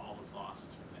all is lost.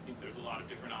 I think there's a lot of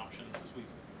different options, as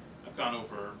I've gone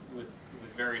over with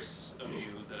various of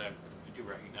you that I do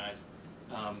recognize,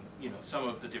 you know, some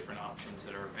of the different options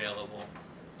that are available.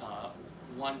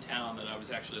 One town that I was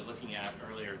actually looking at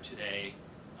earlier today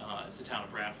is the town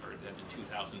of Bradford, that in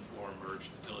 2004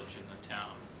 merged the village and the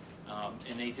town.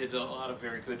 And they did a lot of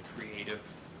very good creative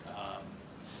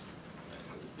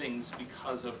things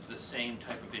because of the same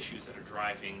type of issues that are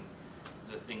driving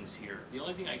the things here. The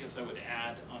only thing I guess I would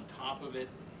add on top of it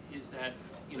is that,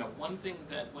 you know, one thing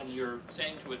that when you're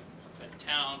saying to a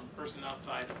town person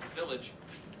outside of the village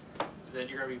that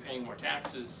you're going to be paying more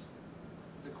taxes,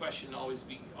 the question I always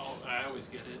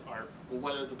get it are, well,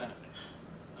 what are the benefits?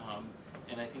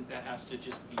 And I think that has to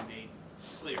just be made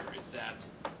clear, is that,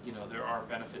 you know, there are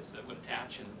benefits that would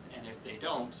attach, and if they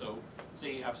don't, so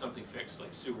say you have something fixed like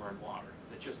sewer and water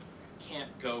that just can't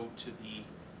go to the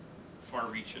far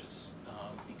reaches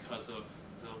because of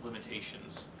the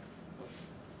limitations of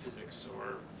physics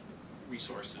or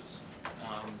resources,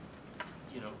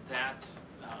 you know, that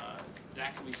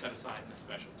can be set aside in a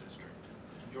special district.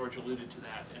 And George alluded to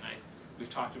that, and we've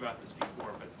talked about this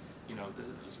before, but you know,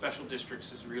 the special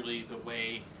districts is really the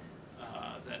way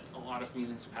that a lot of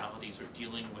municipalities are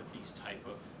dealing with these type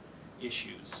of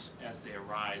issues as they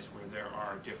arise, where there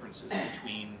are differences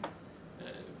between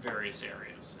various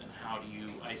areas, and how do you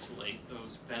isolate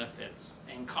those benefits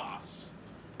and costs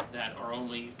that are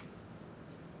only,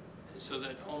 so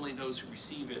that only those who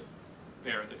receive it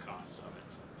bear the cost of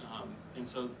it. And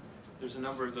so there's a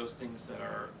number of those things that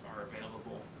are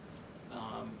available,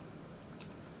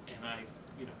 and I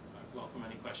welcome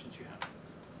any questions you have.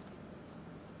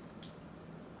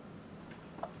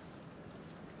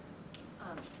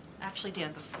 Actually,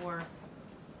 Dan, before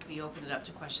we open it up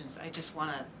to questions, I just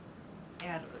want to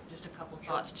add just a couple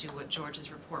thoughts to what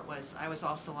George's report was. I was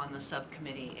also on the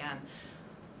subcommittee,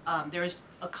 and there's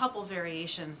a couple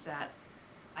variations that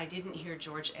I didn't hear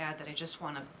George add that I just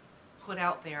want to put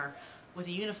out there with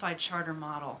a unified charter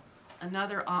model.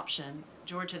 Another option,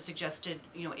 George had suggested,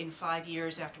 you know, in 5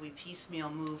 years after we piecemeal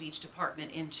move each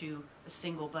department into a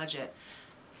single budget,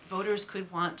 voters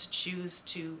could want to choose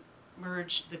to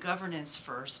merge the governance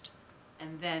first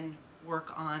and then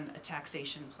work on a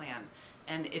taxation plan.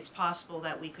 And it's possible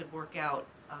that we could work out,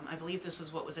 I believe this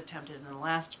is what was attempted in the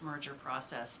last merger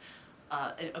process,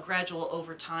 a gradual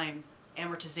over time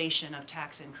amortization of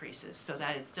tax increases, so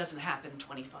that it doesn't happen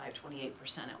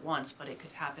 25-28% at once, but it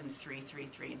could happen 3, 3,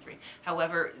 3, and 3.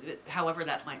 However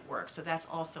that might work. So that's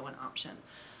also an option.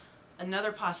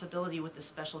 Another possibility with the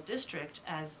special district,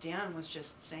 as Dan was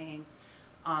just saying,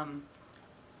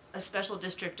 a special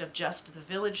district of just the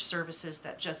village services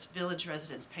that just village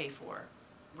residents pay for,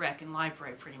 rec and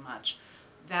library pretty much.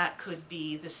 That could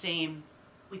be the same.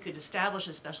 We could establish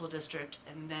a special district,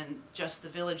 and then just the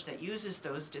village that uses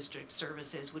those district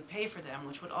services would pay for them,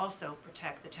 which would also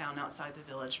protect the town outside the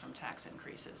village from tax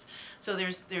increases. So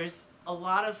there's a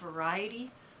lot of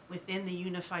variety within the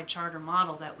unified charter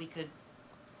model that we could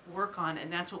work on,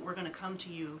 and that's what we're going to come to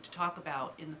you to talk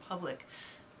about in the public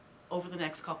over the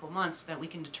next couple months, so that we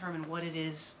can determine what it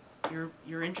is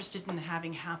you're interested in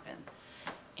having happen.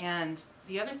 And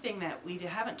the other thing that we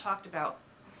haven't talked about,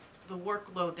 the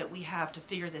workload that we have to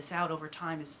figure this out over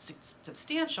time is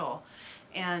substantial,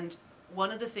 and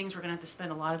one of the things we're going to have to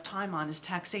spend a lot of time on is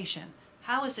taxation.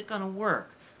 How is it going to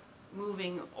work?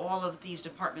 moving all of these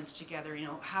departments together, you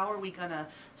know, how are we gonna,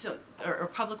 so, our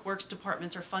public works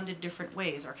departments are funded different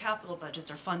ways, our capital budgets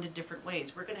are funded different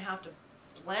ways. We're gonna have to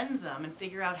blend them and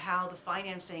figure out how the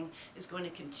financing is going to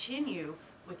continue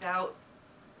without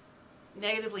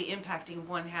negatively impacting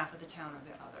one half of the town or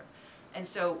the other. And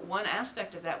so one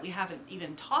aspect of that we haven't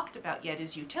even talked about yet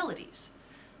is utilities.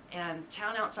 And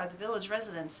town outside the village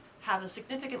residents have a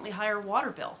significantly higher water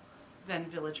bill than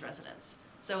village residents.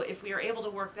 So if we are able to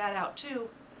work that out too,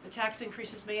 the tax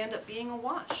increases may end up being a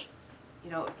wash.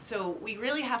 You know, so we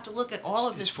really have to look at all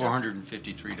of this It's stuff.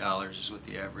 $453 is what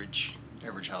the average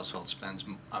household spends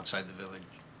outside the village.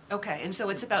 Okay, and so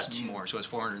it's about It's two. more, so it's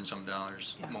 $400 and some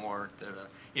dollars Yeah. more that,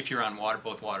 if you're on water,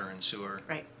 both water and sewer.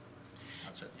 Right.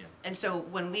 Outside, yeah. And so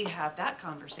when we have that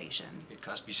conversation, It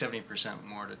costs me 70%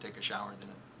 more to take a shower than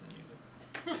you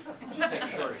do. Just take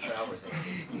shorter showers.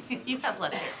 you have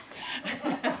less hair.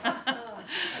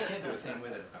 I can't do a thing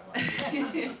with it if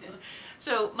I want.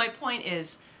 So my point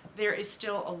is, there is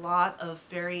still a lot of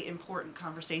very important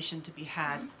conversation to be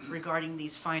had regarding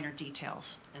these finer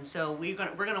details. And so we're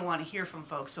gonna wanna hear from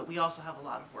folks, but we also have a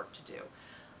lot of work to do.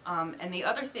 And the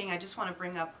other thing I just wanna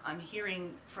bring up, I'm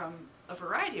hearing from a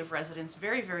variety of residents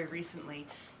very, very recently.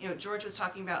 You know, George was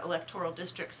talking about electoral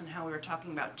districts and how we were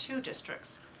talking about 2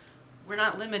 districts. We're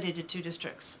not limited to 2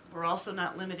 districts. We're also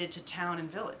not limited to town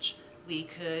and village. We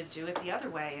could do it the other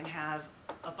way and have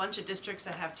a bunch of districts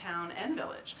that have town and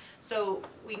village. So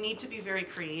we need to be very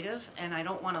creative, and I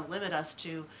don't want to limit us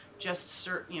to just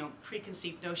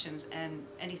preconceived notions and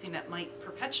anything that might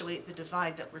perpetuate the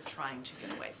divide that we're trying to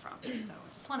get away from. So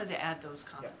I just wanted to add those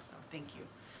comments, so thank you.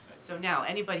 So now,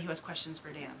 anybody who has questions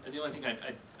for Dan? The only thing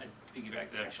I'd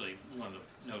piggyback that actually, one of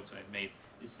the notes I've made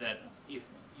is that if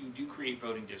you do create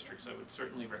voting districts, I would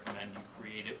certainly recommend you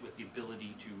create it with the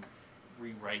ability to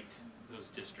rewrite those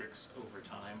districts over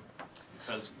time.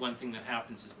 Because one thing that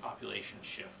happens is population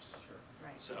shifts. Sure.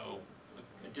 Right. So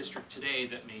a district today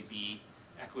that may be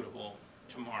equitable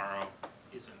tomorrow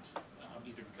isn't,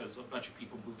 either because a bunch of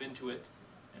people move into it,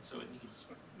 and so it needs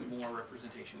more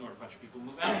representation, or a bunch of people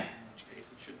move out, in which case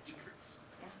it should decrease.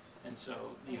 Yeah. And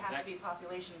so They have that, to be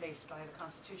population-based by the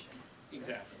Constitution.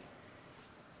 exactly.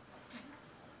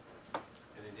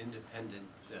 And an independent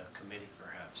committee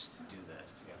perhaps to do that.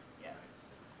 Yeah.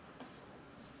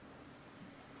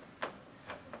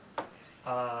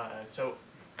 So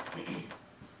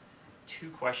 2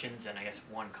 questions and I guess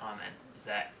 1 comment is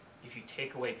that if you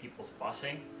take away people's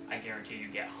busing, I guarantee you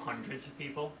get hundreds of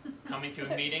people coming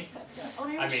to a meeting. Oh,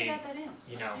 maybe I we should mean, add that in.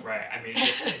 You know, right, I mean,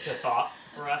 it's a thought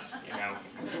for us, you know.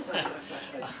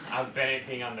 I've been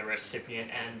being on the recipient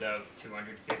end of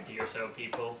 250 or so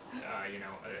people, you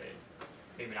know,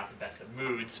 maybe not the best of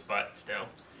moods, but still.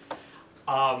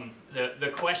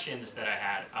 The questions that I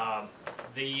had,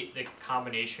 the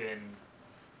combination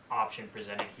option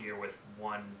presented here with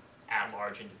 1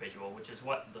 at-large individual, which is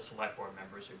what the select board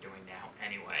members are doing now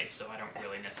anyway, so I don't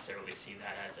really necessarily see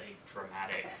that as a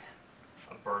dramatic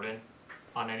burden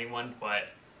on anyone, but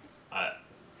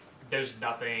there's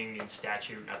nothing in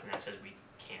statute, nothing that says we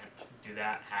can't do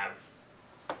that, have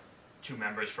 2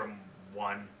 members from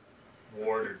 1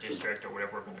 ward or district or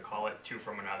whatever we're gonna call it, 2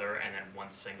 from another, and then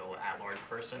 1 single at-large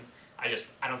person. I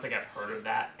don't think I've heard of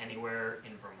that anywhere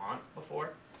in Vermont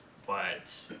before,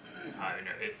 but you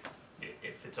know,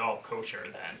 if it's all kosher,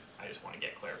 then I just wanna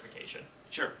get clarification.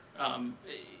 Sure.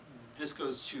 This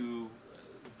goes to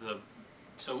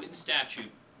so in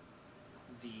statute,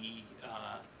 the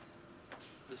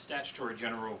statutory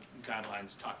general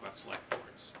guidelines talk about select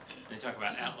boards, and they talk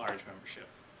about at-large membership.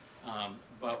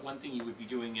 But one thing you would be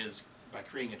doing is, by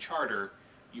creating a charter,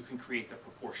 you can create the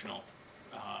proportional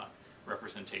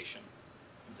representation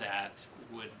that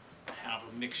would have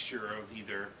a mixture of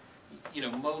either, you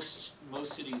know, most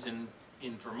cities in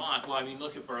Vermont, well, I mean,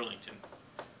 look at Burlington.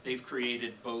 They've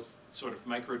created both sort of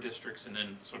micro districts and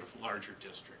then sort of larger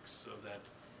districts, so that,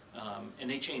 and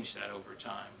they change that over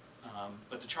time.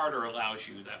 But the charter allows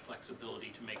you that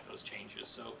flexibility to make those changes.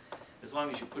 So as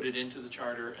long as you put it into the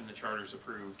charter and the charter's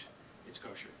approved, it's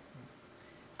kosher.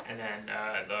 And then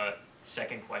the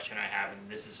second question I have, and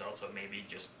this is also maybe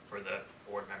just for the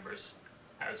board members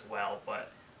as well,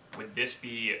 but would this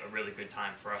be a really good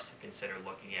time for us to consider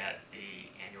looking at the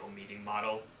annual meeting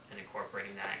model and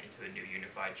incorporating that into a new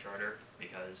unified charter?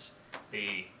 Because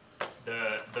the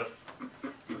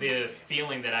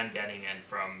feeling that I'm getting in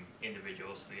from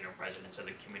individuals, you know, residents of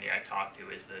the community I talk to,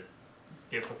 is the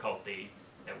difficulty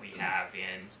that we have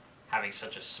in having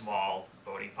such a small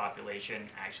voting population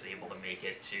actually able to make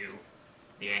it to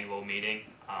the annual meeting,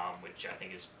 which I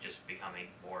think is just becoming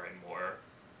more and more,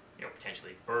 you know,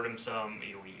 potentially burdensome.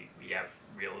 You know, we have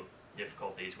real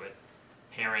difficulties with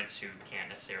parents who can't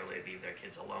necessarily leave their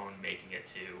kids alone, making it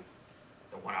to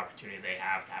the one opportunity they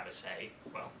have to have a say,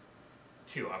 well,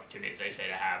 two opportunities, they say,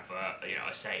 to have,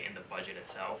 a say in the budget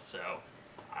itself. So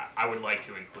I would like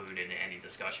to include in any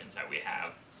discussions that we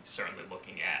have, certainly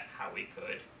looking at how we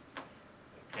could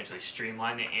potentially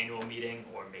streamline the annual meeting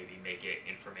or maybe make it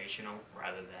informational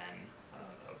rather than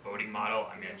a voting model.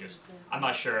 I mean, I'm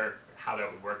not sure how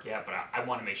that would work yet, but I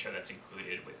want to make sure that's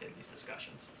included within these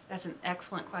discussions. That's an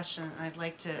excellent question, and I'd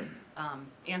like to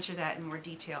answer that in more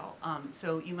detail.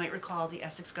 So you might recall the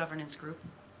Essex Governance Group,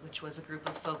 which was a group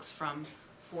of folks from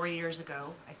 4 years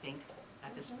ago, I think,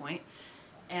 at this point.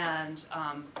 And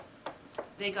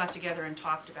they got together and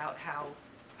talked about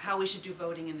how we should do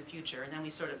voting in the future. And then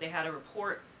they had a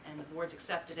report, and the boards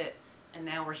accepted it, and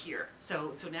now we're here.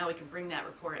 So now we can bring that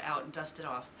report out and dust it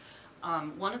off.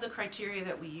 One of the criteria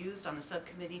that we used on the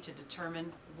subcommittee to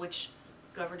determine which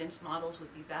governance models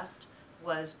would be best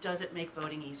was, does it make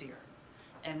voting easier?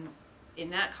 And in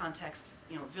that context,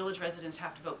 village residents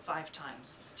have to vote 5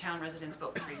 times, town residents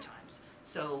vote 3 times.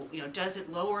 So, does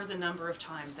it lower the number of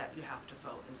times that you have to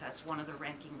vote? And that's one of the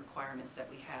ranking requirements that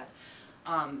we had.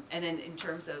 And then in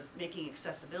terms of making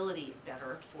accessibility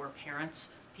better for parents,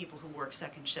 people who work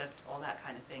second shift, all that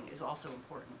kind of thing is also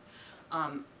important.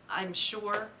 I'm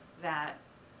sure that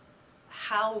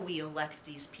how we elect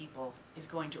these people is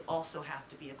going to also have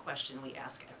to be a question we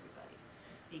ask everybody,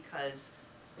 because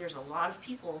there's a lot of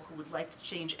people who would like to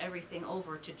change everything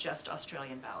over to just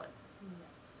Australian ballot.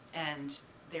 And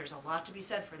there's a lot to be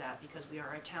said for that, because we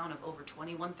are a town of over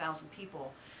 21,000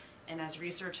 people, and as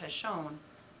research has shown,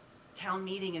 town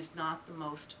meeting is not the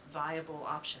most viable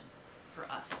option for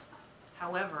us.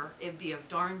 However, it'd be a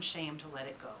darn shame to let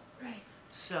it go. Right.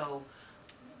 So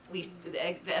the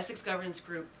Essex Governance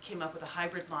Group came up with a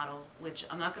hybrid model, which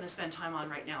I'm not going to spend time on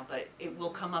right now, but it will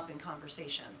come up in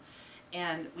conversation.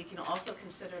 And we can also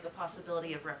consider the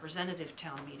possibility of representative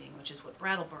town meeting, which is what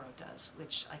Brattleboro does,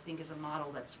 which I think is a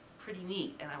model that's pretty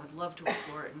neat, and I would love to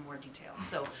explore it in more detail.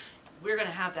 So we're going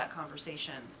to have that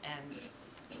conversation, and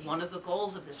one of the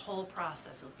goals of this whole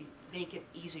process is make it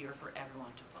easier for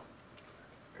everyone to vote.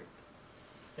 Great.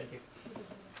 Thank you.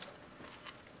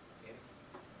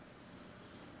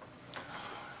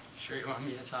 Sure you want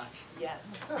me to talk?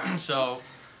 Yes. So,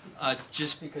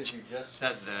 just Because you just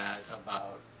said that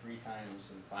about 3 times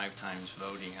and 5 times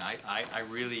voting, I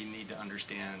really need to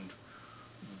understand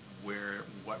where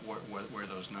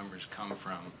those numbers come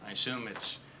from. I assume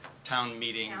it's town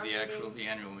meeting, the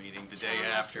annual meeting, the day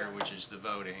after, which is the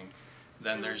voting.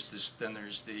 Then there's the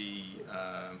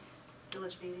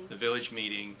Village meeting. the village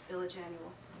meeting,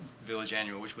 Village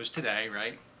annual. which was today,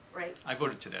 right? Right. I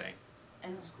voted today.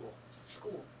 And school.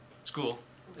 School,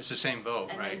 it's the same vote,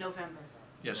 And right? then November.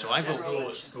 Yeah, so I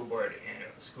vote.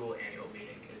 School annual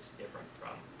meeting is different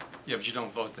from. Yeah, but you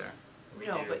don't vote there.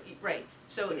 No, but, right,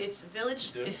 so it's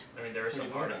village, I mean, there are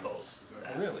some articles.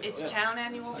 Really? it's town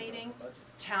annual meeting,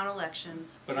 town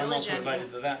elections, But I'm village also annual.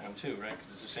 invited to that one too, right?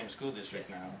 Because it's the same school district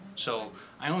now. So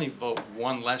I only vote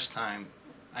one less time.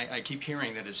 I keep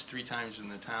hearing that it's 3 times in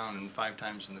the town and 5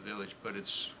 times in the village, but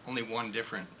it's only one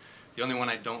different. The only one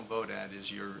I don't vote at is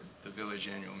the village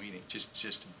annual meeting,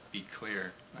 just to be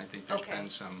clear. I think there's Okay. been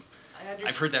some, I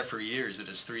I've heard that for years, that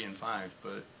it's 3 and 5,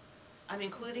 but, I'm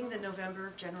including the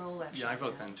November general election. yeah, I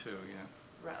vote now. then too,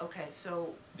 yeah. Right, okay,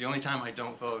 so, The only time I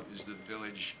don't vote is the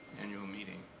village annual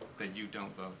meeting, that you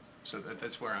don't vote. So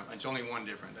that's where it's only one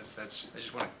different, that's, I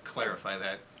just want to clarify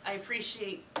that. I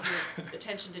appreciate your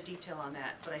attention to detail on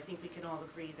that, but I think we can all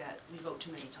agree that we vote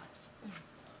too many times.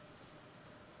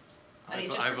 I mean,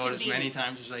 just I for vote as many convenience.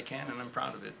 times as I can, and I'm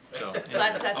proud of it, so.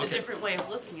 That's a Okay. different way of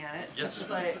looking at it. Yes.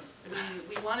 But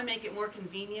we want to make it more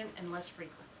convenient and less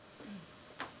frequent.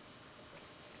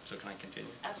 So can I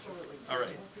continue? Absolutely. All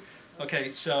right.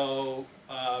 Okay, so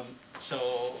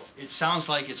it sounds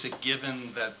like it's a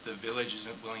given that the village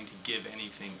isn't willing to give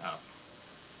anything up.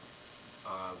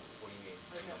 What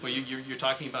do you mean? Well, you're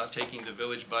talking about taking the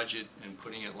village budget and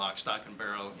putting it lock, stock, and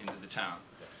barrel into the town.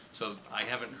 So I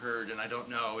haven't heard, and I don't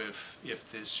know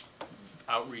if this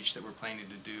outreach that we're planning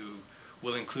to do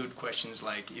will include questions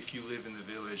like, if you live in the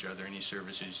village, are there any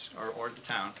services, or the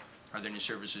town, are there any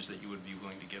services that you would be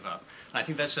willing to give up? And I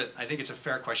think it's a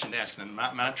fair question to ask, and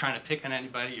I'm not trying to pick on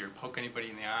anybody or poke anybody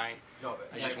in the eye. No,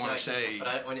 I just want to say. But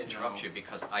I want to interrupt you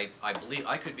because I believe,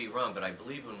 I could be wrong, but I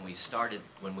believe when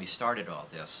we started all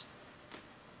this,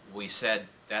 we said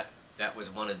that was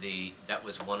one of the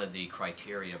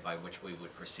criteria by which we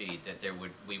would proceed, that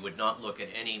we would not look at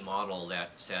any model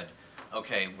that said,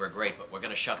 okay, we're great, but we're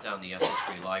gonna shut down the Essex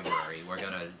Free Library, we're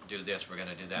gonna do this, we're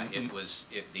gonna do that.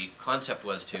 The concept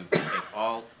was to take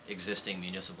all existing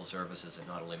municipal services and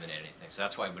not eliminate anything, so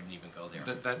that's why I wouldn't even go there.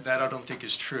 That I don't think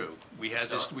is true. We had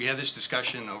this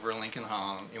discussion over in Lincoln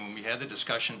Hall, and when we had the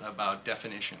discussion about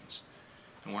definitions,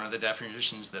 and one of the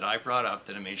definitions that I brought up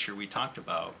that I made sure we talked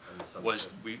about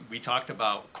was, we talked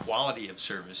about quality of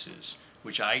services,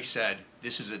 which I said,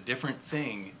 this is a different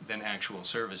thing than actual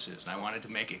services. And I wanted to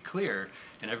make it clear,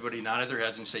 and everybody nodded their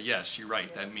heads and said, yes, you're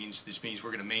right, this means we're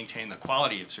gonna maintain the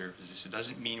quality of services. It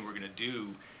doesn't mean we're gonna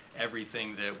do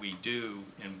everything that we do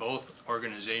in both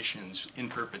organizations in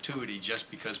perpetuity just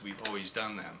because we've always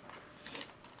done them.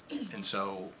 And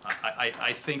so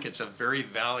I think it's a very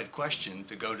valid question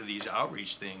to go to these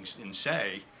outreach things and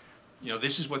say, you know,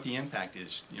 this is what the impact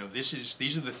is. You know,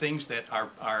 these are the things that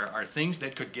are things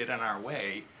that could get in our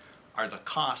way, are the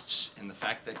costs, and the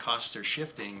fact that costs are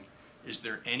shifting. Is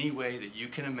there any way that you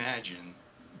can imagine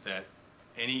that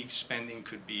any spending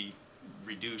could be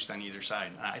reduced on either side?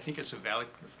 And I think it's a valid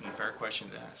and fair question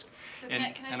to ask. So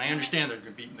And can I I understand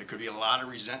there could be a lot of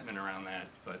resentment around that,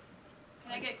 but.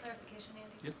 Can I get clarification, Andy?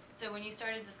 Yep. So when you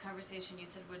started this conversation, you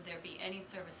said, would there be any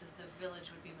services the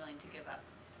village would be willing to give up?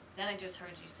 Then I just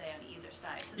heard you say on either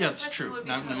side. So Yeah, the it's question true. would be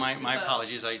Now, posed my to my both.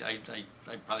 apologies, I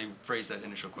probably phrased that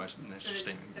initial question, initial So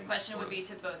statement. the question would be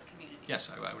to both communities. Yes,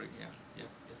 I would, yeah.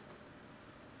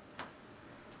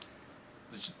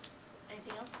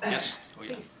 Anything else? Yes, oh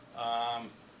yeah. Please.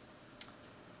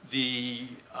 The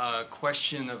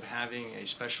question of having a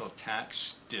special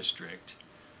tax district,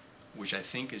 which I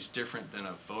think is different than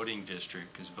a voting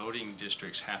district, because voting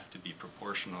districts have to be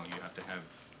proportional. You have to have,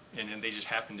 and then they just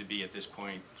happen to be at this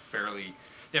point fairly,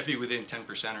 they have to be within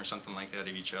 10% or something like that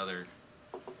of each other,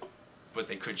 but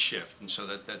they could shift. And so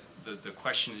the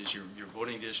question is your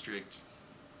voting district,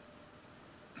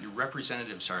 your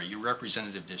representative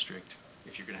district,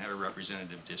 if you're going to have a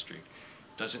representative district,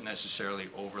 doesn't necessarily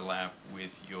overlap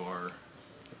with your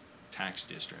tax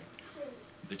district.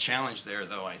 The challenge there,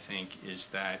 though, I think, is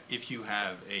that if you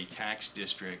have a tax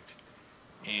district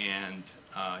and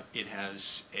it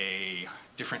has a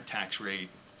different tax rate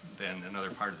than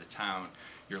another part of the town,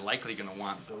 you're likely going to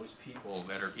want those people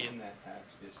that are in that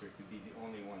tax district to be the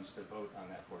only ones to vote on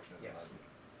that portion of the budget.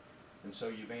 And so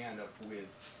you may end up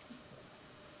with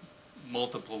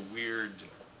multiple weird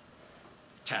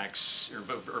tax or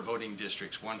voting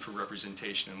districts, one for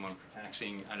representation and one for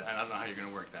taxing. I don't know how you're going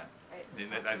to work that. Right.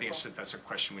 I think that's a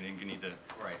question we need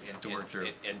to work through.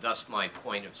 And thus my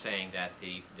point of saying that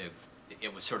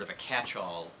it was sort of a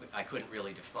catch-all. I couldn't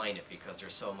really define it because there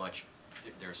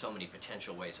are so many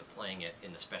potential ways of playing it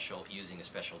in using a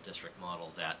special district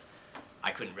model that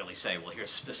I couldn't really say, well,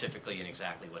 here's specifically and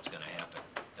exactly what's going to happen.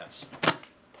 That's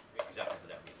exactly for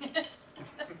that reason.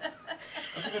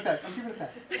 I'll give it back. I'm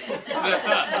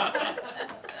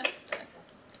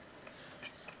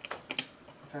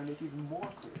trying to make it even more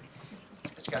clear.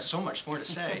 It's got so much more to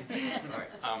say. All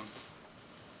right.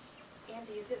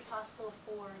 Andy, is it possible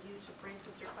for you to break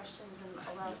with your questions and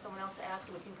allow someone else to ask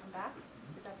and we can come back?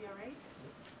 Would that be all right?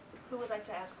 Who would like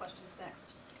to ask questions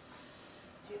next?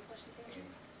 Do you have questions,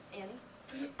 Annie?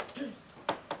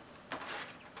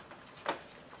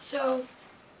 So,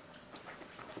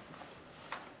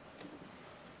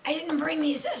 I didn't bring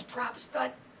these as props,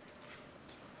 but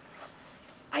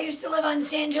I used to live on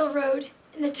Sand Hill Road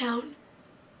in the town,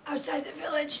 outside the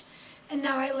village, and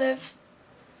now I live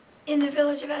in the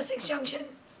village of Essex Junction.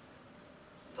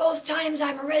 Both times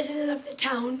I'm a resident of the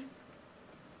town,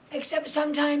 except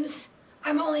sometimes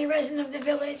I'm only a resident of the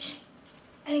village,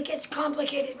 and it gets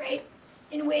complicated, right,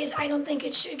 in ways I don't think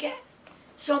it should get.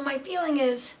 So my feeling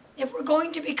is, if we're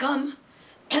going to become,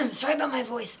 sorry about my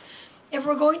voice, if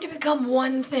we're going to become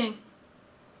one thing,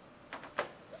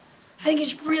 I think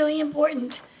it's really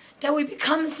important that we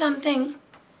become something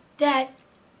that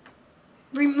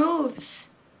removes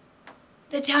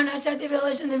the town outside the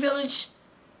village and the village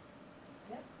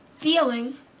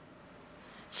feeling,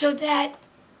 so that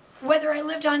whether I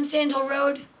lived on Sand Hill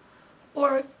Road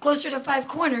or closer to Five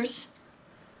Corners,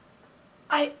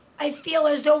 I feel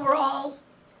as though we're all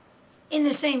in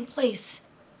the same place.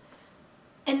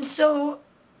 And so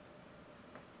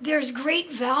there's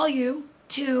great value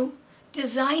to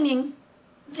designing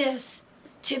this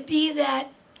to be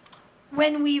that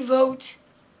when we vote,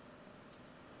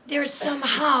 there's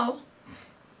somehow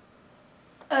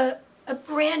a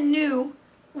brand new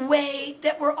way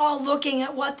that we're all looking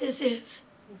at what this is.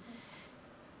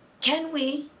 Can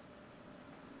we,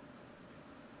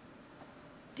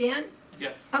 Dan?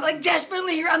 Yes. I'm like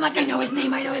desperately here. I'm like, I know his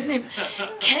name.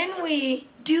 Can we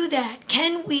do that?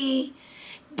 Can we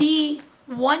be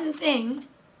one thing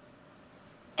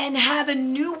and have a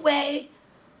new way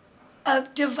of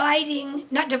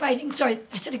not dividing, sorry,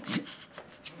 I said a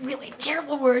really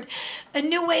terrible word, a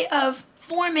new way of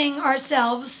forming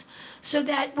ourselves so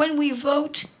that when we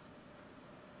vote,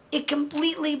 it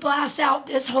completely blasts out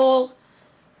this whole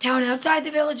town outside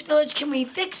the village, can we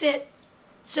fix it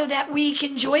so that we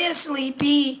can joyously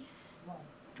be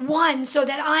one, so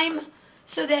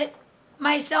that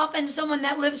myself and someone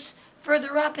that lives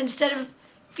further up, instead of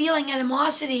feeling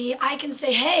animosity, I can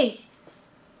say, hey,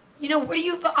 you know,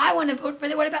 I want to vote for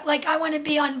that. What about, like, I want to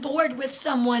be on board with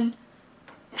someone.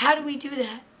 How do we do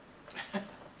that?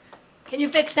 Can you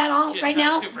fix that all right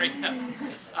now? Right now.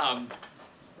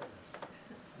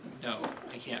 No,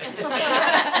 I can't.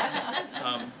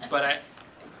 But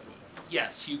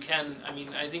yes, you can. I mean,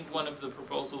 I think one of the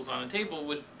proposals on the table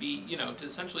would be, you know, to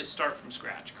essentially start from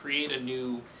scratch, create a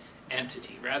new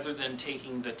entity, rather than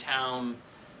taking the town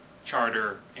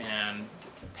charter and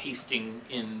pasting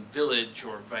in village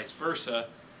or vice versa.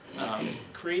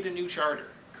 Create a new charter,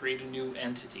 create a new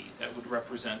entity that would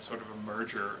represent sort of a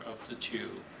merger of the two,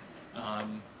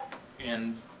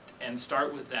 and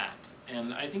start with that.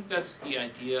 And I think that's the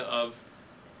idea of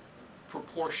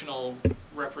proportional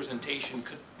representation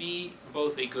could be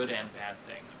both a good and bad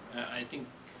thing. I think,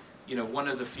 you know, one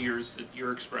of the fears that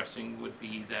you're expressing would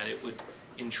be that it would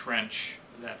entrench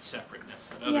that separateness,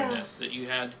 that otherness, that you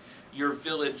had your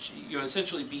village, you know,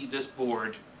 essentially be this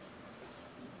board,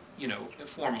 you know,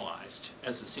 formalized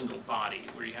as a single body,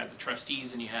 where you had the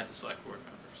trustees and you had the select board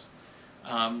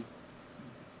members.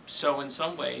 So in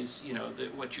some ways, you know,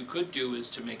 what you could do is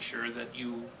to make sure that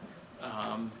you,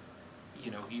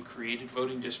 you know, you created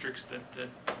voting districts that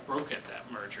broke at that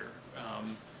merger,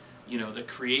 you know, that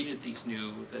created these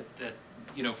new, that,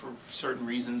 you know, for certain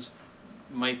reasons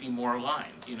might be more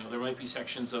aligned. You know, there might be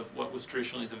sections of what was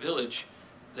traditionally the village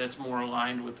that's more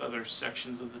aligned with other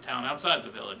sections of the town outside the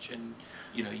village, and,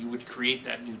 you know, you would create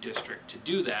that new district to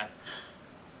do that.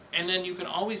 And then you can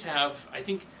always have, I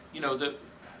think, you know,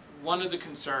 one of the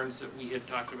concerns that we had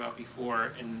talked about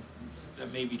before, and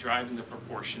that may be driving the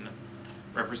proportion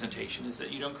representation, is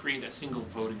that you don't create a single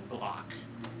voting block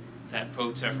that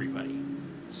votes everybody,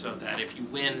 so that if you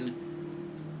win,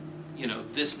 you know,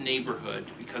 this neighborhood,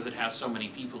 because it has so many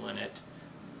people in it,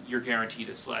 you're guaranteed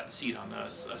a seat on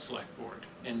a select board.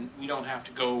 And we don't have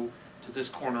to go to this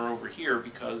corner over here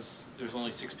because there's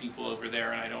only 6 people over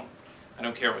there, and I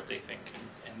don't care what they think.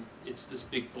 And it's this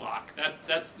big block.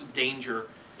 That's the danger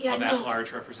of that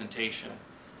large representation.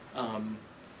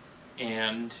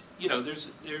 And, you know, there's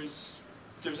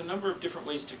a number of different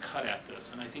ways to cut at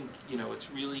this, and I think, you know, it's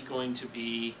really going to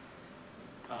be,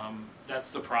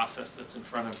 that's the process that's in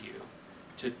front of you,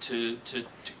 to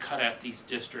cut at these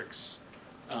districts,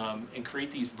 and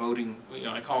create these voting, you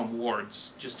know, I call them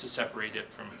wards, just to separate it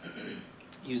from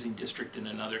using district in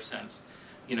another sense,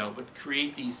 you know, but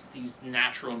create these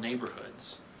natural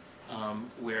neighborhoods,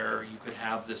 where you could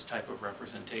have this type of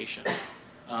representation.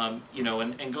 You know,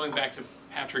 and going back to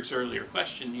Patrick's earlier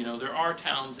question, you know, there are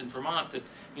towns in Vermont that,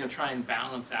 you know, try and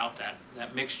balance out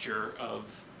that mixture of,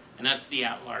 and that's the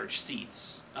at-large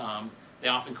seats. They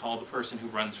often call the person who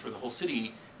runs for the whole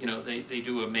city, you know, they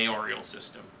do a mayoral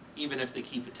system. Even if they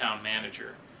keep a town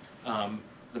manager,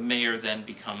 the mayor then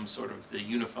becomes sort of the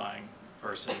unifying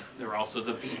person. They're also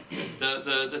the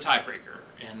tiebreaker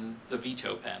and the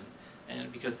veto pen, and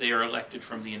because they are elected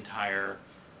from the entire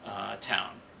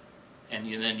town. And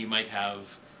then you might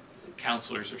have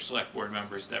councilors or select board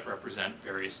members that represent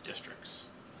various districts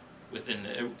within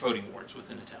the voting wards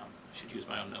within the town. I should use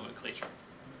my own nomenclature.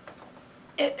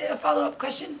 A follow-up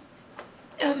question.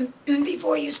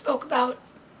 Before you spoke about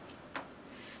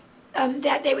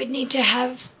that they would need to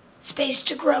have space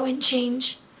to grow and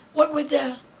change, what would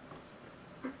the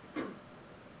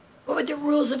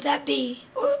rules of that be?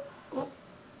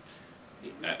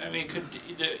 I mean, it could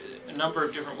a number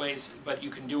of different ways, but you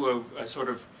can do a sort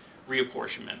of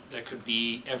reapportionment that could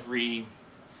be every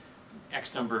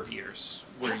X number of years,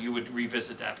 where you would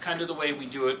revisit that. Kind of the way we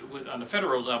do it on a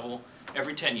federal level,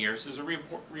 every 10 years there's a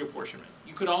reapportionment.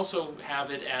 You could also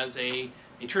have it as a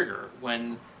trigger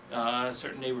when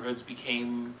certain neighborhoods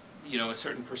became, you know, a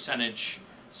certain percentage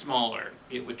smaller,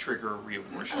 it would trigger a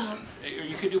reapportionment. Or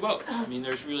you could do both. I mean,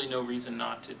 there's really no reason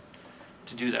not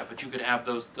to do that, but you could have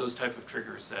those type of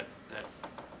triggers that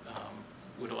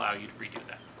would allow you to redo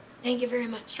that. Thank you very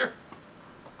much. Sure.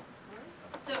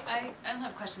 So I don't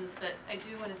have questions, but I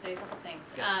do want to say a couple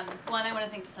things. One, I want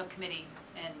to thank the subcommittee,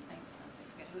 and I honestly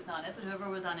forget who was on it, but whoever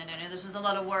was on it, I know this was a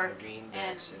lot of work.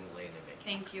 And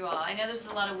thank you all. I know this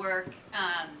is a lot of work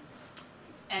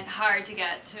and hard to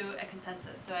get to a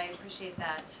consensus, so I appreciate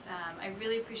that. I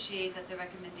really appreciate that the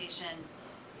recommendation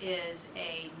is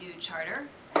a new charter.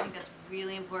 I think that's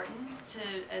really important to,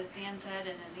 as Dan said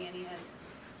and as Annie has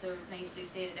so nicely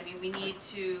stated, I mean, we need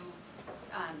to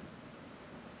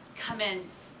come in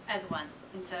as one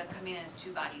instead of coming in as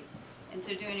two bodies. And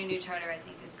so doing a new charter, I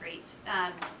think, is great.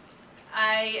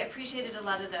 I appreciated a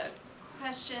lot of the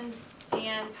questions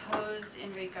Dan posed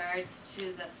in regards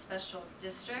to the special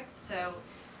district. So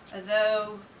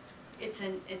although it's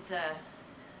a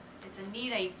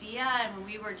neat idea, and when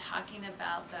we were talking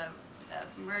about the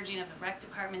merging of the rec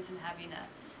departments and having a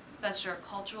special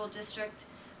cultural district,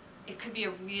 it could be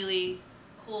a really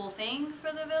cool thing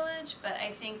for the village, but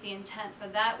I think the intent for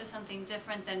that was something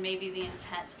different than maybe the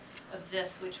intent of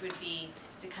this, which would be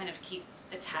to kind of keep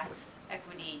the tax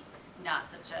equity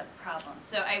not such a problem.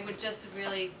 So I would just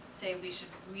really say we should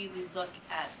really look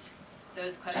at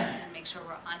those questions and make sure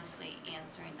we're honestly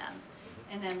answering them.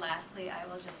 And then lastly, I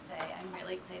will just say I'm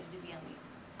really excited to be on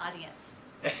the audience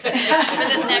for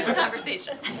this next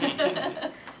conversation.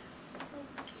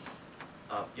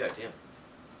 Yeah, Dan.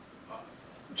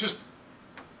 Just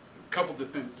a couple of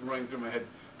things running through my head.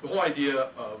 The whole idea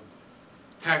of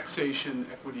taxation,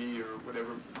 equity, or whatever,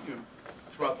 you know,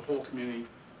 throughout the whole community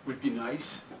would be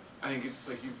nice. I think,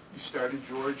 like you started,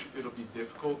 George, it'll be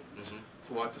difficult. It's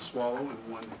a lot to swallow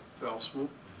in one fell swoop.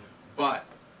 But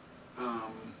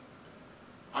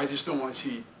I just don't want to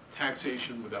see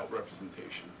taxation without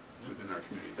representation within our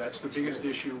community. That's the biggest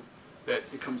issue that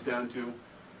it comes down to.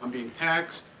 I'm being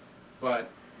taxed, but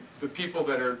the people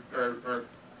that are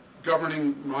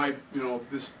governing my,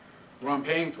 this, what I'm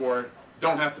paying for,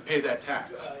 don't have to pay that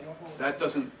tax. That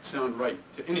doesn't sound right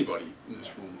to anybody in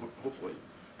this room, hopefully.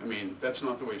 I mean, that's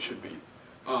not the way it should be.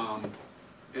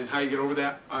 And how you get over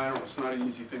that, I don't know, it's not an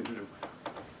easy thing to do.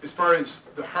 As far as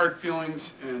the hard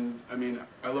feelings, and I mean,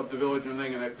 I love the village and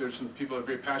everything, and there's some people that are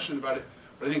very passionate about it,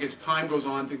 but I think as time goes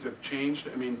on, things have changed.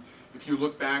 I mean, if you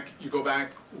look back, you go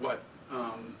back,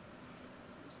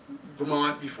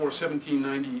 Vermont before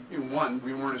 1791,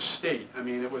 we weren't a state. I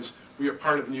mean, we were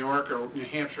part of New York or New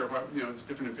Hampshire, there's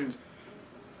different opinions.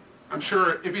 I'm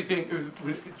sure everything,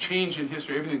 change in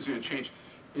history, everything's going to change.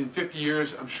 In 50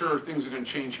 years, I'm sure things are going to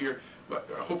change here, but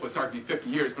I hope it's not going to be 50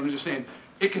 years, but I'm just saying,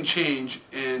 it can change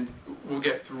and we'll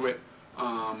get through it.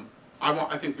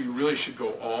 I think we really should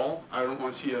go all. I don't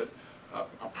want to see a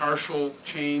partial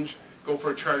change, go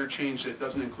for a charter change that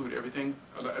doesn't include everything.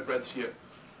 I'd rather see it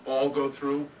all go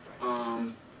through,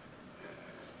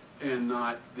 and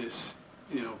not this,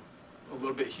 a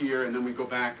little bit here, and then we go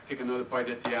back, take another bite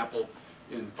at the apple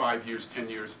in 5 years, 10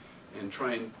 years, and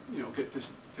try and, get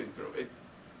this thing through.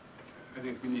 I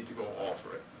think we need to go all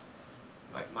for it.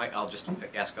 I'll just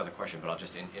ask another question, but I'll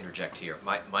just interject here.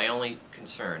 My only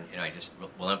concern, and I just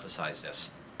will emphasize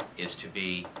this, is to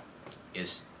be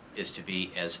as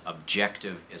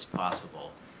objective as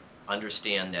possible.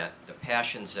 Understand that the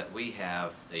passions that we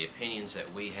have, the opinions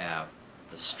that we have,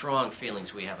 the strong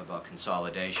feelings we have about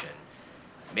consolidation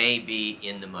may be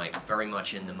very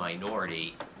much in the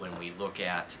minority when we look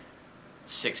at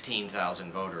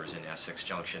 16,000 voters in Essex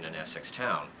Junction and Essex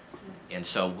Town. And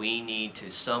so we need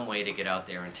some way to get out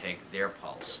there and take their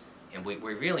pulse. And what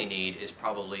we really need is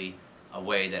probably a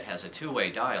way that has a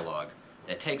two-way dialogue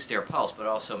that takes their pulse, but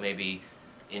also maybe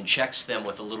injects them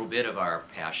with a little bit of our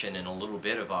passion and a little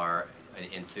bit of our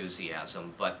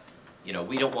enthusiasm. But,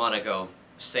 we don't want to go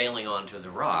sailing onto the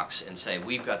rocks and say,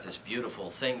 we've got this beautiful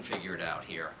thing figured out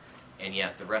here, and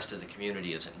yet the rest of the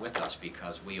community isn't with us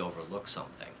because we overlook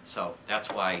something. So that's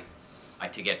why,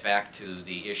 to get back to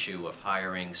the issue of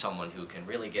hiring someone who can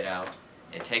really get out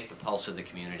and take the pulse of the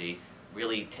community,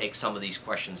 really take some of these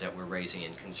questions that we're raising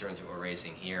and concerns that we're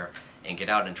raising here, and get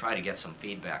out and try to get some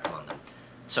feedback on them,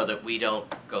 so that we don't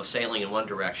go sailing in one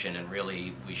direction and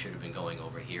really we should have been going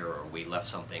over here, or we left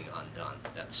something undone.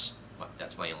 That's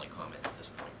my only comment at this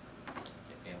point.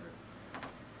 Yeah,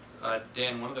 Andrew.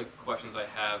 Dan, one of the questions I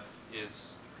have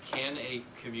is, can a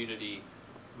community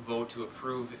vote to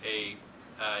approve a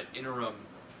interim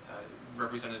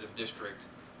representative district,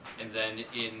 and then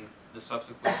in the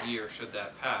subsequent year, should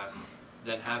that pass,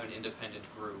 then have an independent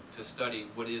group to study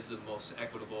what is the most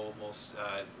equitable, most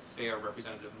fair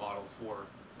representative model for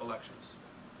elections,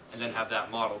 and then have that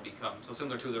model become, so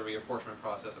similar to the reapportionment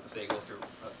process that the state goes through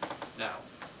now.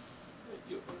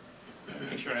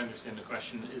 Make sure I understand the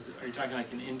question. Are you talking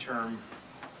like an interim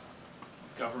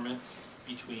government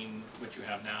between what you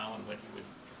have now and what you would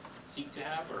seek to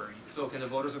have, or? So can the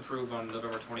voters approve on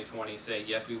November 2020, say,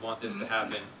 yes, we want this to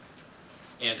happen,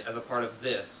 and as a part of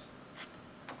this,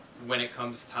 when it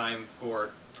comes time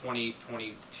for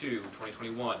 2022,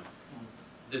 2021,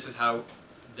 this is how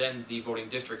then the voting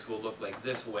districts will look like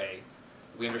this way.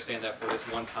 We understand that for this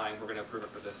one time, we're going to approve it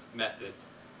for this method.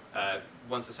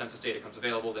 Once the census data comes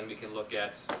available, then we can look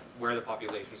at where the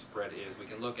population spread is. We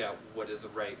can look at what is the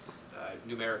right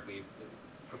numerically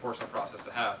proportional process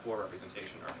to have for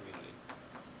representation in our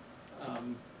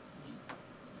community.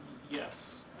 Yes,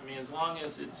 I mean, as long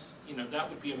as it's, that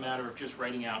would be a matter of just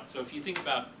writing out. So if you think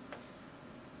about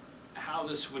how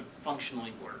this would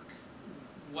functionally work,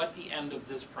 what the end of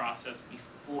this process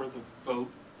before the vote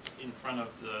in front of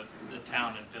the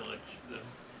town and village, the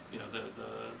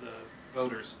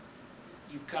voters,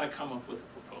 you've got to come up with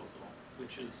a proposal,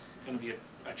 which is going to be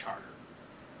a charter.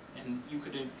 And you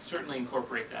could certainly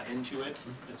incorporate that into it,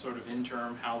 as sort of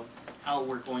interim, how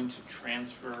we're going to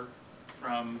transfer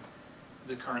from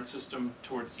the current system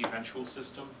towards the eventual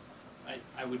system.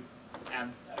 I would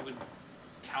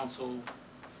counsel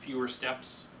fewer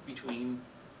steps between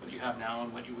what you have now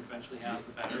and what you would eventually have,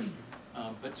 the better.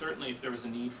 But certainly if there was a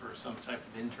need for some type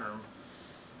of interim,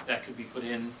 that could be put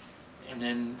in. And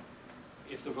then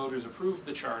if the voters approve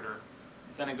the charter,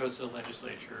 then it goes to the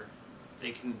legislature.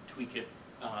 They can tweak it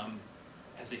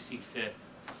as they see fit.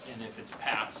 And if it's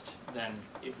passed, then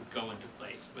it would go into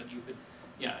place. But you could,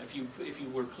 yeah, if you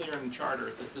were clear in the charter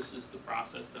that this is the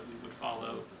process that we would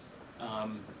follow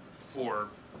for,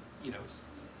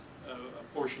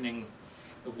 apportioning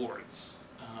the wards,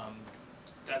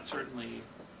 that's certainly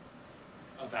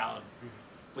a valid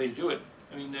way to do it.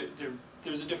 I mean,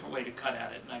 there's a different way to cut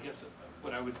at it, and I guess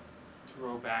what I would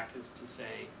throw back is to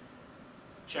say,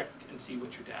 check and see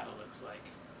what your data looks like,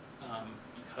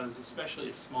 because especially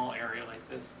a small area like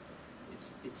this,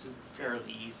 it's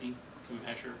fairly easy to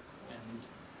measure, and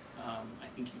I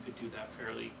think you could do that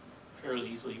fairly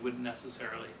easily. You wouldn't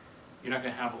necessarily, you're not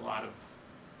going to have a lot of,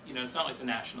 it's not like the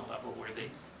national level where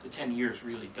the 10 years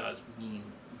really does mean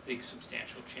big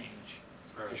substantial change,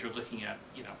 because you're looking at,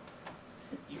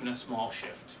 even a small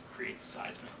shift creates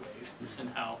seismic waves in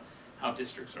how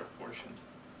districts are apportioned.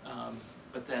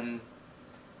 But then,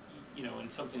 in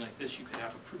something like this, you could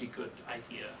have a pretty good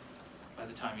idea by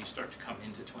the time you start to come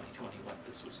into 2020 what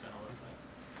this was going to look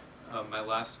like. My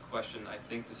last question, I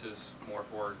think this is more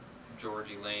for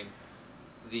George Elaine.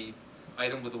 The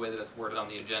item with the way that it's worded on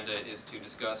the agenda is to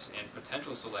discuss and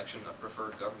potential selection of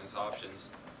preferred governance options.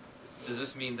 Does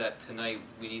this mean that tonight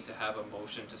we need to have a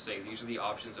motion to say these are the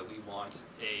options that we want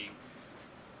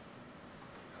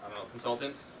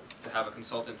consultant, to have a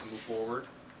consultant to move forward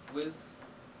with?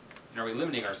 And are we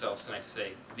limiting ourselves tonight to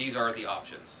say these are the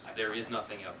options, there is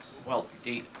nothing else? Well,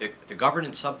 the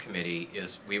governance subcommittee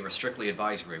we were strictly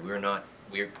advisory.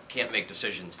 We can't make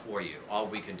decisions for you. All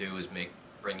we can do is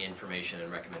bring information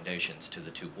and recommendations to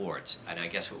the two boards. And I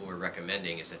guess what we're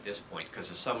recommending is at this point, because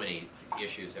there's so many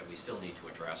issues that we still need to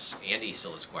address, Andy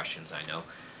still has questions, I know,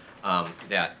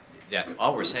 that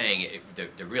all we're saying, the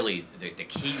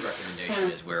key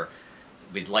recommendation is where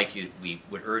we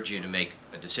would urge you to make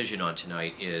a decision on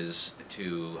tonight is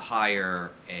to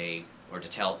hire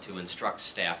to instruct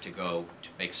staff to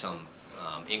make some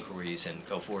inquiries and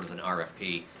go forward with an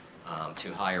RFP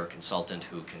to hire a consultant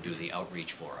who can do the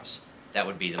outreach for us. That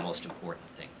would be the most important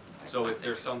thing. So if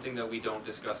there's something that we don't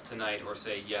discuss tonight, or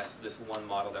say, yes, this one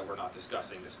model that we're not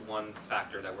discussing, this one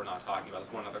factor that we're not talking about,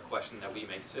 this one other question that we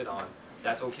may sit on,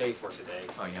 that's okay for today,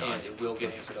 and it will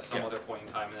get answered at some other point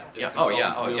in time, and that this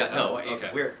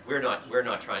we're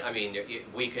not trying, I mean,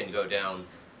 we can go down,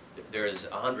 there's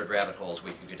 100 rabbit holes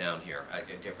we could go down here,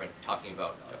 talking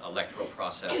about electoral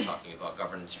process, talking about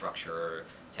governance structure,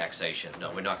 taxation.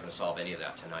 No, we're not going to solve any of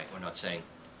that tonight. We're not saying,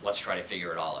 let's try to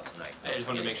figure it all out tonight. I just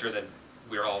want to make sure that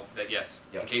yes,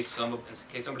 in case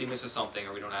somebody misses something,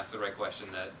 or we don't ask the right question,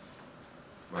 that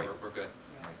we're good.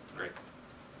 Great.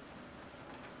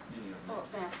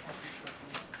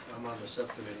 I'm on the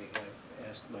subcommittee, I've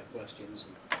asked my questions,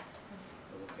 and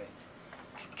I'm okay.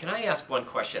 Can I ask one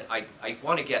question? I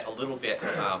want to get a little bit,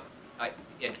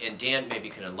 and Dan maybe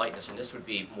can enlighten us, and this would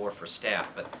be more for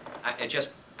staff, but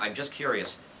I'm just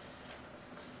curious.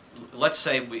 Let's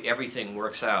say everything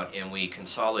works out and we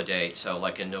consolidate, so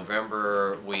like in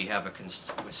November we have a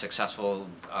successful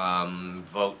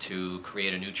vote to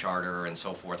create a new charter and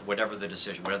so forth, whatever the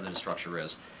decision, whatever the structure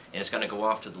is, and it's going to go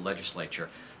off to the legislature.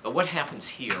 But what happens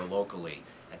here locally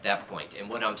at that point? And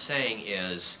what I'm saying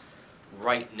is,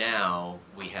 right now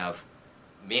we have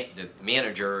the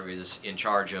manager is in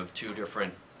charge of two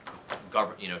different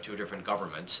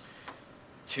governments,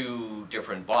 two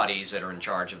different bodies that are in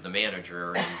charge of the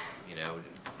manager and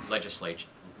legislate.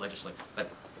 But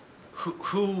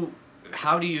who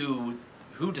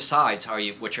decides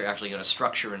what you're actually going to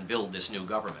structure and build this new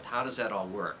government? How does that all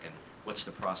work, and what's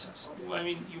the process? Well, I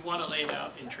mean, you want to lay it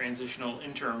out in transitional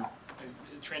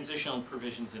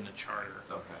provisions in the charter.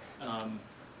 Okay.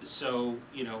 So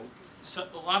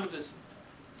a lot of this,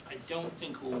 I don't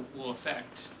think will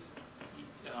affect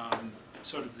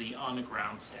sort of the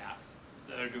on-the-ground staff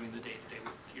that are doing the day-to-day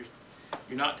work.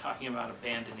 You're not talking about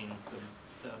abandoning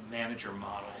the manager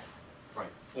model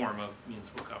form of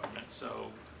municipal government.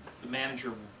 So the manager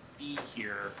will be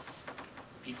here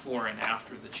before and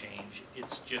after the change.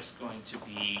 It's just going to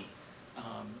be,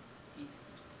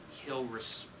 he'll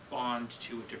respond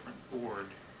to a different board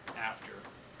after.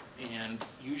 And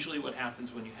usually what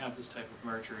happens when you have this type of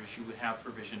merger is you would have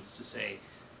provisions to say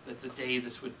that the day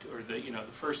this would, or the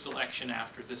first election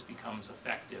after this becomes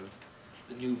effective,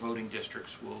 the new voting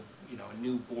districts will, a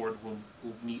new board will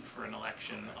meet for an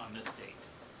election on this date.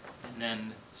 And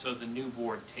then, so the new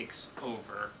board takes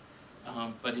over.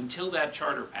 But until that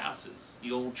charter passes,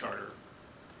 the old charter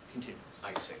continues.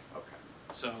 I see, okay.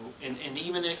 So, and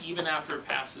even after it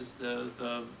passes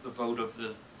the vote of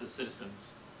the citizens,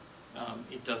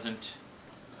 it doesn't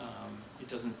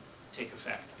take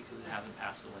effect because it hasn't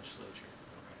passed the legislature.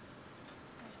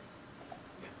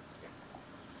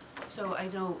 So I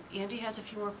know Andy has a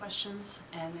few more questions,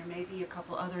 and there may be a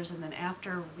couple others, and then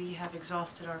after we have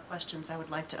exhausted our questions, I would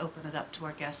like to open it up to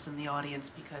our guests in the audience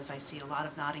because I see a lot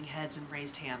of nodding heads and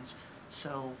raised hands.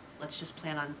 So let's just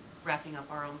plan on wrapping up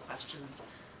our own questions,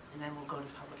 and then we'll go to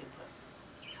public input,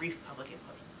 brief public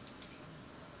input.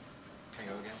 Can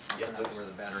I go again? Yes, I'm please. where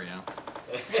the battery out.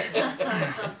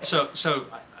 So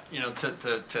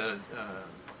to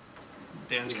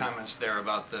Dan's comments there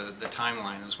about the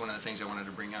timeline is one of the things I wanted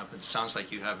to bring up. It sounds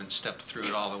like you haven't stepped through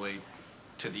it all the way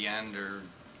to the end,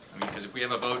 because if we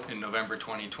have a vote in November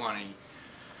 2020,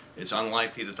 it's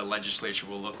unlikely that the legislature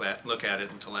will look at it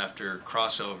until after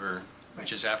crossover,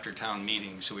 which is after town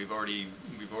meeting. So we've already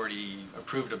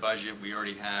approved a budget. We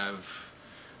already have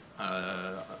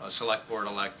a select board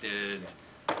elected,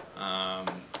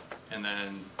 and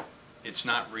then it's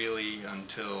not really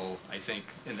until, I think,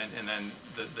 and then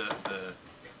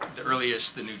the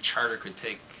earliest the new charter could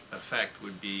take effect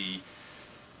would be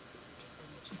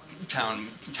town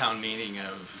meeting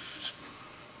of,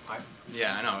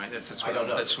 yeah, I know,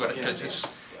 that's what, because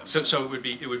it's, so it would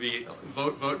be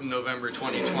vote in November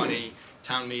 2020,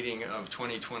 town meeting of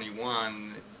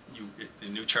 2021, the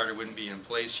new charter wouldn't be in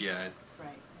place yet.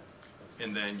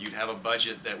 And then you'd have a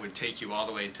budget that would take you all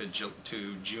the way to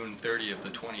June 30th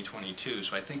of 2022.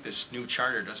 So I think this new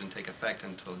charter doesn't take effect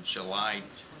until July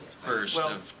 1st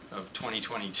of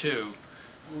 2022.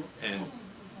 And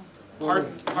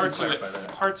parts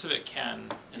of it can,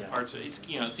 and parts of it, it's,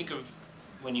 think of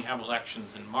when you have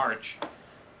elections in March,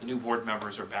 the new board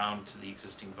members are bound to the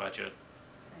existing budget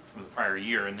from the prior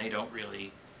year, and they don't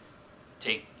really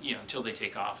take, until they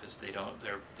take office, they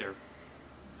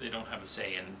don't have a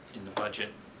say in the budget.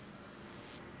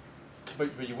 But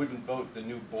you wouldn't vote the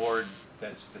new board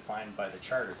that's defined by the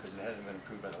charter because it hasn't been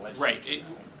approved by the legislature.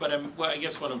 Right, but I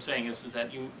guess what I'm saying is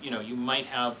that you might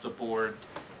have the board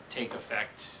take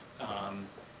effect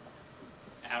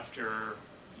after,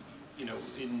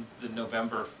 in the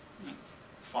November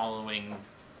following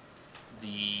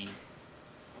the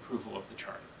approval of the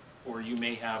charter. Or you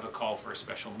may have a call for a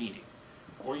special meeting.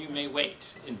 Or you may wait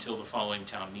until the following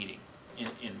town meeting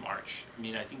in March. I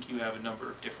mean, I think you have a number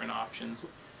of different options.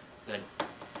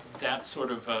 That's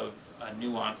sort of a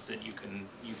nuance that you can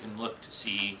look to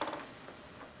see.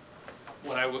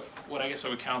 What I guess I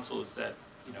would counsel is that,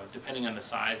 depending on the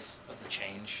size of the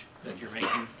change that you're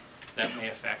making, that may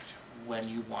affect when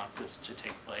you want this to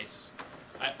take place.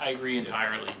 I agree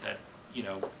entirely that,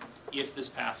 if this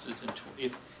passes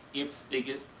if they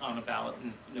get on a ballot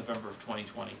in November of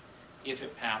 2020, if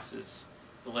it passes,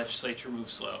 the legislature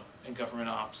moves slow, and government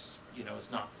ops,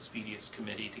 is not the speediest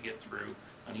committee to get through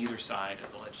on either side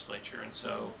of the legislature, and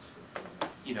so,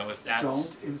 if that's...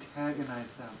 Don't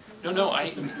antagonize them. No,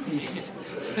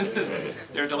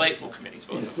 they're delightful committees,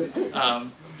 both of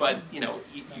them. But,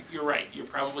 you're right, you're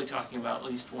probably talking about at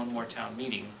least one more town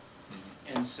meeting,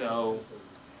 and so,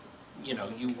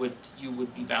 you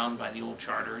would be bound by the old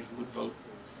charter, you would vote,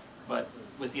 but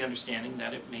with the understanding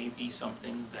that it may be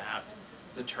something that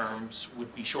the terms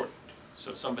would be shortened.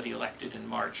 So somebody elected in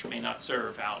March may not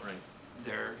serve out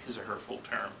his or her full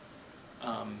term.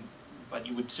 But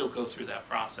you would still go through that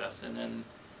process, and then,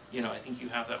 I think you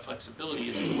have that flexibility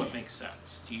as to what makes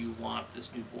sense. Do you want this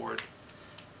new board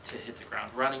to hit the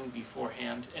ground running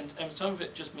beforehand? And some of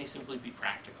it just may simply be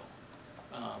practical.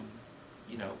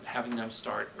 Having them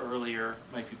start earlier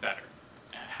might be better.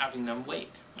 Having them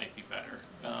wait might be better.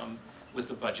 With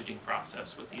the budgeting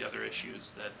process, with the other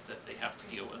issues that they have to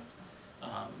deal with.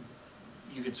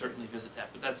 You could certainly visit that,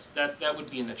 but that would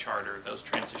be in the charter, those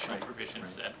transitional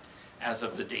provisions that as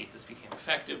of the date this became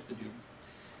effective,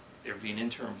 there would be an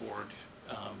interim board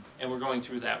And we're going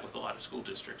through that with a lot of school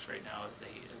districts right now as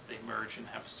they merge and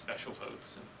have special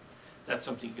votes, and that's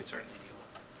something you could certainly deal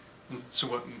with. So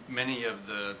what many of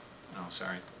the, oh,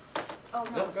 sorry. Oh,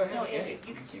 No, go ahead. No, Andy. Andy,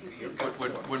 you can speak, please.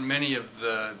 What many of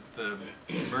the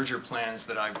merger plans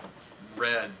that I've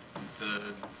read,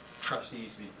 the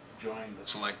trustees join the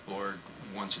select board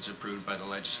once it's approved by the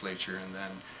legislature, and then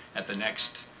at the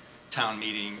next town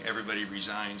meeting, everybody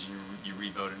resigns, you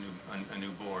re-vote a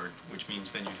new board, which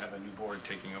means then you have a new board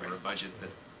taking over a budget that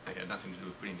they had nothing to do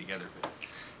with putting together, but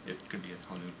it could be a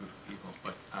whole new group of people.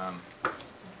 But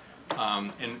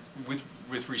and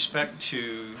with respect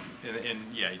to, and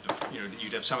yeah, you know,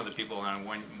 you'd have some of the people on a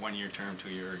one-year term,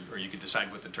 2-year, or you could decide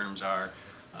what the terms are.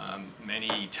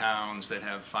 Many towns that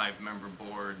have 5-member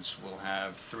boards will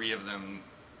have 3 of them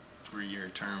 3-year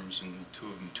terms and 2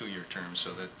 of them 2-year terms,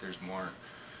 so that there's more.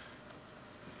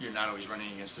 You're not always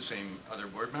running against the same other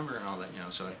board member and all that, you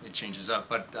know, so it changes up.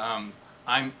 But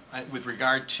with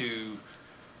regard to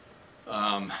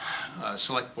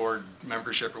select board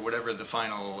membership or whatever the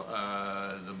final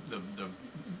the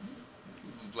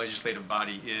legislative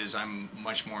body is, I'm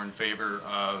much more in favor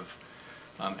of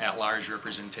at-large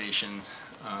representation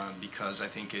because I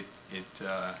think it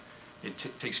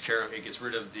takes care of, it gets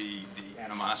rid of the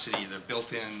animosity, the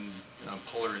built-in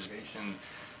polarization.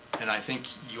 And I think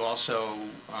you also,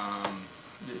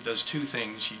 it does 2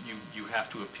 things. You have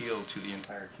to appeal to the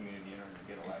entire community in order to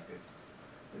get elected,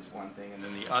 is one thing. And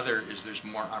then the other is there's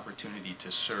more opportunity to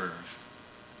serve.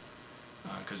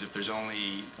 Because if there's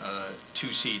only 2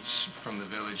 seats from the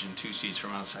village and 2 seats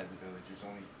from outside the village, there's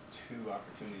only 2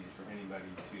 opportunities for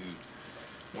anybody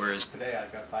to, whereas today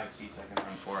I've got 5 seats I can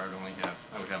run for, I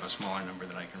would have a smaller number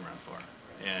that I can run for.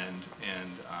 And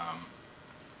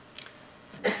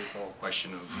there's a whole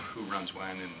question of who runs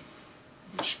when, and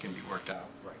which can be worked out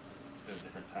at a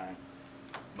different time.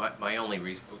 My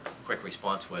only quick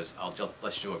response was,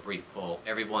 let's do a brief poll.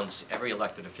 Every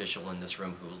elected official in this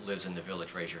room who lives in the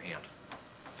village, raise your hand.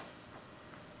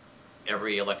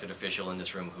 Every elected official in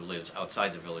this room who lives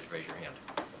outside the village, raise your hand.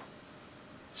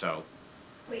 So.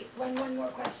 Wait, one more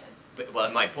question.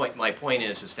 Well, my point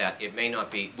is that it may not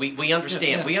be, we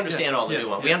understand, all the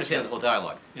nuance, we understand the whole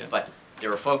dialogue, but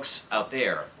there are folks out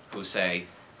there who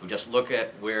just look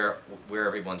at where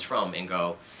everyone's from and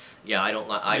go, yeah,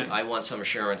 I want some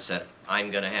assurance that I'm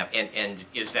gonna have, and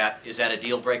is that a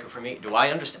deal breaker for me? Do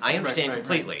I understand? I understand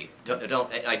completely.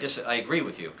 I agree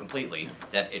with you completely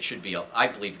that it should be, I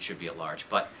believe it should be at large,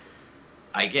 but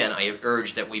again, I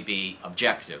urge that we be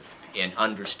objective and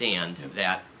understand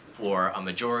that for a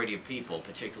majority of people,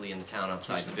 particularly in the town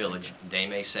outside the village, they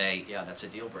may say, yeah, that's a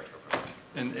deal breaker for me.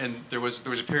 And there was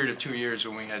a period of 2 years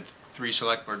when we had 3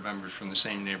 select board members from the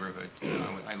same neighborhood.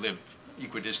 I lived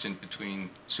equidistant between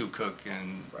Sue Cook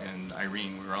and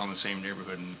Irene. We were all in the same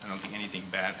neighborhood, and I don't think anything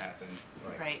bad happened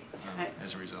Right.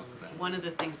 as a result of that. One of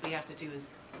the things we have to do is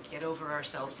get over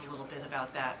ourselves a little bit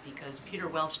about that, because Peter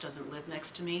Welch doesn't live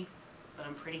next to me, but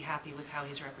I'm pretty happy with how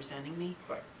he's representing me.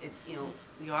 Right. It's, you know,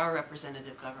 we are a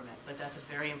representative government, but that's a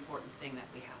very important thing that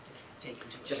we have to take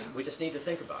into account. We just need to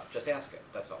think about it, just ask it,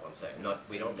 that's all I'm saying,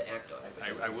 we don't have to act on it.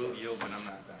 I will yield when I'm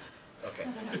not done. Okay.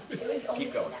 It was only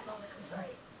in Keep going. that moment, I'm sorry.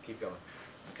 Keep going.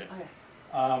 Okay.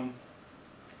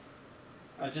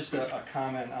 Just a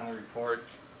comment on the report.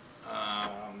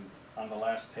 On the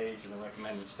last page of the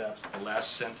recommended steps, the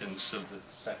last sentence of the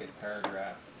 2nd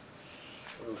paragraph.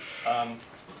 I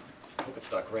hope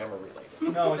it's not grammar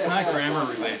related. No, it's not grammar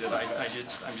related.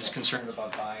 I'm just concerned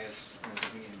about bias, and I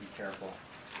think we need to be careful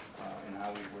in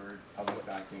how we word public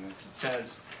documents. It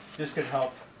says, this could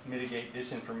help mitigate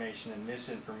disinformation and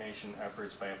misinformation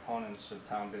efforts by opponents of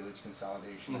town-village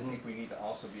consolidation. I think we need to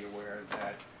also be aware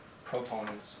that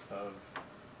proponents of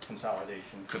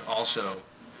consolidation could also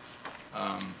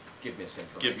give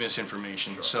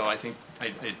misinformation. Sure. So I think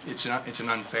it's an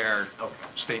unfair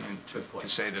statement to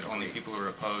say that only people who are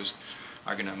opposed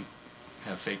are going to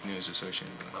have fake news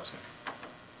associated with them. Okay.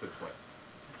 Good point.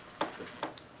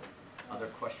 Other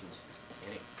questions?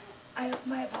 Any?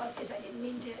 My apologies, I didn't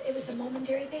mean to, it was a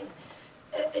momentary thing.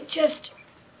 Just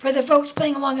for the folks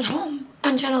playing along at home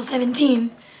on Channel 17,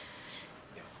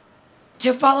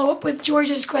 to follow up with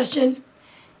George's question,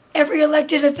 every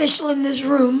elected official in this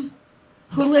room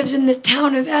who lives in the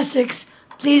town of Essex,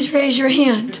 please raise your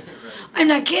hand. I'm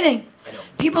not kidding.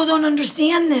 People don't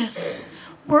understand this.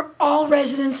 We're all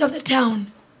residents of the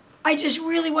town. I just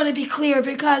really want to be clear,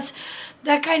 because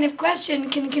that kind of question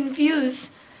can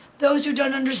confuse those who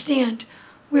don't understand.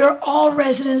 We are all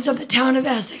residents of the town of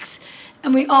Essex,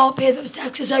 and we all pay those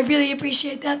taxes. I really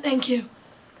appreciate that. Thank you.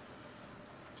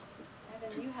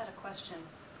 Evan, you had a question.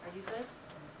 Are you good?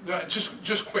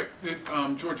 Just quick,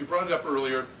 George, you brought it up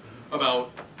earlier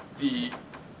about the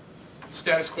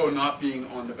status quo not being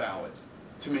on the ballot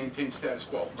to maintain status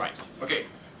quo. Right. Okay,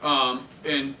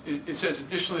 and it says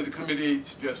additionally, the committee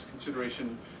suggests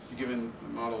consideration to given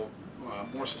the model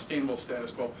more sustainable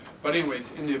status quo. But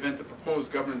anyways, in the event the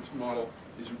proposed governance model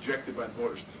is rejected by the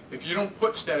voters, if you don't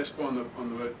put status quo on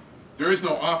the there is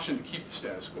no option to keep the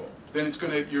status quo. Then it's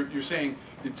going to, you're saying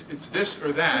it's this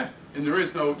or that, and there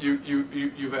is no,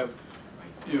 you have,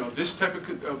 this type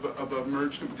of a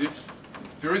merged,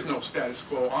 there is no status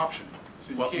quo option.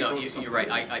 So Well, no, you're right.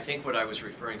 I think what I was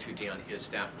referring to, Dan, is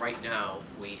that right now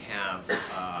we have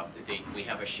we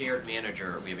have a shared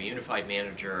manager, we have a unified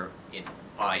manager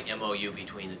by MOU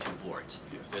between the two boards.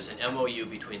 Yes. There's an MOU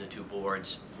between the two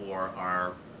boards for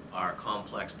our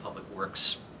complex public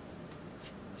works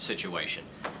situation,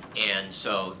 and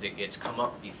so it's come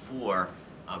up before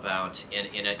about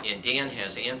and Dan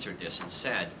has answered this and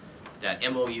said that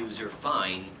MOUs are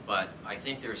fine, but I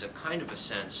think there's a kind of a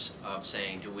sense of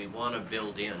saying, do we want to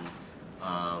build in,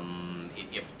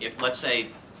 if let's say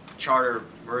charter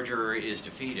merger is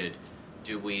defeated,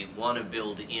 do we want to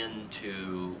build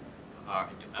into,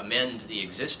 amend the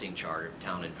existing charter,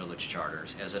 town and village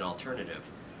charters as an alternative?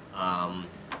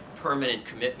 Permanent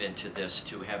commitment to this,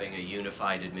 to having a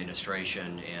unified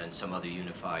administration and some other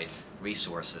unified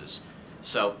resources.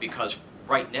 So, because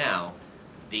right now,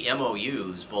 the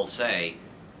MOUs will say,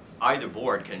 either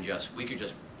board can we could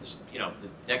just,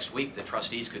 next week the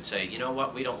trustees could say, you know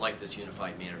what, we don't like this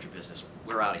unified manager business,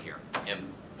 we're out of here. And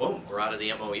boom, we're out of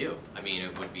the MOU. I mean,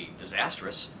 it would be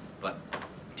disastrous, but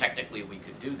technically we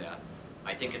could do that.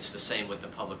 I think it's the same with the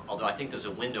public, although I think there's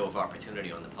a window of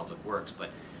opportunity on the public works, but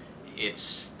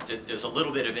there's a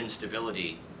little bit of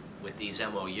instability with these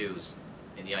MOUs.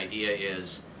 And the idea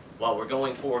is, while we're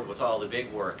going forward with all the big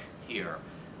work here,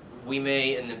 we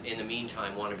may, in the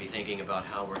meantime, want to be thinking about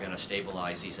how we're going to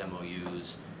stabilize these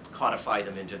MOUs, codify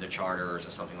them into the charters or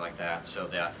something like that, so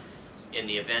that in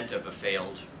the event of a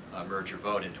failed merger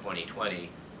vote in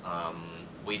 2020,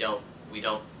 we don't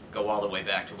go all the way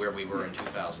back to where we were in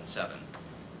 2007.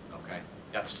 Okay,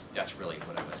 that's really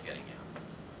what I was getting at.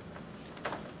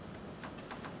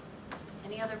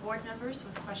 Any other board members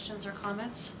with questions or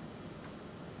comments?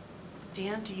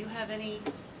 Dan, do you have any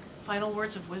final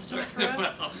words of wisdom for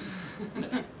us?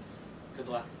 Good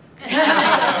luck.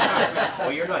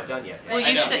 Well, you're not done yet. Will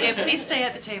you please stay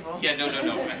at the table? Yeah, no.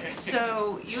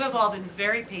 So you have all been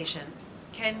very patient.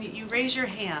 Can you raise your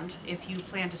hand if you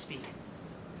plan to speak?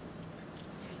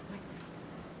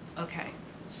 Okay,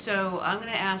 so I'm going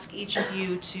to ask each of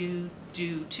you to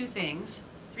do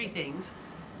three things.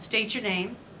 State your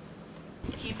name,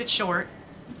 keep it short,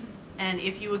 and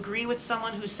if you agree with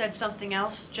someone who said something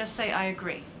else, just say, I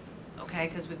agree. Okay,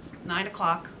 because it's 9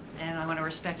 o'clock and I want to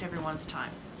respect everyone's time.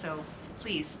 So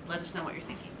please, let us know what you're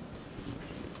thinking.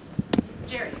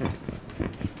 Jerry.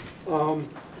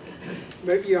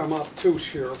 Maybe I'm obtuse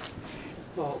here.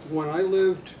 When I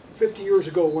lived, 50 years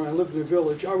ago when I lived in the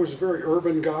village, I was a very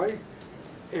urban guy.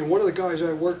 And one of the guys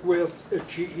I worked with at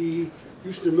GE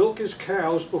used to milk his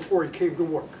cows before he came to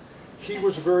work. He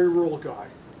was a very rural guy.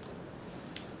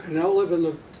 I now live in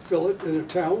the village, in a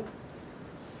town.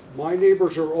 My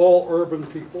neighbors are all urban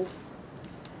people.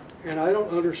 And I don't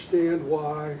understand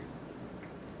why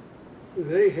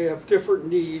they have different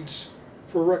needs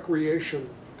for recreation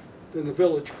than the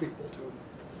village people do.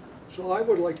 So I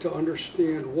would like to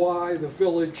understand why the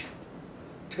village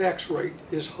tax rate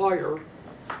is higher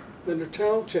than the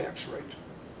town tax rate.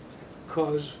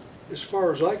 Because as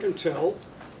far as I can tell,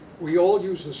 we all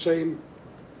use the same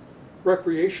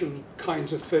recreation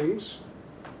kinds of things.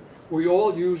 We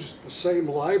all use the same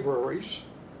libraries.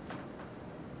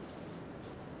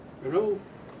 You know,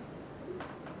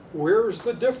 where's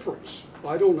the difference?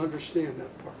 I don't understand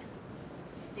that part.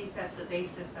 I think that's the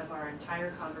basis of our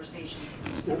entire conversation.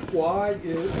 Why,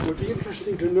 it would be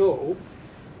interesting to know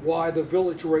why the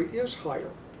village rate is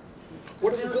higher.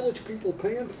 What are the village people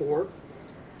paying for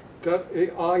that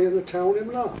I in the town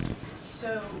am not?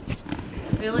 So,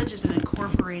 the village is an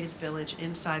incorporated village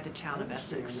inside the town of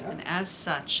Essex. And as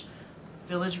such,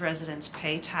 village residents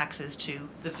pay taxes to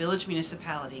the village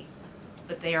municipality,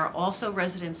 but they are also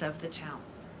residents of the town.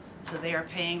 So they are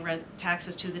paying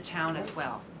taxes to the town as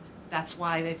well. That's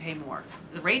why they pay more.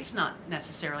 The rate's not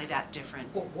necessarily that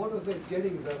different. But what are they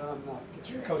getting that I'm not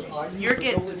getting? Because I use You're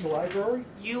the village library?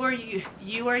 You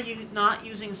are not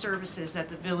using services that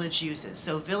the village uses.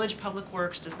 So Village Public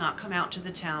Works does not come out to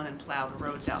the town and plow the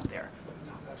roads out there.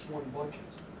 No, that's one budget.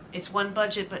 It's one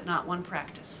budget, but not one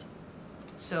practice.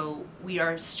 So we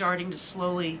are starting to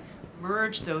slowly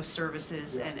merge those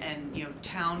services and, you know,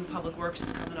 town public works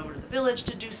is coming over to the village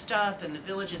to do stuff and the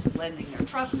village is lending their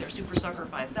truck, their Super Sucker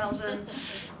 5000.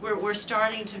 We're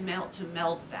starting to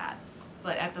meld that.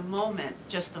 But at the moment,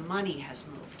 just the money has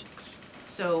moved.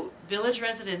 So village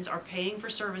residents are paying for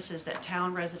services that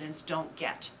town residents don't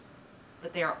get.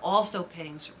 But they are also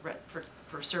paying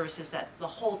for services that the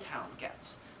whole town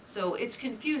gets. So it's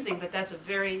confusing, but that's a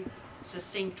very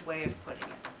succinct way of putting it.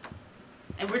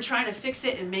 And we're trying to fix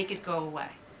it and make it go away.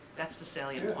 That's the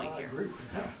salient point here. I agree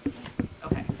with that.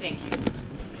 Okay, thank you.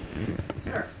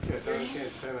 Sir? Yeah, Don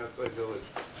Cantan, Outside Village.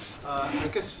 I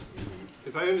guess,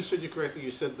 if I understood you correctly,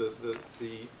 you said the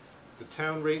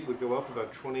town rate would go up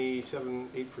about 27,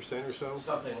 8% or so?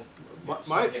 Something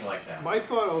like that. My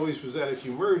thought always was that if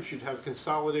you merged, you'd have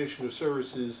consolidation of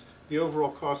services, the overall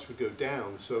cost would go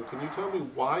down. So can you tell me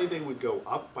why they would go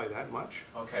up by that much?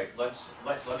 Okay, let's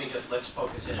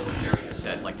focus in on what Jerry just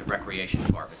said, like the recreation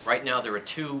department. Right now, there are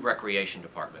two recreation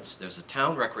departments. There's the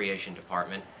town recreation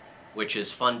department, which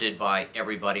is funded by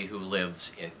everybody who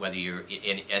lives in, whether you're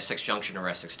in Essex Junction or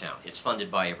Essex Town. It's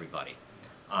funded by everybody.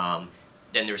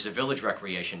 Then there's the village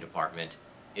recreation department.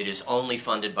 It is only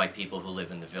funded by people who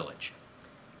live in the village.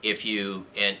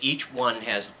 And each one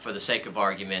has, for the sake of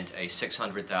argument, a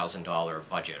 $600,000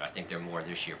 budget. I think there are more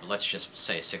this year, but let's just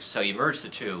say six. So you merge the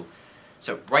two.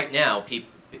 So right now,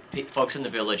 folks in the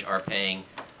village are paying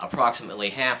approximately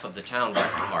half of the town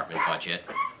department budget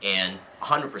and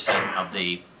 100%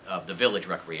 of the village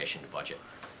recreation budget.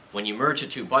 When you merge the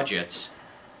two budgets,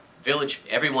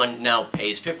 everyone now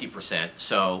pays 50%.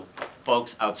 So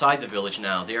folks outside the village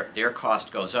now, their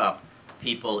cost goes up.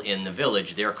 People in the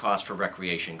village, their cost for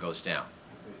recreation goes down.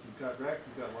 Okay, so you've got rec,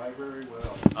 you've got library, what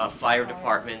else? Fire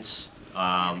departments,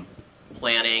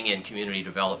 planning and community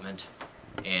development,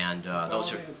 and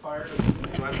those are... Consolidating fire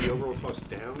doesn't drive the overall cost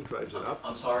down, it drives it up?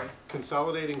 I'm sorry?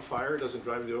 Consolidating fire doesn't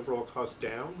drive the overall cost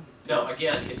down? No,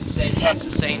 again, it's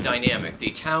the same dynamic. The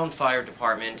town fire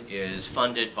department is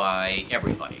funded by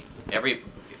everybody.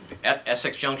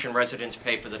 Essex Junction residents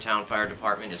pay for the town fire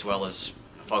department as well as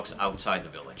folks outside the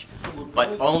village.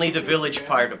 But only the village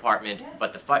fire department,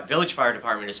 but the village fire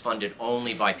department is funded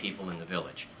only by people in the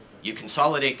village. You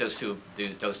consolidate those two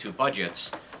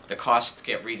budgets, the costs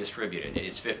get redistributed.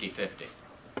 It's 50-50.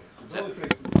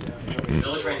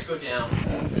 Village rates go down,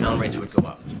 town rates would go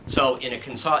up. So in a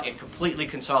completely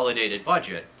consolidated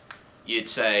budget, you'd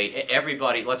say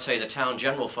everybody, let's say the town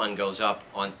general fund goes up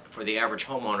for the average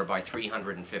homeowner by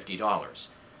 $350.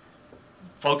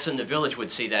 Folks in the village would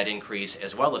see that increase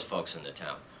as well as folks in the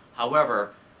town.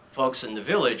 However, folks in the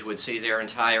village would see their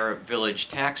entire village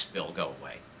tax bill go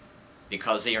away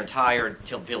because the entire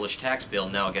village tax bill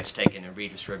now gets taken and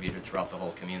redistributed throughout the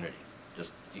whole community. Do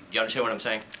you understand what I'm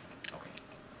saying? Okay.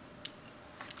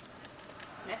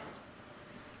 Next.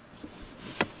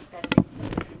 Betsy.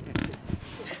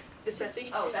 Is Betsy?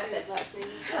 Oh, that's last name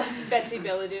as well. Betsy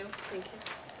Billadu, thank you.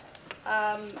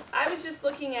 I was just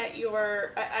looking at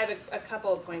I have a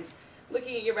couple of points.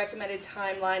 Looking at your recommended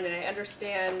timeline, and I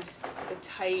understand the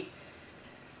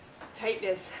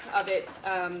tightness of it,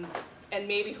 and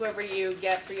maybe whoever you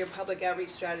get for your public outreach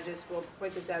strategist will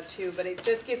point this out too, but it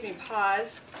just gives me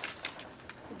pause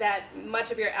that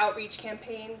much of your outreach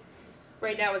campaign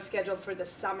right now is scheduled for the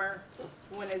summer,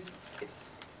 when it's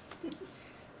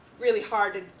really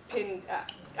hard to pin,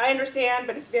 I understand,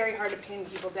 but it's very hard to pin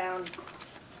people down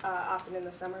often in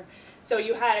the summer. So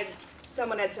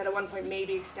someone had said at one point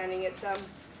maybe extending it some.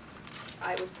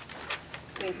 I would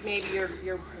think maybe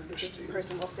your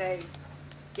person will say,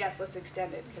 yes, let's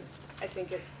extend it, because I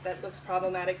think that looks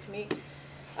problematic to me.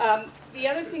 The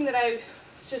other thing that I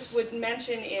just would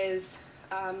mention is,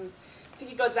 I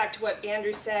think it goes back to what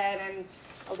Andrew said and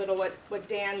a little what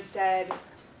Dan said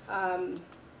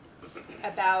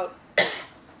about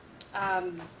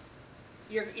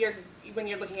when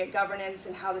you're looking at governance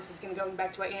and how this is going to go,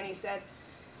 back to what Annie said.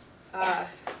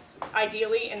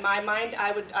 Ideally, in my mind,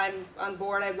 I'm on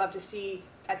board. I'd love to see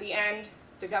at the end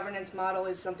the governance model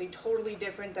is something totally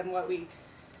different than what we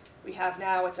have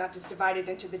now. It's not just divided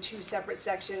into the two separate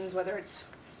sections, whether it's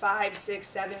 5, 6,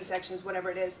 7 sections, whatever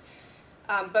it is.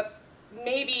 But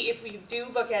maybe if we do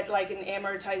look at like an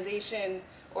amortization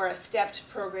or a stepped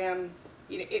program,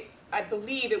 I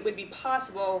believe it would be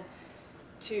possible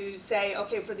to say,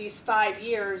 okay, for these 5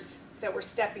 years that we're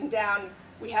stepping down,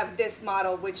 we have this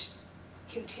model which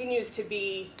continues to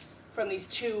be from these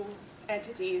two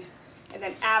entities, and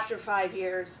then after 5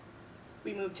 years,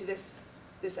 we move to this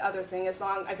other thing,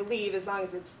 I believe, as long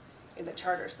as it's in the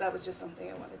charter. So that was just something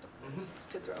I wanted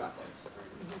to throw out there.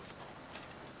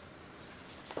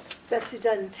 Betsy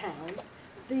Dunn Town.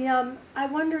 I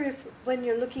wonder if, when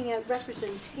you're looking at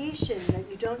representation, that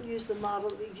you don't use the model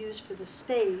that you use for the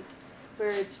state,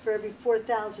 where it's for every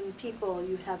 4,000 people,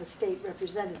 you have a state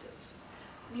representative.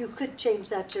 You could change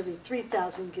that to every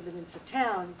 3,000, given it's a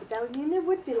town, but that would mean there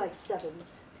would be like 7,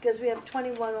 because we have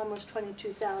 21, almost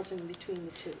 22,000 between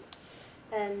the two.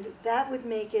 And that would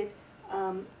make it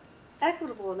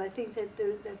equitable, and I think that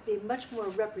that'd be much more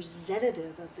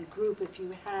representative of the group if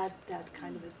you had that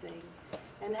kind of a thing.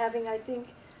 And having, I think,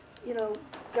 you know,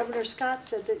 Governor Scott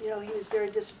said that, you know, he was very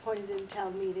disappointed in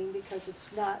town meeting because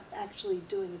it's not actually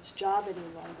doing its job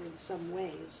any longer in some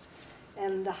ways.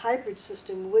 And the hybrid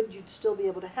system would, you'd still be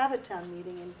able to have a town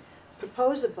meeting and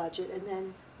propose a budget and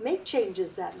then make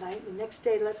changes that night, the next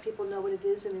day let people know what it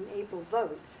is in an April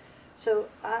vote. So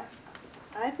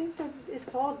I think that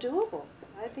it's all doable.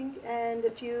 I think, and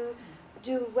if you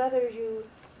do, whether you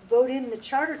vote in the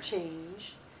charter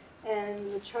change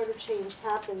and the charter change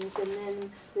happens and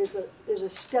then there's a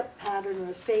step pattern or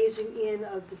a phasing in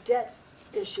of the debt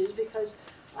issues, because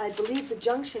I believe the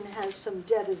Junction has some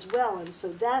debt as well, and so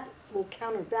that will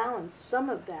counterbalance some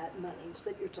of that monies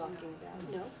that you're talking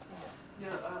about, no?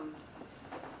 No,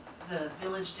 the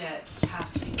village debt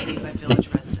has to be paid by village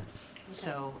residents,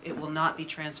 so it will not be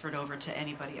transferred over to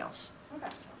anybody else. Okay.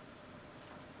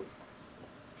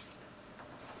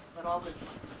 But all good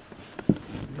points.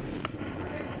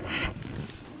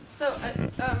 So,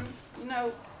 you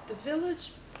know, the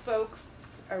village folks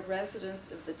are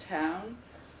residents of the town,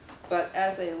 but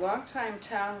as a longtime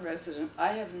town resident,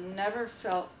 I have never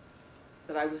felt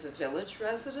that I was a village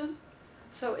resident.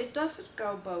 So it doesn't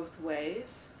go both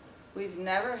ways. We've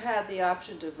never had the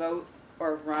option to vote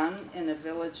or run in a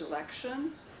village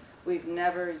election. We've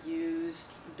never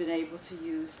been able to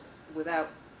use, without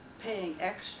paying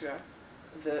extra,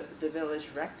 the village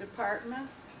rec department.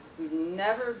 We've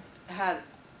never had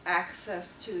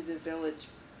access to the village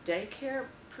daycare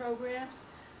programs.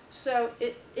 So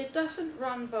it doesn't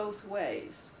run both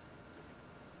ways.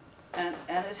 And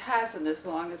it hasn't as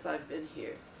long as I've been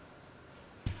here.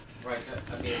 Right,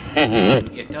 I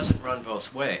mean, it doesn't run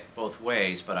both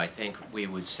ways, but I think we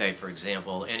would say, for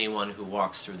example, anyone who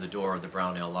walks through the door of the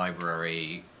Brownell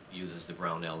Library uses the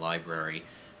Brownell Library.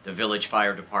 The village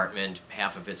fire department,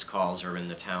 half of its calls are in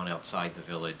the town outside the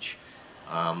village.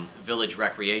 Village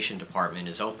recreation department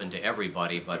is open to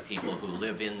everybody, but people who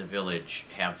live in the village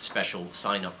have special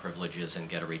sign-up privileges and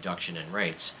get a reduction in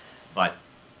rates. But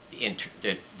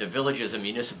the village as a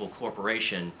municipal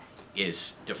corporation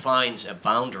defines a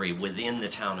boundary within the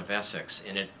town of Essex,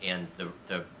 and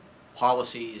the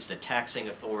policies, the taxing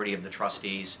authority of the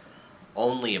trustees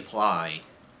only apply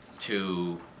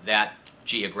to that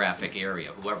geographic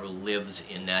area, whoever lives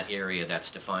in that area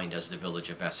that's defined as the village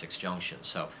of Essex Junction.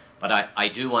 So, but I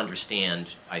do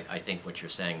understand, I think, what you're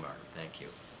saying, Margaret. Thank you.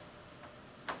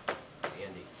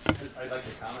 Andy? I'd like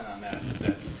to comment on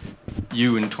that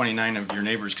you and 29 of your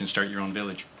neighbors can start your own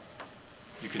village.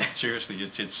 You can, seriously,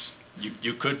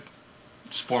 you could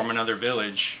form another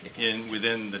village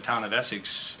within the town of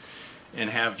Essex and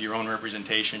have your own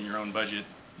representation, your own budget.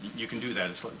 You can do that.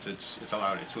 It's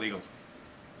allowed. It's legal.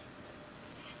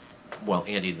 Well,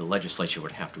 Andy, the legislature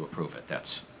would have to approve it.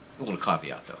 That's a little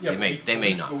caveat, though. Yeah, they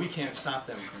may not. But we can't stop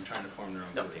them from trying to form their own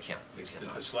village. No, they can't.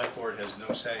 The select board has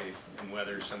no say in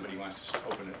whether somebody wants to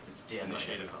open it,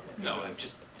 initiate it. No, I'm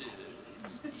just,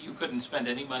 you couldn't spend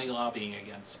any money lobbying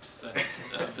against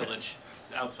a village.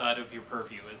 It's outside of your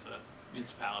purview as a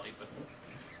municipality, but.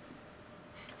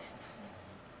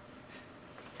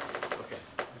 Okay.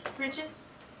 Bridget?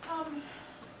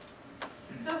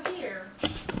 So here,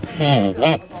 I'm in the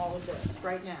middle of all of this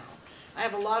right now. I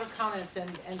have a lot of comments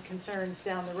and concerns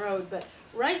down the road, but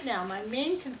right now, my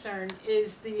main concern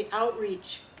is the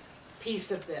outreach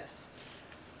piece of this.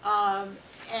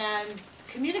 And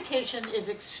communication is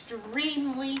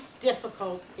extremely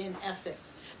difficult in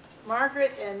Essex.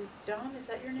 Margaret and Dawn, is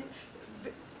that your name?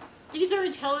 These are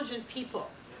intelligent people,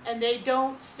 and they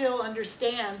don't still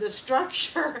understand the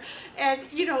structure.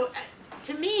 And, you know,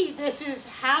 to me, this is,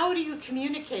 how do you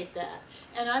communicate that?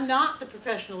 And I'm not the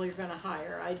professional you're going to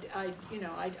hire.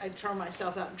 I'd throw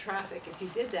myself out in traffic if you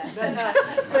did that.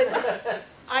 But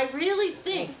I really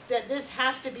think that this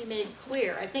has to be made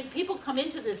clear. I think people come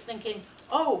into this thinking,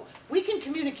 oh, we can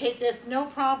communicate this, no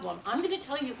problem. I'm going to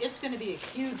tell you it's going to be a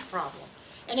huge problem.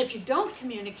 And if you don't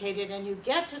communicate it and you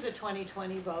get to the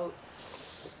 2020 vote,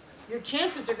 your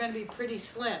chances are going to be pretty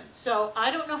slim. So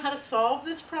I don't know how to solve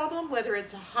this problem, whether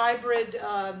it's a hybrid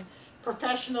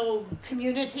professional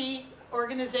community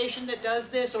organization that does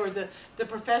this, or the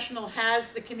professional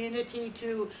has the community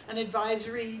to an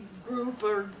advisory group,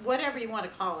 or whatever you want to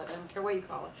call it, I don't care what you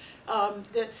call it,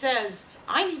 that says,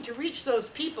 I need to reach those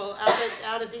people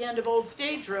out at the end of Old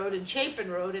Stage Road and Chapin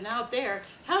Road and out there,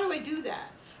 how do I do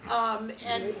that?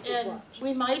 And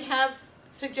we might have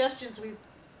suggestions,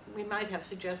 we might have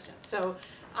suggestions. So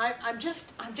I'm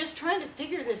just trying to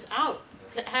figure this out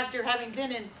after having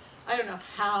been in, I don't know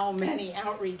how many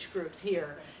outreach groups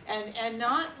here, and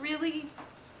not really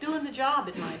doing the job,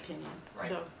 in my opinion. Right.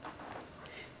 So.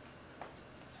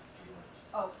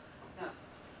 Oh, no,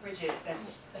 Bridget,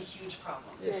 that's a huge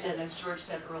problem. Yes, And it as is. George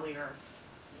said earlier,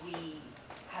 we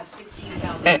have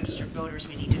 16,000 registered voters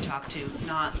we need to talk to,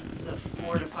 not the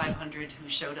 400 to 500 who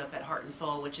showed up at Heart and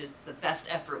Soul, which is the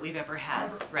best effort we've ever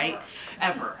had, right?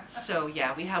 Ever. So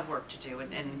yeah, we have work to do,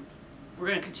 and we're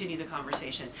gonna continue the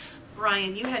conversation.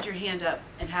 Brian, you had your hand up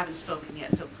and haven't spoken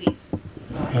yet, so please.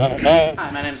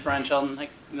 Hi, my name's Brian Sheldon.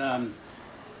 I'm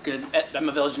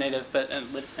a village native, but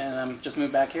just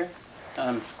moved back here.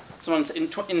 In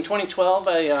 2012,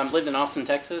 I lived in Austin,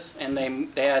 Texas, and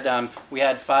we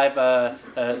had 5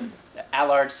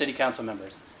 at-large city council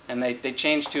members, and they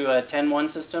changed to a 10-1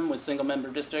 system with single-member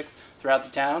districts throughout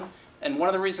the town. And one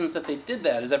of the reasons that they did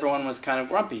that is everyone was kind of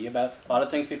grumpy about a lot of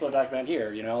things people are talking about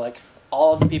here. You know, like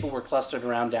all of the people were clustered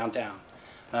around downtown.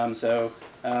 And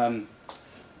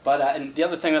the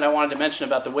other thing that I wanted to mention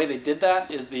about the way they did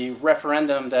that is the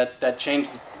referendum that changed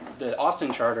the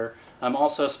Austin charter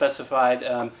also specified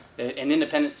an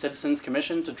independent citizens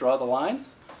commission to draw the lines.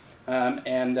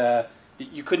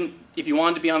 You couldn't, if you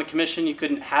wanted to be on a commission, you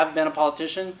couldn't have been a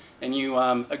politician, and you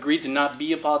agreed to not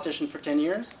be a politician for 10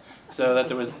 years. So that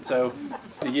there was, the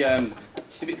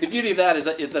beauty of that is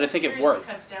that I think it worked.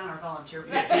 Cuts down our volunteer.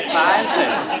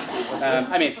 I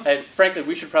understand. Frankly,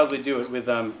 we should probably do it with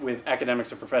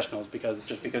academics or professionals because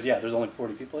there's only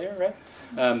 40 people here, right?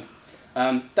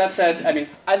 That said,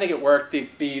 I think it worked.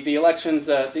 The elections,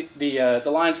 the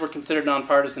lines were considered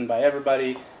nonpartisan by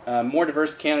everybody. More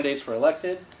diverse candidates were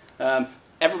elected.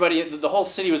 The whole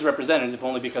city was represented, if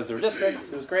only because there were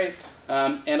districts. It was great.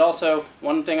 And also,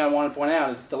 one thing I want to point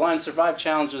out is that the line survived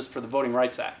challenges for the Voting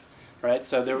Rights Act, right?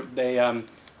 So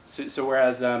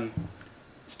whereas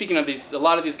speaking of these, a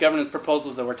lot of these governance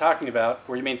proposals that we're talking about,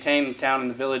 where you maintain the town and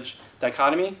the village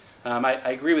dichotomy,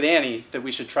 I agree with Annie that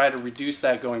we should try to reduce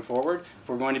that going forward if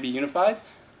we're going to be unified.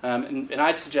 And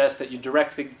I suggest that you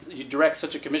direct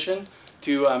such a commission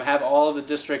to have all of the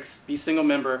districts be single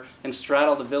member and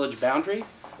straddle the village boundary.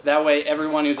 That way,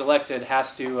 everyone who's elected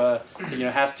has to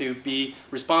be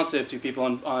responsive to people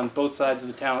on both sides of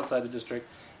the town, outside the district,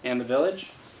 and the village.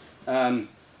 There's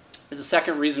a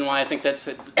second reason why I think that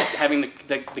having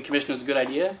the commission is a good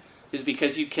idea, is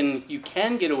because you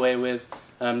can get away with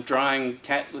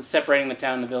separating the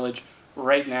town and the village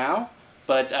right now,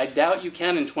 but I doubt you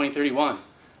can in 2031,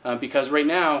 because right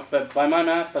now, by my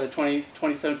math, by the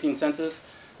 2017 census,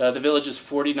 the village is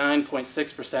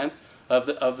 49.6%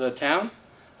 of the town.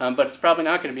 But it's probably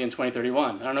not going to be in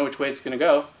 2031. I don't know which way it's going to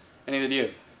go, and neither do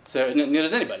you. So neither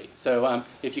does anybody. So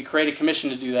if you create a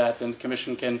commission to do that, then the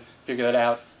commission can figure that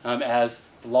out as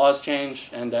the laws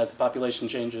change and as the population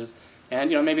changes,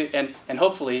 and maybe and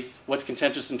hopefully what's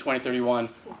contentious in 2031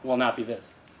 will not be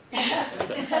this. All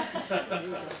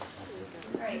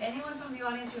right. Anyone from the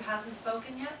audience who hasn't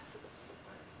spoken yet?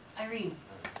 Irene.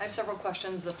 I have several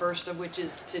questions. The first of which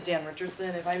is to Dan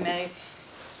Richardson, if I may.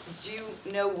 Do you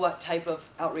know what type of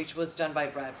outreach was done by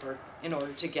Bradford in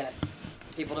order to get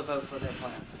people to vote for their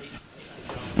plan?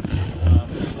 I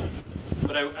don't.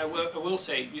 But I will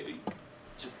say,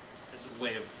 just as a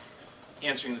way of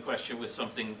answering the question with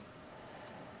something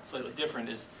slightly different,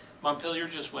 is Montpelier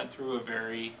just went through a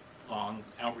very long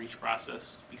outreach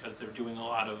process because they're doing a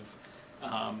lot of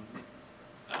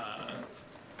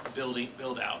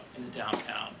build out in the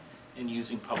downtown and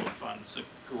using public funds, the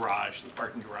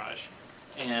parking garage.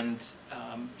 And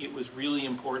it was really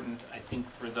important, I think,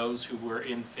 for those who were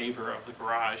in favor of the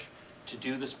garage to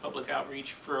do this public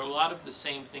outreach for a lot of the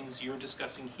same things you're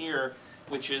discussing here,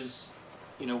 which is,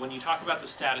 when you talk about the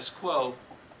status quo,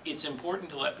 it's important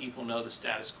to let people know the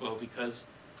status quo because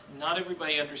not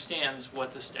everybody understands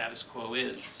what the status quo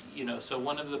is. So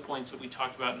one of the points that we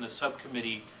talked about in the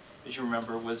subcommittee, as you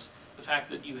remember, was the fact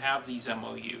that you have these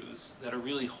MOUs that are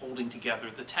really holding together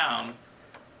the town,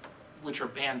 which are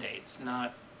Band-Aids,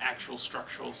 not actual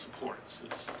structural supports.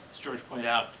 As George pointed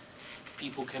out,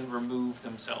 people can remove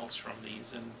themselves from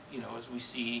these. And, as we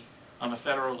see on a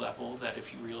federal level, that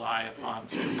if you rely upon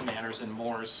Manners and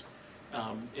Moores,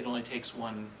 it only takes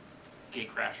one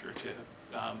gatecrasher to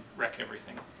wreck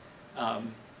everything.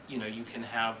 You can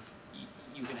have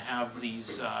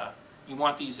these, we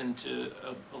want these into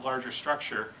a larger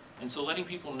structure. And so letting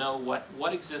people know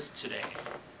what exists today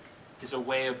is a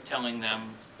way of telling them,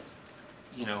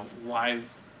 you know, why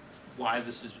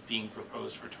this is being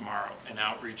proposed for tomorrow, and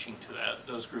outreaching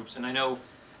to those groups. And I know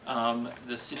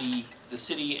the city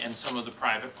and some of the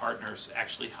private partners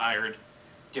actually hired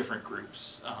different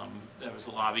groups. There was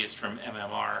a lobbyist from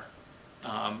MMR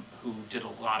who did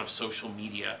a lot of social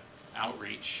media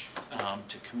outreach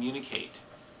to communicate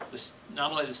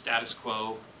not only the status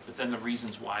quo, but then the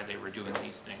reasons why they were doing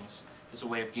these things, as a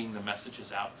way of getting the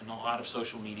messages out. And a lot of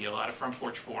social media, a lot of Front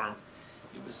Porch Forum.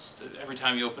 It was every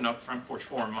time you open up Front Porch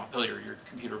Forum in Montpelier, your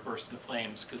computer burst into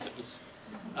flames, because it was,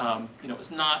 you know, it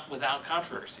was not without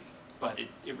controversy, but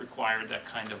it required that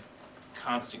kind of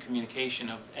constant communication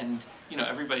of, and you know,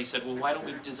 everybody said, well, why don't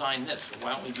we design this, or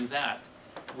why don't we do that?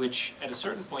 Which at a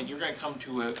certain point you're going to come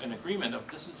to an agreement of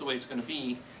this is the way it's going to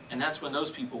be, and that's when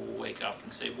those people will wake up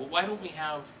and say, well, why don't we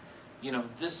have, you know,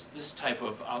 this type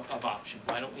of option?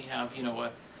 Why don't we have, you know,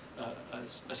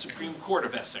 a Supreme Court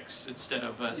of Essex instead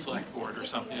of a Selectboard or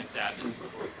something like that? And,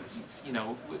 you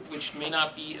know, which may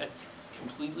not be a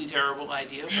completely terrible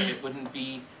idea, but it wouldn't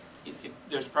be.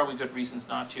 There's probably good reasons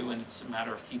not to, and it's a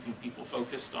matter of keeping people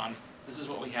focused on this is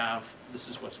what we have, this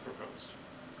is what's proposed.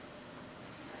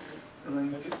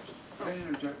 Elaine, can I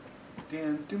interject?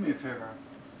 Dan, do me a favor.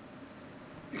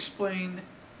 Explain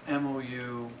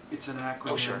MOU. It's an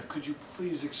acronym. Oh, sure. Could you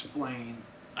please explain?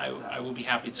 I will be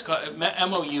happy. It's called,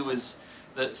 MOU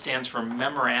stands for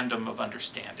Memorandum of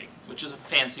Understanding, which is a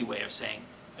fancy way of saying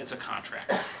it's a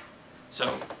contract. So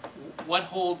what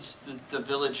holds the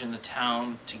village and the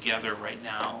town together right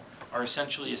now are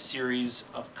essentially a series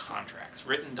of contracts,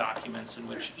 written documents in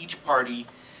which each party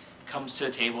comes to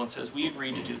the table and says, we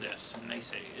agree to do this, and they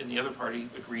say, and the other party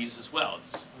agrees as well.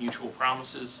 It's mutual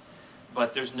promises,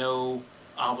 but there's no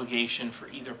obligation for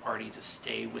either party to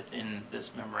stay within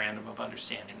this memorandum of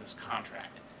understanding, this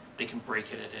contract. They can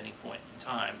break it at any point in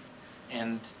time.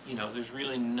 And, you know, there's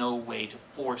really no way to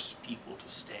force people to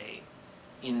stay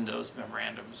in those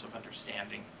memorandums of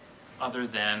understanding other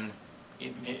than,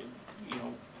 you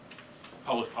know,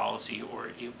 public policy, or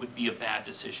it would be a bad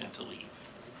decision to leave.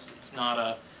 It's not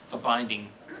a binding,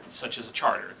 such as a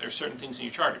charter. There are certain things in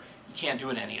your charter. You can't do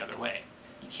it any other way.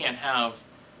 You can't have,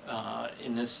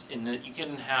 you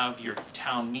can have your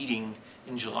town meeting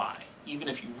in July, even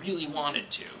if you really wanted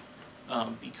to,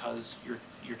 because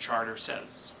your charter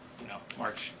says, you know,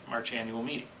 March annual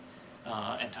meeting,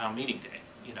 and town meeting day.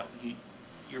 You know,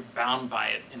 you're bound by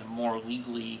it in a more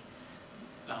legally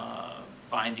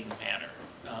binding manner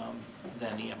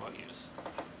than the MOUs.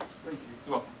 Thank you.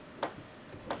 You're welcome.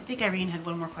 I think Irene had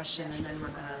one more question, and then we're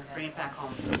gonna bring it back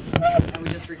home. I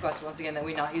would just request once again that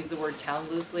we not use the word town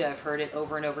loosely. I've heard it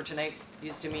over and over tonight.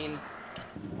 Used to mean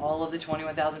all of the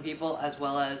 21,000 people as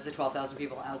well as the 12,000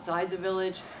 people outside the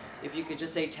village. If you could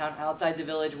just say town outside the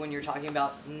village when you're talking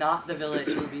about not the village,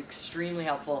 it would be extremely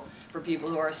helpful for people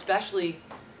who are especially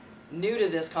new to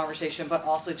this conversation, but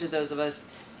also to those of us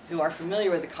who are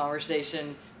familiar with the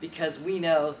conversation, because we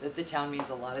know that the town means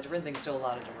a lot of different things to a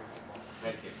lot of different people.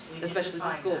 Thank you. We did Especially the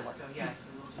define school that, one. so yes,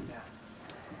 we will do that.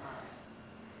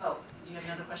 Oh, you have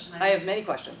another question? I have many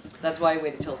questions. That's why I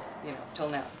waited till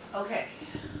now. Okay,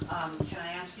 can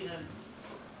I ask you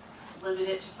to limit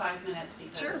it to 5 minutes,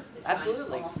 because Sure, it's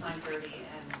absolutely. almost 9:30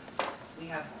 and we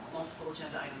have multiple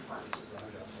agenda items left.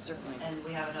 Certainly. And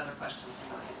we have another question from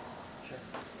the audience.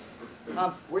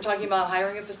 We're talking about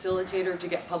hiring a facilitator to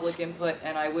get public input,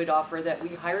 and I would offer that we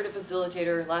hired a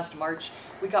facilitator last March.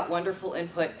 We got wonderful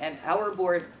input, and our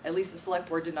board, at least the select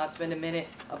board, did not spend a minute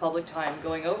of public time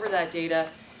going over that data,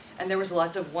 and there was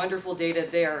lots of wonderful data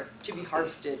there to be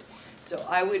harvested. So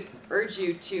I would urge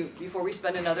you to, before we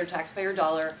spend another taxpayer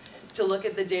dollar, to look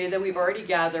at the data that we've already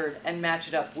gathered and match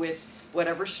it up with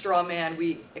whatever straw man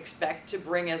we expect to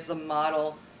bring as the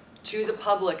model to the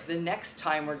public the next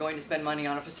time we're going to spend money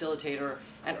on a facilitator,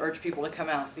 and urge people to come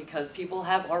out, because people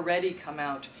have already come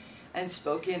out and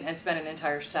spoken and spent an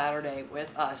entire Saturday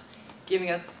with us, giving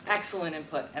us excellent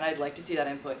input, and I'd like to see that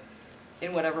input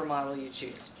in whatever model you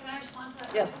choose. Can I respond to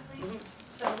that? Yes. Please?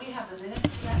 So we have the minutes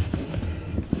to that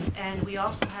meeting, and we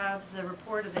also have the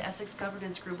report of the Essex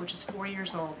Governance Group, which is 4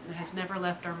 years old and has never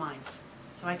left our minds.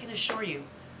 So I can assure you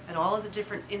that all of the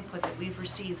different input that we've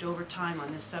received over time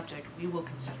on this subject, we will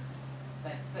consider.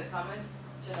 Thanks. The comments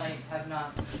tonight have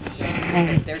not shown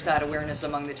that there's that awareness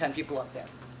among the 10 people up there,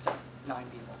 so 9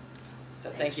 people. So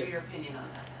thank Thanks you. for your opinion on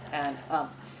that. And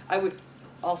I would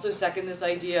also second this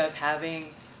idea of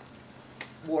having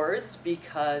wards,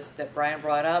 because that Brian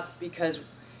brought up, because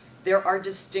there are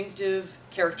distinctive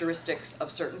characteristics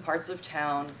of certain parts of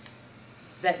town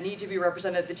that need to be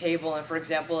represented at the table, and for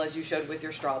example, as you showed with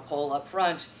your straw poll up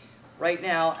front, right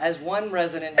now, as one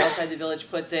resident outside the village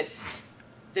puts it,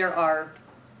 there are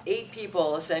 8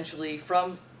 people essentially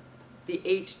from the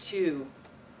 8-2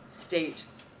 state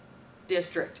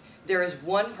district. There is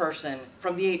 1 person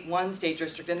from the 8-1 state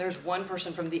district, and there's 1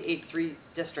 person from the 8-3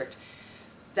 district.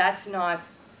 That's not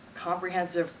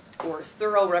comprehensive or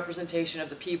thorough representation of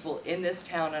the people in this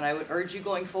town, and I would urge you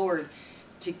going forward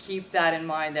to keep that in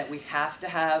mind, that we have to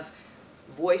have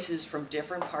voices from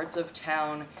different parts of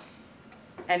town.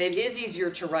 And it is easier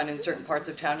to run in certain parts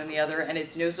of town than the other, and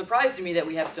it's no surprise to me that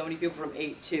we have so many people from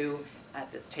 8-2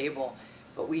 at this table.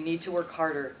 But we need to work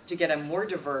harder to get a more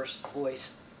diverse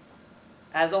voice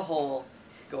as a whole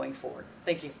going forward.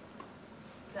 Thank you.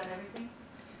 Is that everything?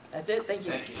 That's it, thank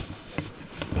you. Thank you.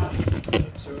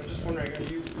 So I'm just wondering, are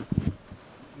you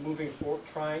moving forward,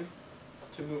 trying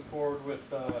to move forward with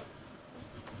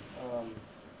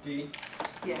D?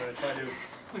 Yeah. You're gonna try to,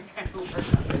 We're kind of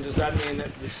over. and does that mean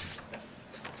that this,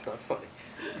 it's not funny.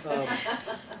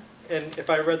 And if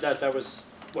I read that, that was,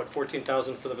 what,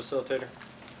 14,000 for the facilitator?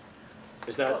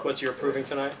 Is that what you're approving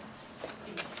tonight?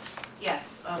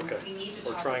 Yes, Okay. we need to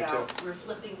We're talk trying to. about, we're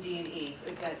flipping D and E.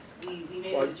 We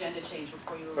made Well, an agenda change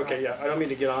before you arrived. Okay, yeah, I don't mean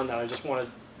to get on that, I just wanted,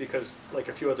 because like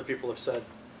a few other people have said,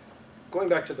 going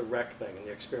back to the rec thing and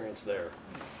the experience there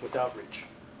with outreach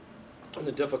and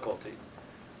the difficulty,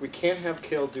 we can't have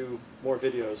Kale do more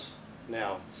videos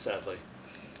now, sadly,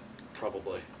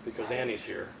 probably, because Annie's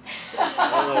here.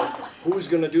 I don't know who's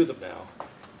gonna do them now,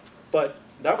 but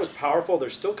that was powerful, they're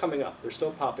still coming up, they're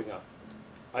still popping up.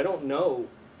 I don't know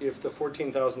if the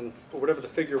 14,000, or whatever the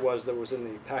figure was that was in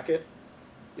the packet,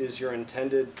 is your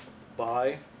intended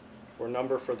buy or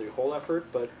number for the whole effort,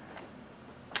 but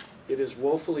it is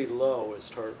woefully low as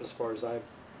far as I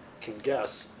can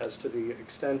guess as to the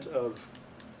extent of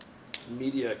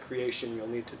media creation you'll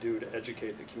need to do to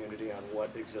educate the community on what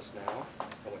exists now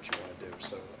and what you want to do.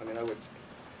 So, I mean,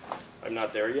 I'm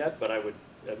not there yet, but I would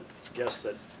guess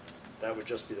that that would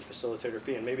just be the facilitator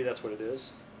fee, and maybe that's what it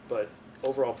is, but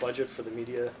overall budget for the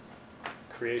media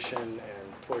creation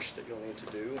and push that you'll need to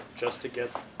do just to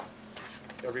get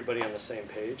everybody on the same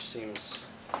page seems,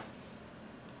 I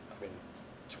mean,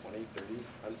 20, 30,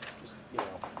 I'm just, you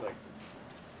know, like,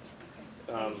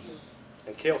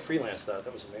 and Kale freelanced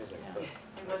that was amazing, Yeah.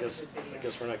 but It was a good video. I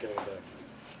guess we're not getting it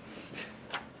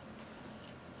back.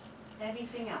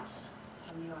 Anything else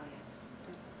from the audience?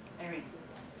 Irene?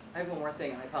 I have one more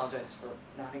thing, and I apologize for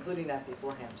not including that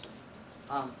beforehand.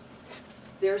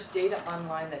 There's data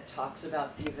online that talks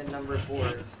about even numbered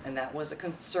boards, and that was a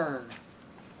concern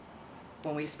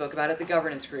when we spoke about it at the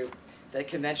governance group. The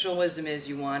conventional wisdom is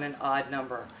you want an odd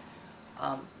number.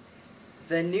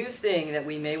 The new thing that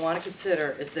we may want to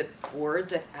consider is that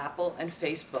boards at Apple and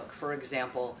Facebook, for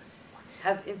example,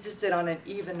 have insisted on an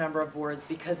even number of boards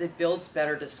because it builds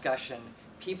better discussion.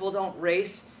 People don't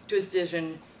race to a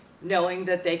decision knowing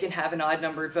that they can have an odd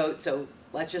numbered vote, so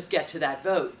let's just get to that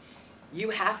vote.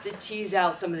 You have to tease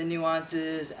out some of the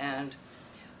nuances and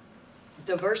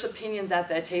diverse opinions at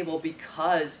that table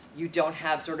because you don't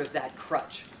have sort of that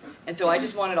crutch. And so I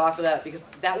just wanted to offer that because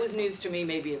that was news to me,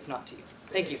 maybe it's not to you.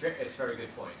 Thank you. It's a very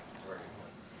good point. It's a very good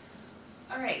point.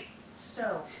 All right,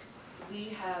 so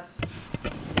we have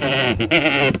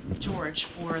George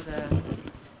for the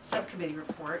subcommittee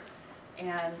report,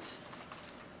 and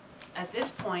at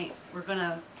this point, we're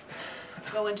gonna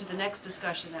go into the next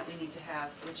discussion that we need to have,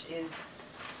 which is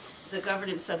the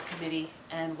governance subcommittee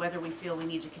and whether we feel we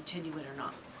need to continue it or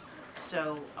not.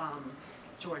 So,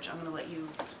 George, I'm gonna let you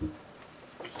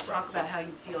talk about how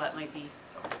you feel that might be,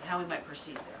 how we might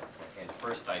proceed there. And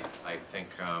first, I think,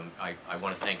 I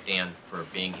want to thank Dan for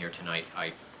being here tonight.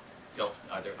 I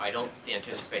don't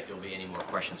anticipate there'll be any more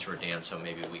questions for Dan, so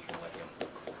maybe we can let him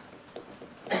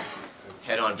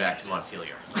head on back to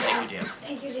Montpelier. Thank you, Dan.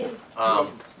 Thank you, Dan.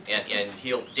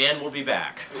 And Dan will be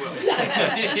back.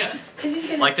 Yes.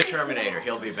 Like the Terminator,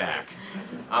 he'll be back.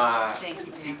 Thank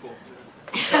you, Sequel.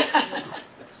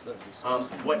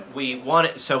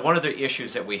 So one of the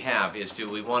issues that we have is, do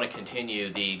we want to continue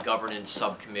the governance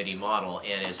subcommittee model?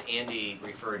 And as Andy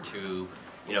referred to,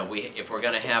 you know, if we're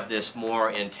going to have this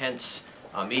more intense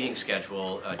meeting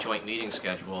schedule, joint meeting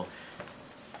schedule,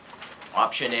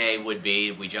 option A would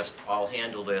be we just all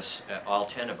handle this, all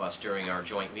 10 of us during our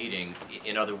joint meeting.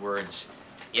 In other words,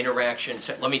 interaction.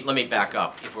 So let me back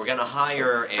up. If we're going to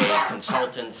hire a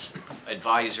consultant,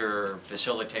 advisor,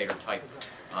 facilitator type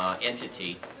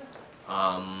entity,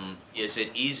 is it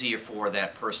easier for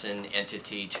that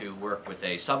entity to work with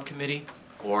a subcommittee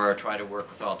or try to work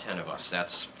with all 10 of us?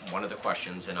 That's one of the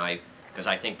questions, and because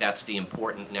I think that's the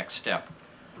important next step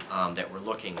that we're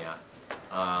looking at.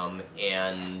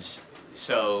 And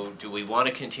so do we want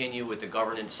to continue with the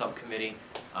governance subcommittee?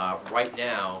 Right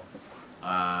now,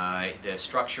 the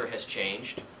structure has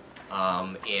changed,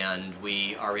 and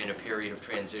we are in a period of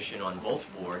transition on both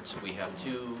boards. We have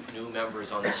 2 new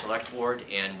members on the select board,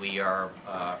 and we are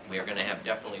going to have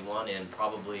definitely one and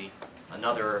probably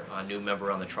another new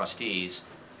member on the trustees.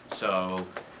 So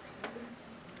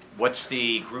what's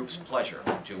the group's pleasure?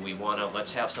 Do we want to,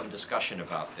 let's have some discussion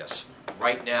about this.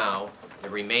 Right now, the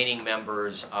remaining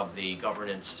members of the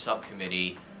governance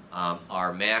subcommittee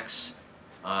are Max,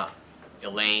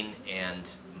 Elaine, and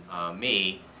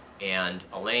me. And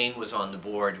Elaine was on the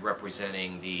board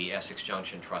representing the Essex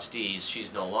Junction trustees.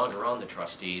 She's no longer on the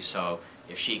trustees, so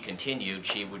if she continued,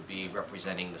 she would be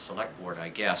representing the select board, I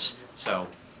guess. So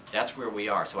that's where we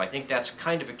are. So I think that's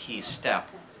kind of a key step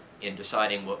in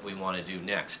deciding what we want to do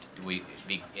next.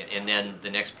 And then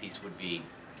the next piece would be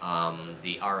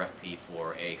the RFP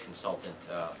for a consultant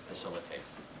facilitator.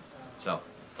 So,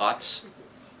 thoughts?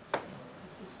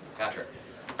 Patrick?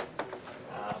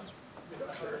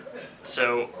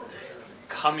 So,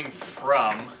 coming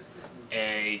from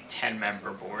a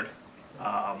 10-member board,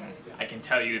 I can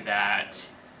tell you that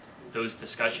those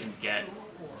discussions get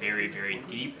very, very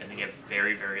deep and they get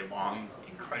very, very long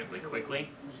incredibly quickly.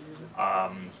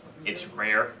 It's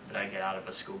rare that I get out of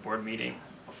a school board meeting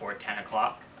before 10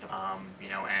 o'clock, you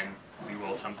know, and we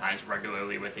will sometimes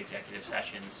regularly with executive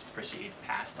sessions proceed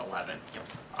past 11.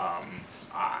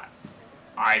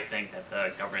 I think that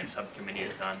the governance subcommittee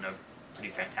has done a pretty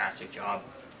fantastic job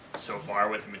so far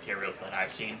with the materials that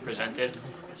I've seen presented.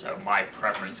 So my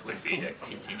preference would be to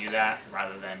continue that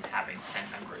rather than having 10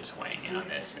 members weighing in on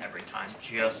this every time,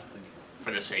 just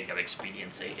for the sake of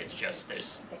expediency. It's just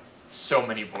there's so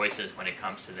many voices when it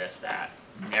comes to this that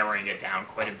narrowing it down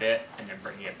quite a bit and then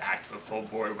bringing it back to a full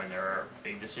board when there are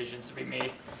big decisions to be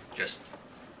made just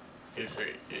it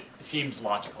seems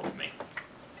logical to me.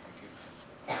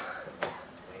 We're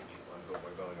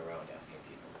going around asking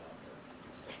people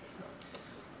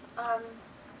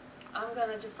I'm going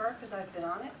to defer because I've been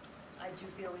on it. I do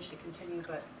feel we should continue,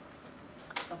 but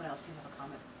someone else can have a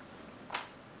comment.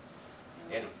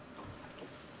 Andy?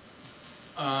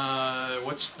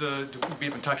 We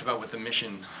haven't talked about what the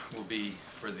mission will be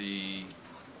for the,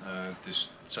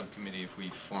 this subcommittee if we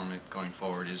form it going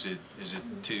forward. Is it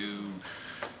to,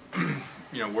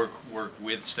 you know, work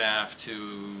with staff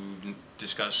to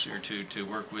discuss or to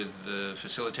work with the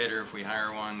facilitator if we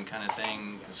hire one kind of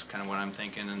thing? Is kind of what I'm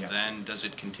thinking. And then does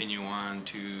it continue on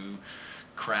to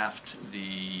craft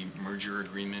the merger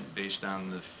agreement based on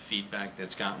the feedback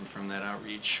that's gotten from that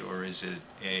outreach, or is it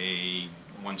a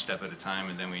one step at a time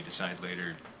and then we decide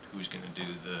later who's going to do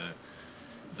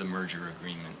the merger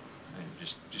agreement? And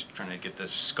just trying to get the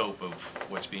scope of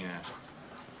what's being asked.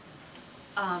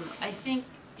 I think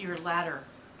your latter,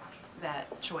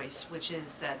 that choice, which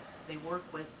is that they work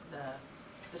with the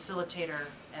facilitator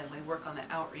and we work on the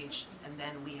outreach, and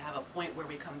then we have a point where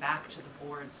we come back to the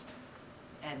boards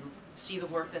and see the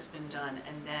work that's been done,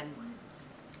 and then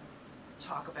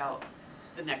talk about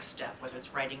the next step, whether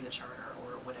it's writing the charter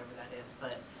or whatever that is.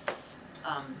 But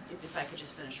if I could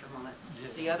just finish for a moment.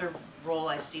 The other role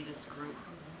I see this group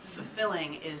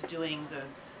fulfilling is doing the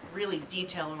really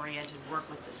detail-oriented work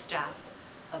with the staff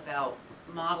about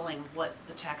modeling what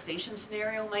the taxation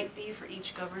scenario might be for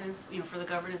each governance, you know, for the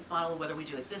governance model, whether we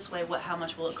do it this way, how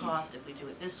much will it cost if we do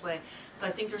it this way. So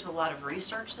I think there's a lot of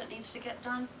research that needs to get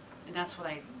done, and that's what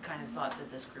I kind of thought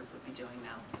that this group would be doing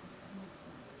now.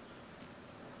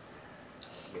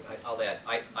 I'll add,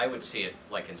 I would see it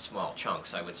like in small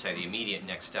chunks. I would say the immediate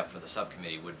next step for the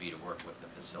subcommittee would be to work with the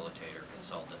facilitator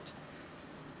consultant.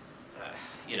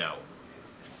 You know,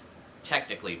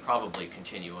 technically probably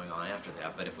continuing on after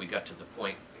that, but if we got to the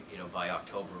point, you know, by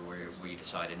October where we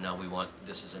decided, no,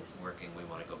 this isn't working, we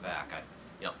want to go back.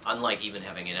 You know, unlike even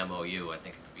having an MOU, I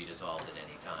think it could be dissolved at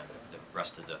any time if the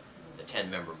rest of the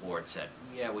 10-member board said,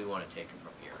 yeah, we want to take it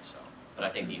from here. So, but I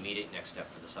think the immediate next step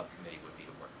for the subcommittee would be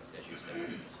to work with, as you said, with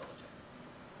the facilitator.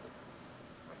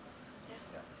 Right. Yeah.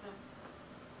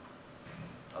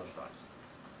 Other thoughts?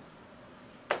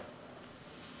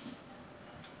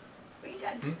 Were you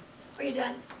done? Were you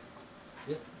done?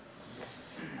 Yeah.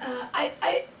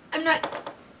 I'm not,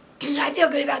 I feel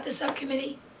good about the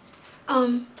subcommittee.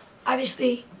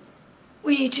 Obviously,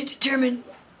 we need to determine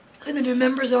who the new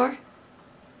members are.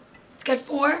 It's got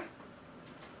 4.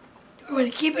 We're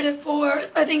going to keep it at 4.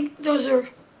 I think those are,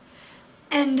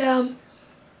 and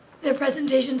their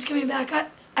presentations coming back.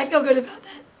 I feel good about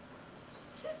that.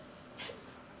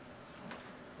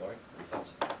 Lori, your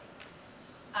thoughts?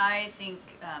 I think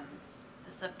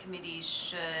the subcommittee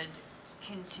should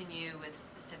continue with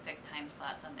specific time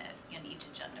slots on each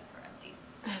agenda for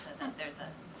updates, so that there's a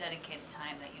dedicated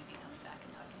time that you'd be coming back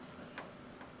and talking to the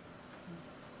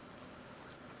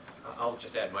folks. I'll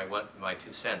just add my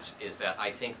 2 cents, is that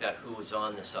I think that who is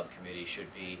on the subcommittee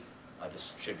should be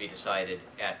decided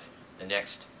at the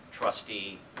next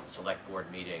trustee select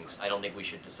board meetings. I don't think we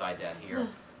should decide that here.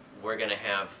 We're gonna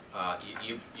have,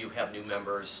 you have new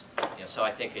members, so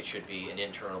I think it should be an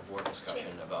internal board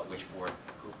discussion about which board,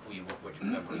 which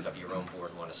members of your own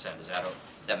board want to send. Does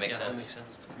that make sense? Yeah, that makes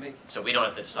sense to me. So we don't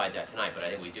have to decide that tonight, but I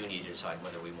think we do need to decide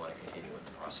whether we want to continue with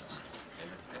the process.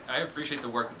 I appreciate the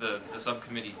work that the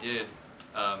subcommittee did.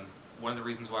 One of the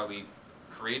reasons why we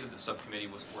created the subcommittee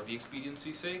was for the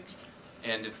expediency's sake.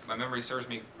 And if my memory serves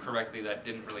me correctly, that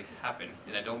didn't really happen.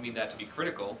 And I don't mean that to be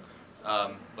critical,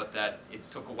 but that it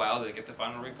took a while to get the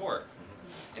final report.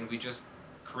 And we just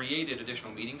created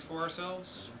additional meetings for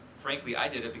ourselves. Frankly, I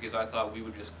did it because I thought we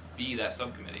would just be that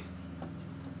subcommittee.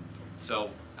 So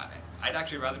I'd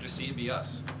actually rather just see it be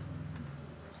us.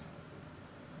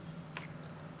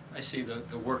 I see the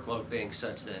workload being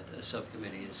such that a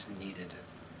subcommittee is needed,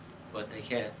 but they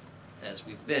can't, as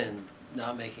we've been,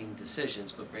 not making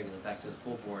decisions, but bringing them back to the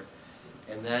full board.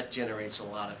 And that generates a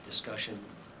lot of discussion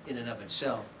in and of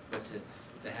itself, but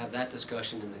to have that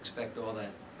discussion and expect all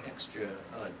that extra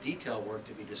detail work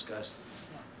to be discussed,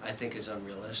 I think is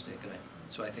unrealistic. And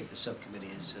so I think the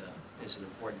subcommittee is an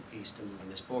important piece to moving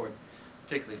this forward,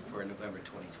 particularly for a November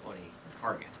 2020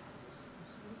 target.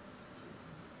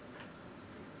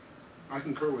 I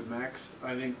concur with Max.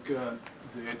 I think the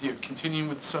idea of continuing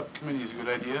with the subcommittee is a good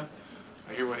idea.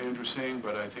 I hear what Andrew's saying,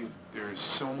 but I think there is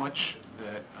so much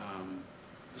that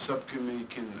the subcommittee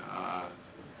can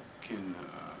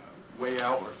weigh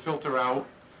out or filter out.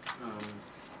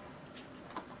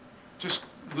 Just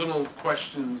little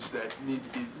questions that need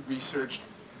to be researched,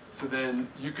 so then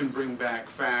you can bring back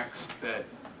facts that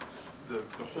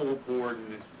the whole board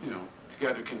and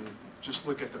together can just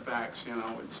look at the facts,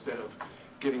 instead of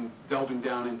delving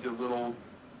down into little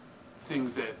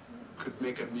things that could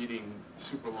make a meeting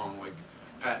super long, like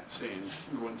Pat saying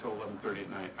we go until 11:30 at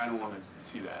night. I don't want to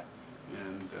see that,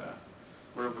 and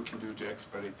whatever we can do to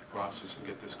expedite the process and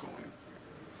get this going.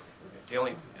 The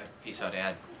only piece I'd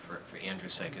add for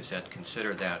Andrew's sake is that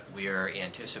consider that we are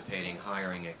anticipating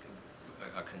hiring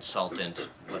a consultant,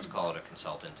 let's call it a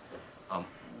consultant.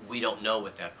 We don't know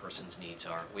what that person's needs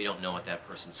are. We don't know what that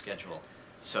person's schedule.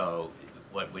 So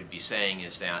what we'd be saying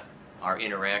is that our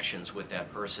interactions with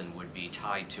that person would be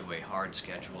tied to a hard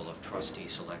schedule of trustee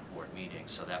select board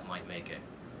meetings, so that might make it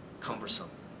cumbersome.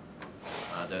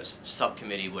 The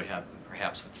subcommittee would have,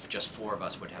 perhaps with just 4 of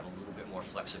us, would have a little bit more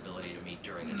flexibility to meet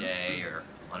during the day or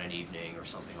on an evening or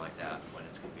something like that when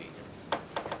it's convenient.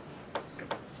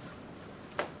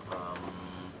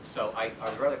 So are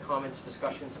there other comments,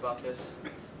 discussions about this?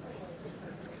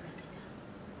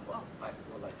 Well, I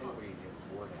think we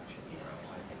have board action here.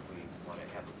 I think we want to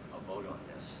have a vote on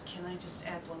this. Can I just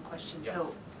add one question? Yeah.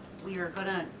 So we are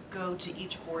gonna go to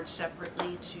each board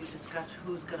separately to discuss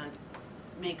who's gonna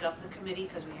make up the committee,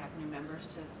 because we have new members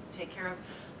to take care of.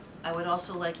 I would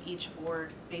also like each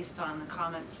board, based on the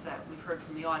comments that we've heard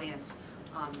from the audience,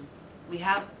 we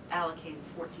have allocated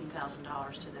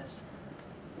 $14,000 to this.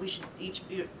 Each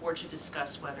board should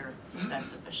discuss whether that's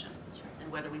sufficient,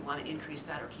 and whether we want to increase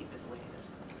that or keep it the way it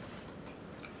is.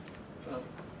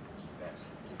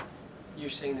 You're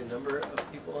saying the number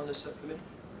of people on the subcommittee?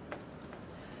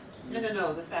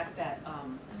 No, the fact that,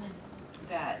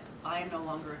 that I am no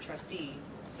longer a trustee,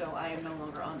 so I am no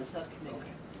longer on the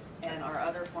subcommittee. And our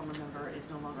other former member is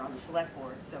no longer on the select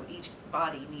board, so each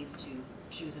body needs to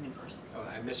choose a new person. Oh,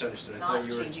 I misunderstood. I Not thought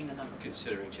you were changing the number.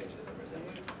 considering changing the number.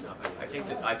 No,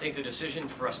 I think the decision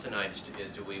for us tonight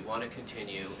is do we want to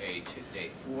continue a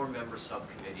 4-member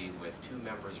subcommittee with 2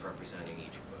 members representing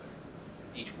each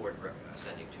board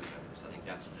sending 2 members. I think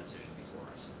that's the decision before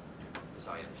us, as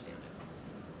I understand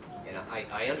it. And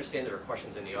I understand there are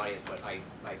questions in the audience, but I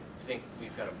think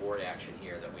we've got a board action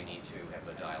here that we need to have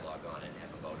a dialogue on and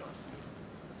have a vote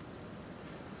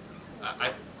on.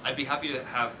 I'd be happy to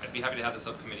have the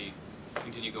subcommittee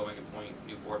continue going and appoint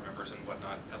new board members and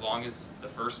whatnot, as long as the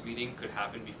first meeting could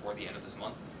happen before the end of this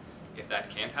month. If that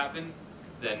can't happen,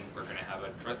 then we're gonna have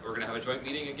a joint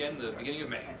meeting again the beginning of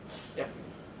May. Yeah.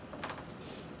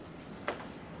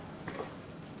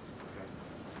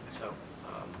 So,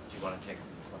 do you want to take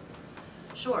this one?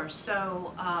 Sure,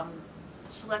 so,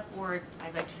 select board,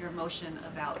 I'd like to hear a motion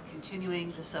about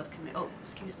continuing the subcommittee,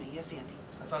 excuse me, yes, Andy?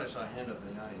 I thought I saw a hand up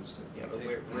in the audience. Yeah, but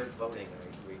we're voting,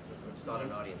 it's not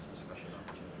an audience discussion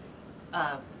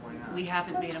opportunity. We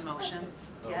haven't made a motion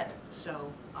yet,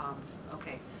 so,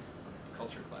 okay.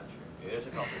 Culture clash It is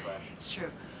a healthy clash. It's true.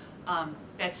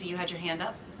 Betsy, you had your hand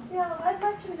up? Yeah, I'd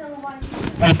like to know why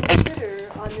you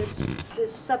consider on this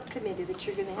subcommittee that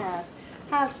you're gonna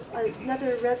have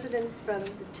another resident from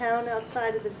the town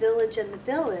outside of the village and the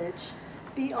village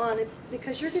be on it,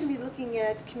 because you're gonna be looking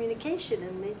at communication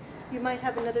and you might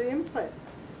have another input.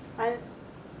 I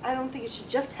don't think it should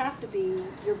just have to be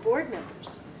your board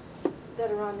members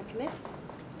that are on the committee.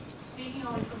 Speaking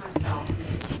only for myself,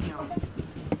 this is,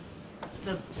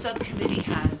 the subcommittee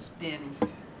has been,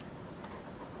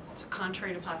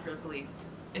 contrary to popular belief,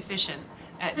 efficient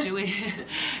at doing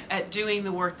at doing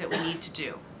the work that we need to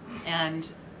do.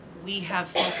 And we have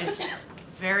focused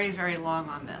very, very long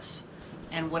on this.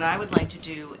 And what I would like to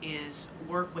do is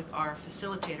work with our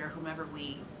facilitator, whomever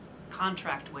we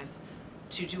contract with,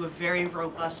 to do a very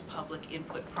robust public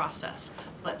input process.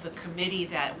 But the committee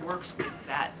that works with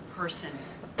that person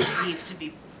needs to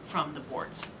be from the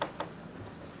boards.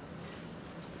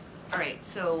 All right,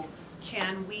 so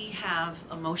can we have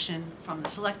a motion from the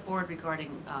select board regarding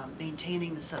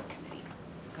maintaining the subcommittee,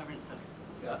 governance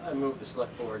subcommittee? I move the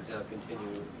select board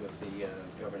continue with the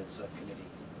governance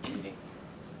subcommittee meeting.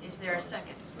 Is there a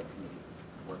second? Subcommittee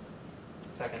work.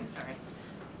 Second. Sorry.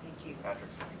 Thank you.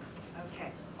 Patrick's.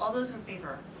 Okay. All those in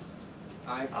favor?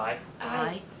 Aye. Aye.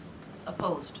 Aye.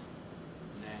 Opposed?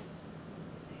 Nay.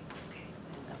 Okay.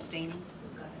 And abstaining?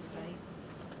 Is that everybody?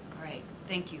 All right.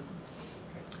 Thank you.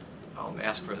 I'll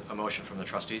ask for a motion from the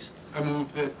trustees. I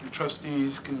move that the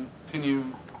trustees continue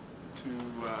to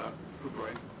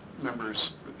provide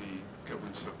members for the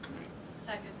governance subcommittee.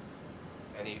 Second.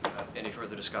 Any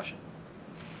further discussion?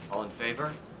 All in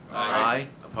favor? Aye.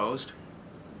 Opposed?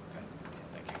 Okay,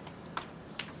 thank you.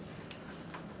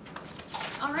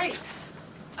 All right.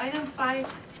 Item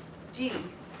 5D,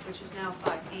 which is now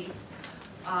 5E,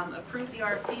 approve the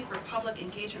RFP for public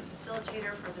engagement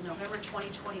facilitator for the November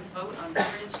 2020 vote on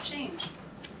governance change.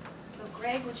 So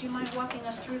Greg, would you mind walking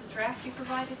us through the draft you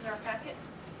provided in our packet?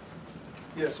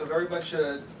 Yeah, so very much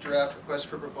a draft request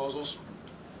for proposals.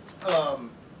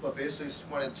 But basically just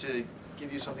wanted to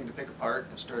give you something to pick apart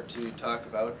and start to talk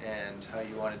about, and how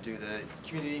you want to do the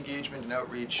community engagement and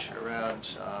outreach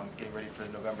around getting ready for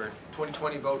the November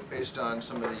 2020 vote based on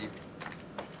some of the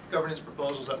governance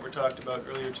proposals that were talked about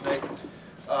earlier tonight.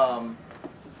 I'm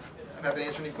happy to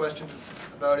answer any questions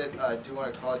about it. I do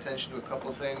want to call attention to a couple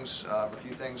of things, a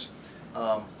few things.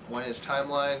 One is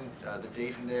timeline. The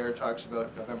date in there talks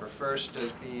about November 1st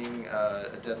as being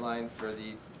a deadline for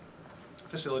the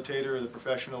facilitator or the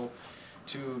professional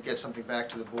to get something back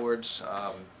to the boards.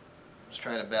 Just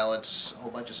trying to balance a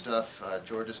whole bunch of stuff.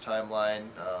 George's timeline,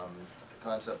 the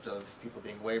concept of people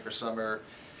being away for summer,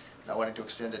 not wanting to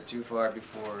extend it too far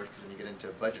before, because then you get into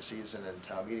budget season and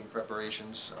town meeting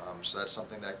preparations. So that's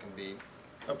something that can be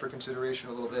up for consideration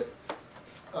a little bit.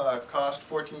 Cost,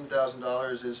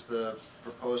 $14,000 is the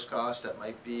proposed cost. That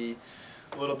might be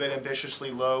a little bit ambitiously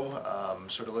low.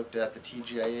 Sort of looked at the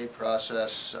TGIA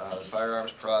process, the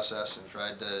firearms process, and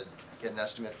tried to get an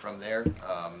estimate from there.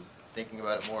 Thinking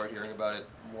about it more, hearing about it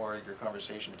more in your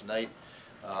conversation tonight,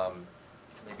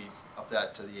 maybe up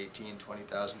that to the $18,000,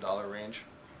 $20,000 range.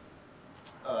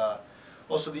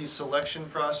 Also, the selection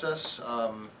process,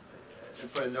 I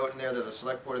put a note in there that the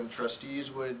select board and the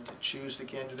trustees would choose the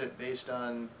candidate based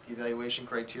on the evaluation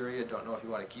criteria. Don't know if you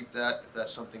want to keep that, if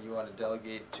that's something you want to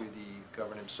delegate to the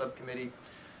governance subcommittee.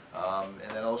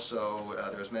 And then also,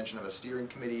 there was mention of a steering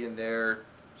committee in there,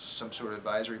 some sort of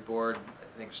advisory board.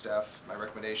 I think staff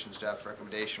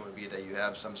recommendation would be that you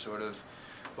have some sort of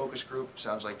focus group.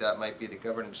 Sounds like that might be the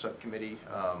governance subcommittee,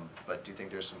 but do you think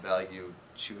there's some value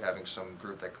to having some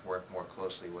group that can work more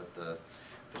closely with the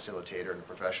facilitator and the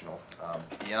professional?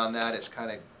 Beyond that, it's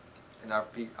kind of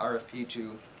an RFP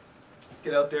to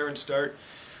get out there and start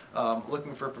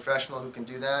looking for a professional who can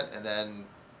do that, and then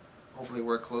hopefully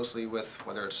work closely with,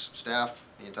 whether it's staff,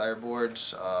 the entire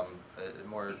boards, a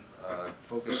more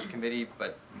focused committee,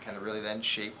 but kind of really then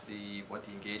shape what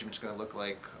the engagement's going to look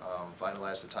like,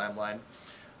 finalize the timeline.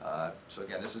 So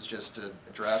again, this is just a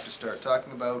draft to start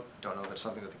talking about. Don't know if it's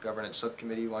something that the governance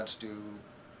subcommittee wants to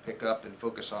pick up and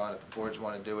focus on, if the boards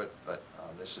want to do it, but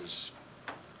this is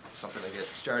something to get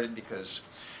started because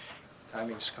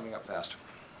timing's coming up fast.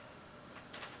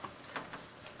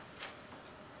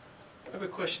 I have a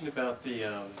question about the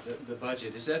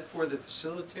budget. Is that for the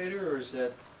facilitator, or is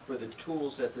that for the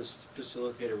tools that this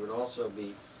facilitator would also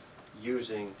be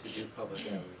using to do public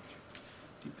outreach?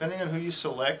 Depending on who you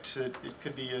select, it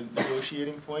could be a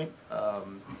negotiating point.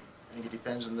 I think it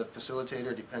depends on the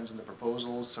facilitator, it depends on the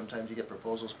proposals. Sometimes you get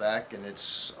proposals back and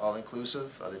it's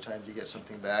all-inclusive. Other times you get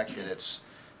something back and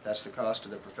that's the cost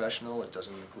of the professional. It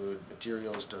doesn't include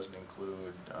materials, doesn't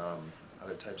include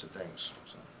other types of things,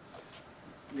 so.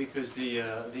 Because the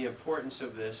importance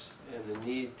of this and the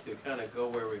need to kind of go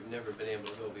where we've never been able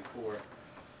to go before,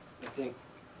 I think,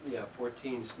 yeah,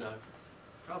 14's not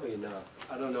probably enough.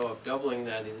 I don't know if doubling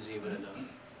that is even enough,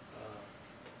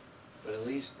 but at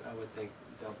least I would think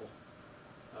double,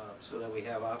 so that we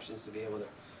have options to be able to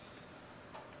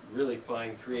really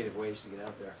find creative ways to get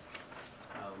out there.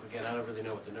 Again, I don't really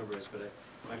know what the number is, but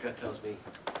my gut tells me,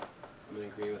 I'm going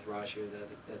to agree with Raj here, that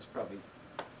that's probably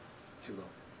too low.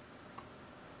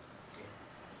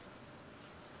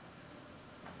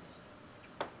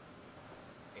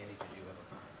 Andy, did you have a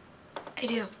comment? I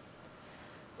do.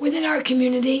 Within our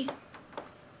community,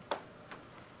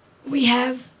 we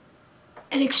have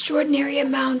an extraordinary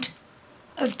amount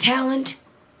of talent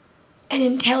and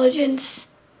intelligence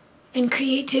and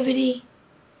creativity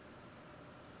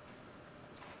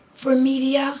for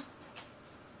media,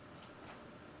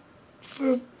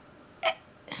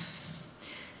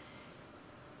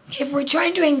 if we're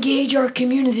trying to engage our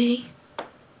community,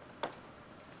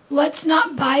 let's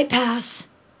not bypass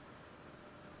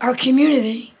our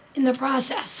community in the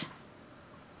process.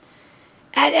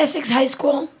 At Essex High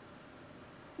School,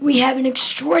 we have an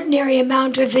extraordinary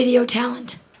amount of video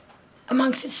talent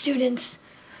amongst the students.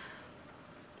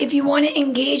 If you want to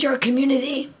engage our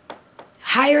community,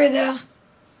 hire the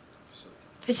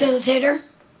facilitator,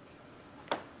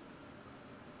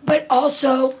 but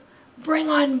also bring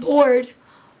on board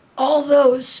all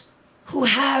those who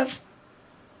have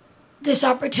this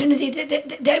opportunity,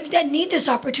 that need this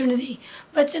opportunity.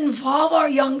 Let's involve our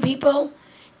young people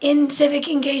in civic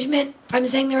engagement, if I'm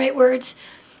saying the right words,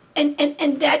 and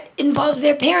that involves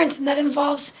their parents, and that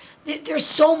involves, there's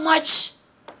so much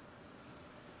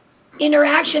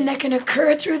interaction that can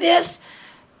occur through this,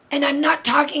 and I'm not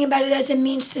talking about it as a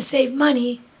means to save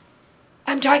money.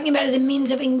 I'm talking about it as a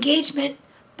means of engagement,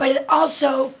 but it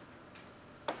also,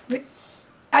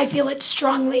 I feel it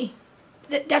strongly.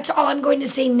 That's all I'm going to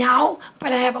say now,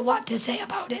 but I have a lot to say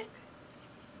about it.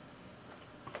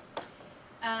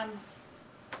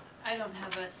 I don't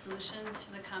have a solution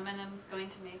to the comment I'm going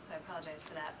to make, so I apologize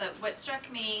for that. But what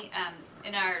struck me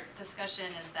in our discussion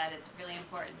is that it's really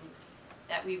important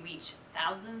that we reach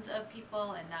thousands of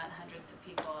people and not hundreds of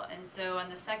people. And so on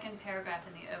the second paragraph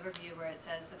in the overview where it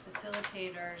says the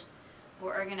facilitators will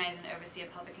organize and oversee a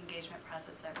public engagement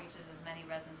process that reaches as many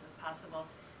residents as possible,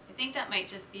 I think that might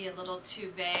just be a little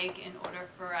too vague in order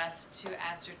for us to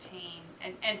ascertain,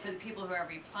 and for the people who are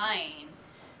replying,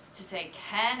 to say,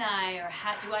 can I or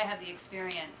do I have the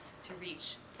experience to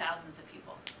reach thousands of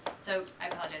people? So I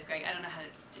apologize, Greg, I don't know how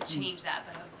to change that,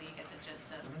 but hopefully you get the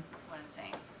gist of what I'm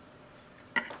saying.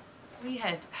 We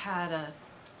had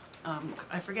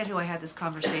I forget who I had this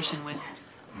conversation with,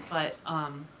 but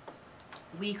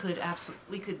we could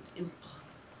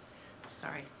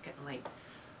sorry, it's getting late.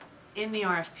 In the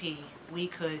RFP, we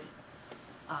could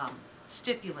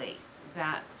stipulate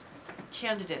that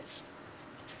candidates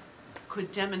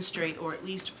could demonstrate or at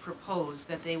least propose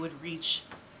that they would reach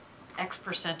X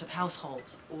percent of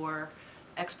households or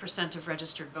X percent of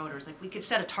registered voters. Like, we could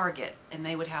set a target and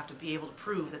they would have to be able to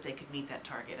prove that they could meet that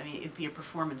target. I mean, it'd be a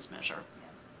performance measure.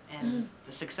 And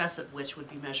the success of which would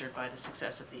be measured by the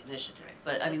success of the initiative.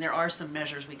 But I mean, there are some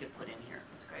measures we could put in here.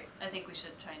 That's great. I think we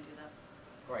should try and do that.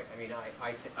 Right, I mean,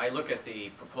 I look at the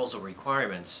proposal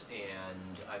requirements,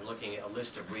 and I'm looking at a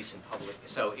list of recent public,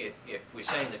 so if we're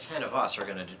saying the 10 of us are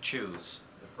going to choose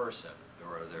the person,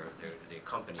 or the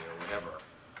company, or whatever,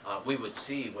 we would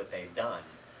see what they've done,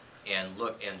 and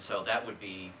look, and so that would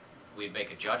be, we'd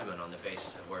make a judgment on the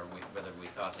basis of whether we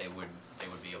thought they would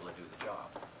be able to do the job.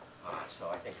 So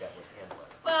I think that would handle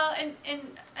it. Well,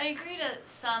 and I agree to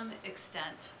some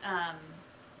extent.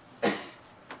 I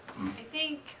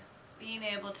think being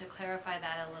able to clarify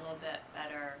that a little bit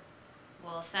better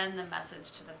will send the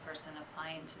message to the person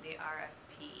applying to the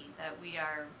RFP that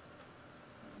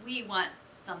we want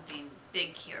something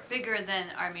big here, bigger than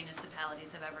our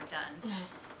municipalities have ever done,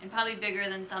 and probably bigger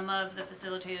than some of the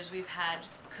facilitators we've had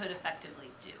could effectively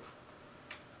do.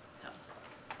 So.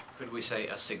 Could we say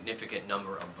a significant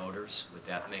number of voters? Would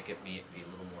that make it be a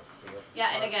little more clear?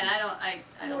 Yeah, and again, I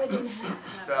don't.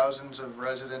 Thousands of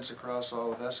residents across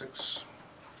all of Essex.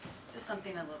 Just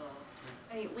something a little.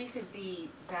 I mean, we could be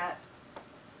that,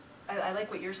 I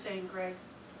like what you're saying, Greg,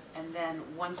 and then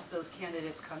once those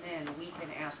candidates come in, we can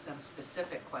ask them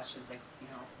specific questions, like, you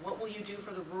know, what will you do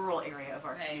for the rural area of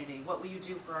our community? What will you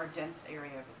do for our dense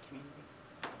area of the community?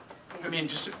 I mean,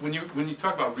 just when you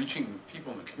talk about reaching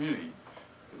people in the community,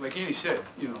 like Annie said,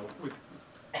 you know, with,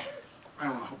 I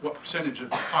don't know what percentage of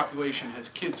the population has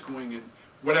kids going in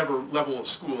whatever level of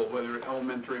school, whether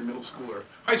elementary, middle school, or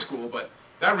high school, but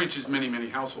that reaches many, many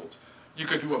households. you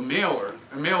could do a mailer.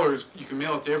 A mailer is, you can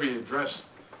mail it to every address,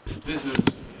 business,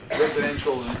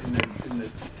 residential in the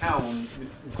town,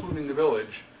 including the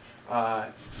village,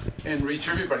 and reach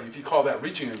everybody. If you call that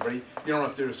reaching everybody, you don't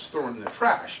have to just throw it in the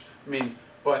trash. I mean,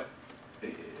 but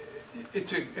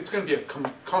it's gonna be a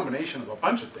combination of a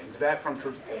bunch of things, that from,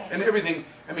 and everything.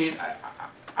 I mean,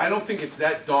 I don't think it's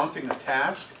that daunting a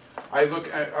task. I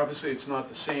look at, obviously it's not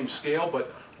the same scale,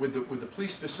 but with the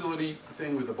police facility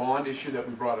thing, with the bond issue that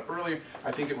we brought up earlier,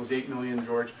 I think it was 8 million,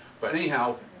 George. But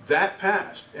anyhow, that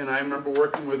passed, and I remember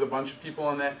working with a bunch of people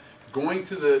on that, going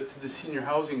to the senior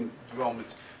housing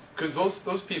developments, because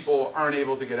those people aren't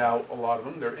able to get out, a lot of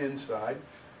them, they're inside,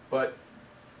 but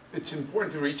it's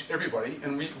important to reach everybody,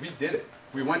 and we did it.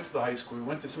 We went to the high school, we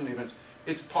went to so many events.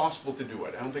 It's possible to do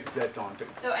it. I don't think it's that daunting.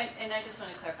 So, and I just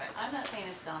want to clarify, I'm not saying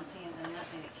it's daunting, and I'm not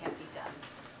saying it can't be done.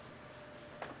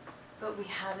 But we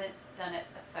haven't done it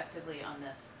effectively on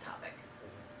this topic.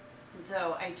 And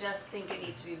so I just think it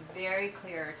needs to be very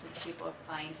clear to the people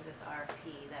applying to this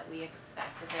RFP that we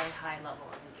expect a very high level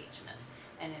of engagement.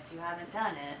 And if you haven't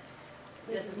done it,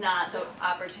 this is not the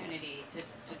opportunity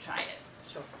to try it.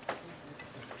 Sure.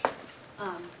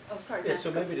 Oh, sorry. Yeah,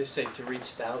 so maybe to say to reach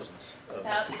thousands of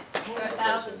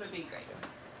Thousands would be great.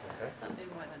 Okay. Something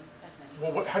more than as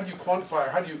many. Well, how do you quantify,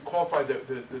 how do you qualify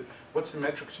what's the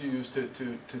metrics you use to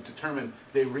determine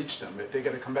they reached them? If they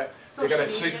gotta come back, they got a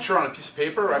Social media? signature on a piece of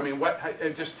paper? I mean, when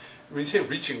you say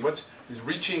reaching, is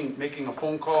reaching making a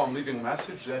phone call and leaving a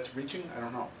message, that's reaching? I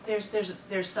don't know.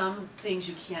 There's some things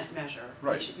you can't measure.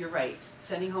 Right. Which, you're right,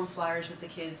 sending home flyers with the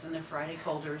kids in their Friday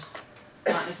folders,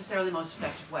 not necessarily the most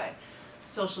effective way.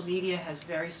 Social media has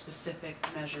very specific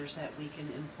measures that we can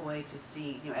employ to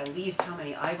see, at least how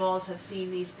many eyeballs have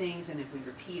seen these things, and if we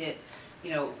repeat it,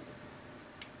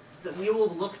 that we will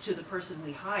look to the person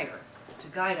we hire to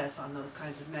guide us on those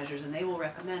kinds of measures, and they will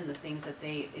recommend the things that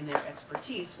they, in their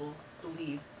expertise, will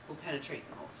believe will penetrate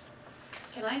the most.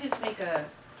 Can I just make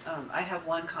I have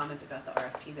one comment about the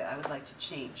RFP that I would like to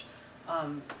change.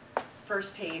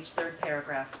 First page, third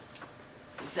paragraph.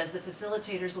 It says the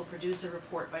facilitators will produce a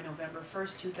report by November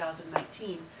 1st,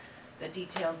 2019 that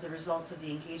details the results of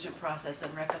the engagement process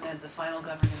and recommends a final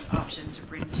governance option to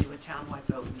bring to a townwide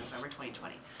vote in November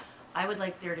 2020. I would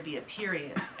like there to be a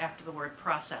period after the word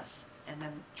process and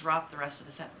then drop the rest of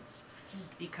the sentence,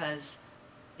 because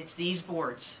it's these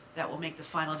boards that will make the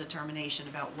final determination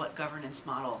about what governance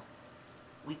model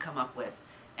we come up with.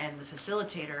 And the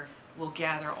facilitator will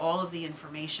gather all of the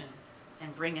information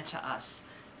and bring it to us.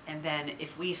 And then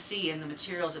if we see in the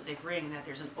materials that they bring that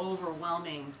there's an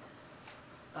overwhelming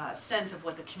sense of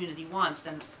what the community wants,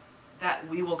 then that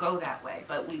we will go that way.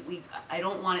 But I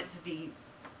don't want it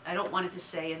to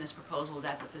say in this proposal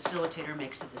that the facilitator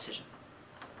makes the decision.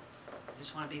 I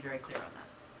just want to be very clear on that.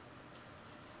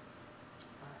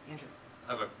 Andrew.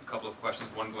 I have a couple of questions,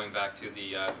 one going back to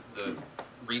the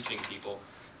reaching people.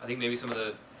 I think maybe some of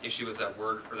the issue is that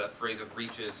word, or that phrase of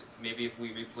reaches. Maybe if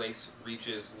we replace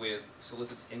reaches with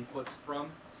solicits inputs from,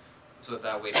 so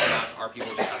that way it's not our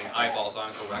people just having eyeballs on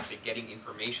it, but we're actually getting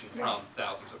information from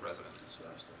thousands of residents.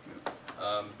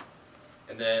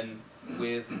 And then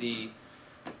with the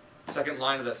second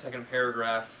line of that second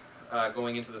paragraph,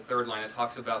 going into the third line, it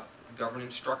talks about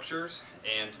governance structures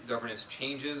and governance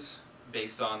changes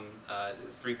based on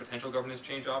 3 potential governance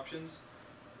change options.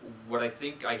 What I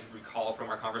think I recall from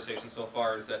our conversation so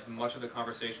far is that much of the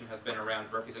conversation has been around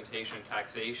representation and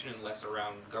taxation and less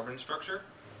around governance structure.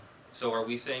 So are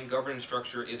we saying governance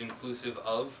structure is inclusive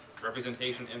of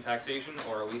representation and taxation,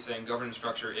 or are we saying governance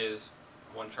structure is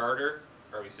one charter?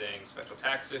 Are we saying special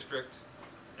tax district,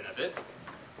 and that's it?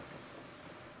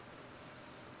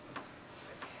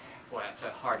 Well, that's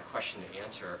a hard question to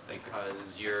answer,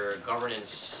 because your governance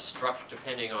structure,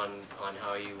 depending on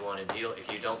how you want to deal,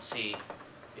 if you don't see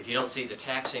the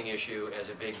taxing issue as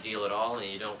a big deal at all,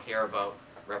 and you don't care about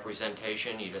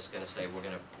representation, you're just going to say we're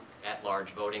going to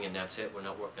at-large voting and that's it, we're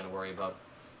not going to worry about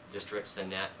districts, then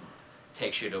that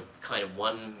takes you to kind of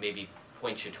maybe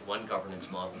points you to one governance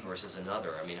model versus another.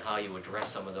 I mean, how you address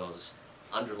some of those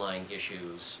underlying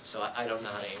issues. So I don't know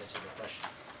how to answer the question.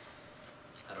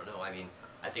 I don't know. I mean,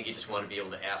 I think you just want to be able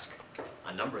to ask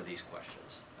a number of these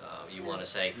questions. You want to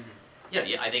say,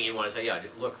 I think you want to say,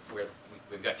 look,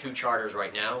 we've got 2 charters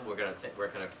right now. We're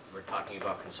talking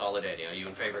about consolidating. Are you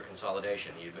in favor of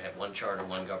consolidation? You have 1 charter,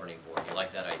 1 governing board. You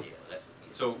like that idea?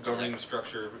 So governing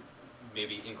structure,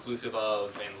 maybe inclusive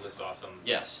of, and list off some.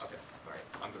 Yes. Okay. All right.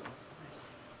 I'm good.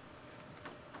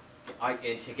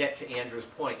 And to get to Andrew's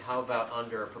point, how about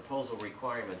under proposal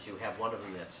requirements, you have one of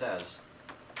them that says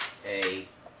a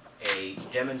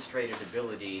demonstrated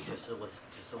ability to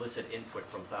solicit input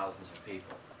from thousands of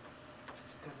people.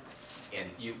 And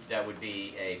that would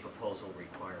be a proposal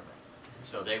requirement.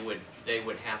 So they would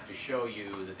have to show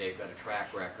you that they've got a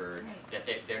track record, that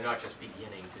they're not just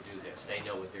beginning to do this. They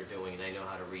know what they're doing, and they know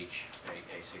how to reach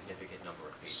a significant number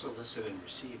of people. Solicit and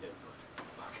receive input.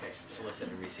 Okay, solicit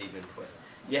and receive input.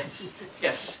 Yes,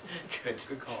 yes, good.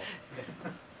 Good call.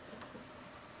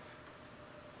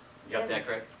 You got that,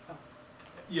 Greg?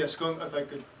 Yes, if I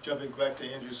could jump in back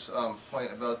to Andrew's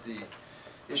point about the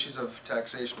issues of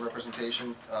taxation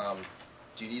representation.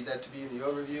 Do you need that to be in the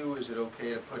overview? Is it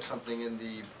okay to put something in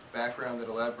the background that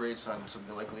elaborates on some of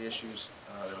the likely issues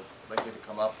that are likely to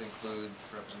come up, include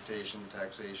representation,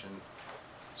 taxation,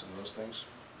 some of those things?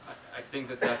 I think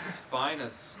that that's fine,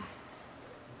 as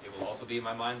it will also be in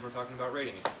my mind when we're talking about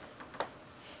rating it.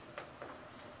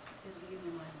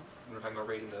 When we're talking about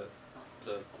rating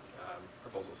the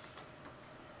proposals.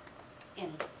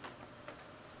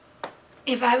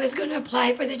 If I was gonna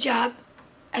apply for the job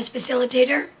as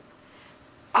facilitator,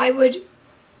 I would,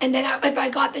 and then if I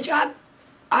got the job,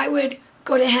 I would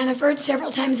go to Hannaford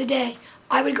several times a day.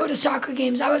 I would go to soccer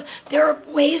games. There are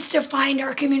ways to find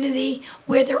our community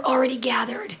where they're already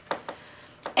gathered.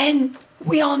 And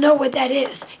we all know what that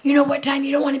is. You know what time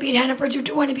you don't want to be at Hannaford's or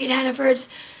do want to be at Hannaford's.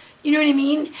 You know what I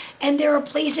mean? And there are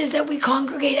places that we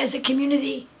congregate as a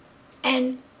community.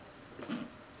 And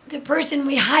the person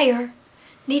we hire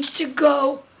needs to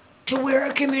go to where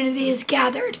a community is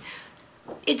gathered.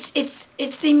 It's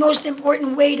the most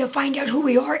important way to find out who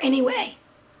we are anyway.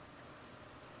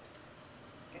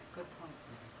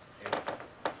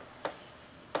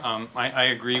 I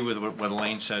agree with what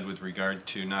Elaine said with regard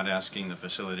to not asking the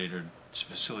facilitator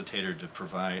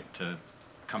to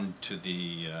come to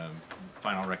the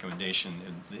final recommendation.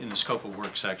 In the scope of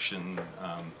work section,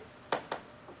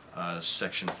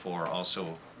 section 4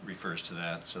 also refers to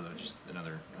that, so that's just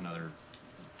another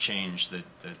change that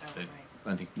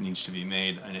I think needs to be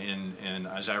made. And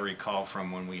as I recall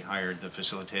from when we hired the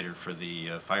facilitator for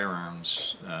the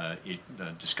firearms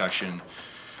discussion,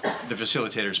 the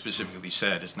facilitator specifically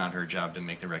said it's not her job to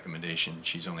make the recommendation.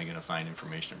 She's only going to find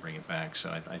information and bring it back. So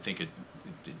I think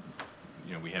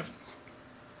we have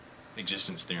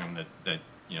existence theorem that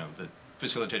the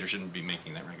facilitator shouldn't be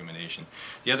making that recommendation.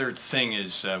 The other thing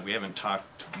is we haven't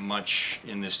talked much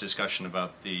in this discussion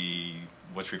about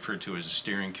what's referred to as the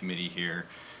steering committee here,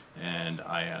 and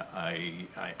I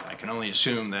can only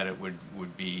assume that it would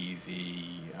be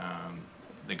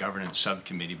the governance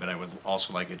subcommittee, but I would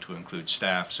also like it to include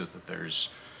staff so that there's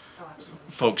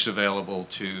folks available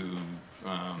to,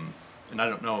 and I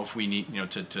don't know if we need,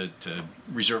 to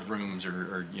reserve rooms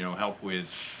or help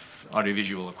with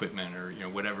audiovisual equipment or,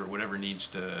 whatever needs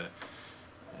to,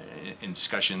 in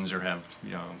discussions, or have,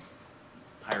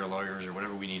 hire lawyers or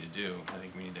whatever we need to do. I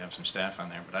think we need to have some staff on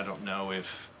there, but I don't know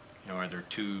if, are there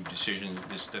two decisions,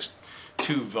 this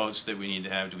two votes that we need to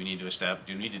have? Do we need to establish,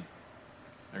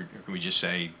 or can we just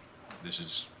say this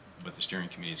is what the steering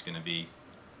committee is going to be?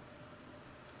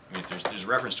 I mean, if there's a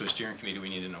reference to a steering committee, we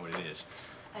need to know what it is.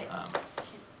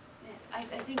 I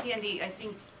think, Andy,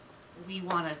 we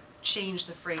want to change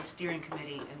the phrase steering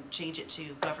committee and change it to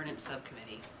governance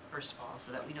subcommittee, first of all,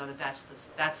 so that we know that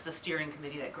that's the steering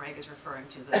committee that Greg is referring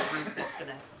to, the group that's going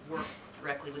to work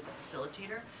directly with the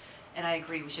facilitator. And I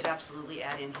agree, we should absolutely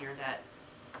add in here that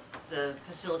the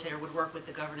facilitator would work with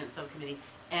the governance subcommittee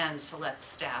and select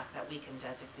staff that we can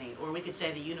designate. Or we could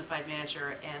say the unified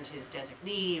manager and his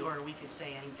designee, or we could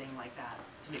say anything like that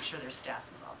to make sure there's staff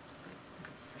involved,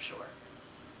 for sure.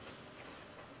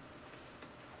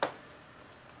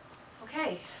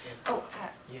 Okay. Oh,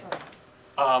 Pat,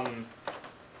 sorry.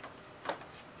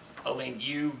 Elaine,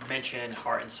 you mentioned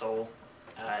Heart and Soul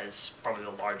as probably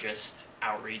the largest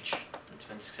outreach that's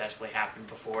been successfully happened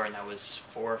before, and that was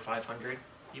 400 or 500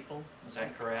 people. Is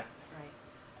that correct?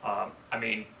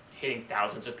 Right. Hitting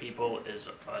thousands of people is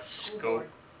a scope.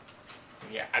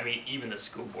 Yeah, even the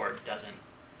school board doesn't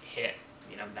hit,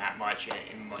 that much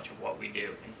in much of what we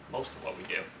do, in most of what we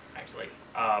do, actually.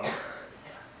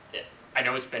 I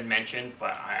know it's been mentioned,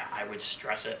 but I would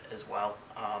stress it as well.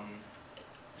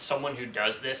 Someone who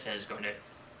does this and is going to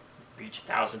reach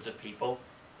thousands of people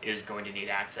is going to need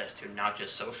access to not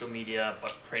just social media,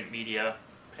 but print media,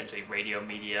 potentially radio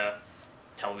media,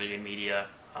 television media,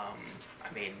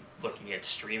 looking at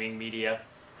streaming media.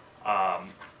 Raj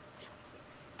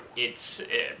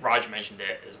mentioned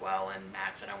it as well, and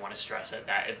Max, and I want to stress it,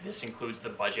 that if this includes the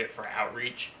budget for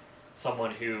outreach,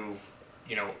 someone who,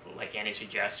 like Annie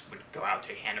suggests, would go out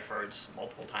to Hannaford's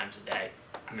multiple times a day.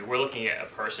 We're looking at a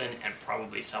person, and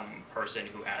probably some person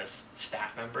who has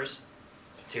staff members,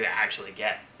 to actually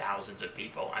get thousands of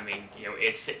people.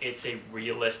 It's a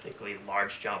realistically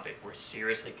large jump if we're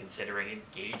seriously considering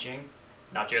engaging,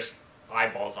 not just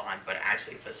eyeballs on, but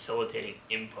actually facilitating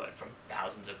input from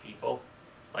thousands of people.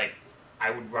 Like,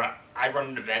 I'd run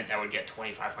an event that would get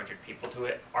 2,500 people to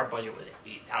it. Our budget was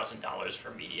 $8,000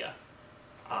 for media.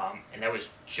 And that was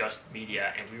just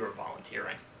media, and we were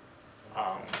volunteering.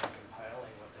 Compiling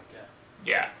what they get.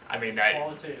 Yeah, I mean, that.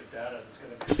 Qualitative data that's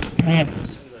gonna be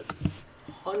into the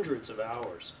hundreds of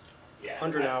hours. Yeah.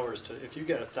 100 hours to, if you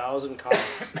get 1,000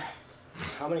 comments,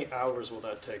 how many hours will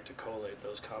that take to collate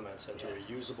those comments into a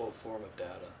usable form of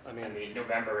data? I mean,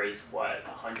 November is what,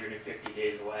 150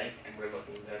 days away, and we're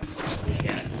looking to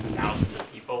get thousands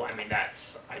of people. I mean,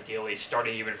 that's ideally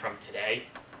starting even from today.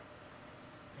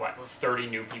 What, 30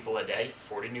 new people a day,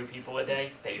 40 new people a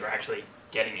day that you're actually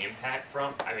getting impact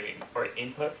from? I mean, or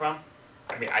input from?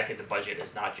 I mean, I think the budget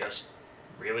is not just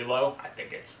really low. I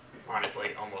think it's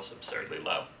honestly almost absurdly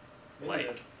low.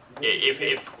 Like,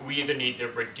 if we either need to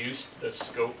reduce the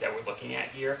scope that we're looking at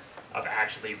here of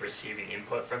actually receiving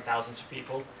input from thousands of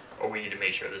people, or we need to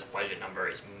make sure this budget number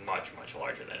is much, much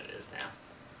larger than it is now.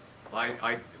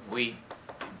 Well,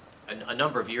 a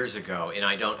number of years ago, and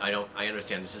I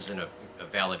understand this isn't a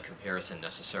valid comparison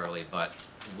necessarily, but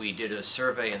we did a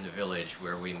survey in the village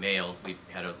where we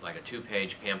had like a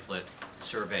 2-page pamphlet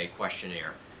survey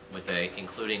questionnaire with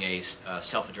including a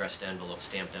self-addressed envelope,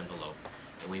 stamped envelope,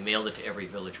 and we mailed it to every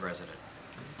village resident,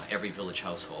 every village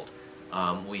household.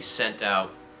 We sent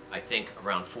out, I think,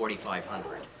 around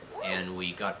 4,500, and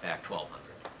we got back 1,200.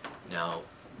 Now,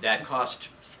 that cost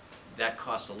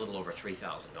a little over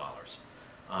 $3,000,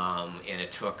 and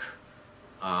it took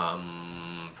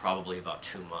probably about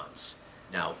 2 months.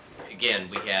 Now, again,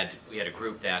 we had a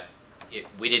group that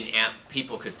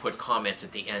people could put comments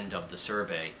at the end of the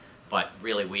survey, but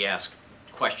really we asked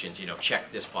questions, check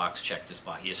this box, check this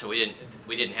box. Yeah, so we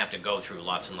didn't have to go through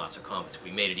lots and lots of comments.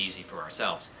 We made it easy for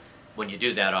ourselves. When you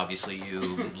do that, obviously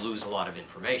you lose a lot of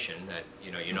information that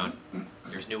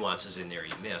there's nuances in there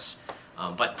you miss.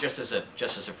 But just as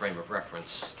a frame of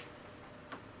reference,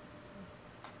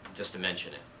 just to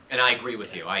mention it. And I agree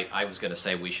with you. I was going to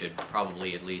say we should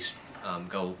probably at least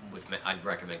I'd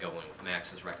recommend going with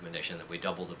Max's recommendation that we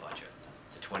double the budget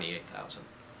to 28,000.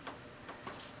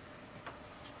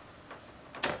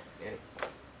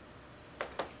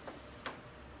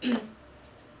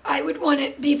 I would want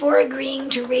it, before agreeing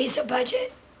to raise a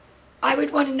budget, I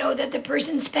would want to know that the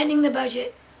person spending the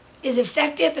budget is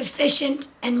effective, efficient,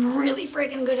 and really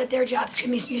freaking good at their job.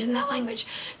 Excuse me using that language.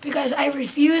 Because I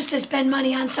refuse to spend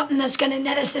money on something that's going to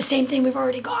net us the same thing we've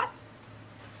already got.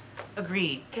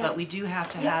 Agreed, Okay. but we do have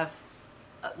to have,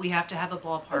 we have to have a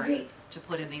ballpark Agreed. to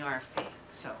put in the RFP,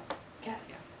 so. Okay.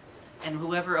 Yeah. And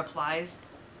whoever applies,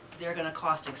 they're gonna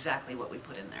cost exactly what we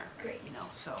put in there. Great.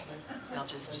 So they'll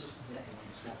just,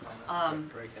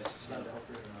 Greg has his hand up.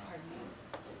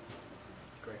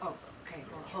 Greg. oh, okay,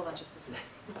 well, hold on just a second.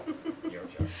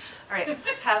 All right,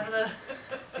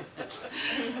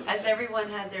 has everyone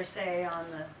had their say on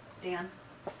Dan?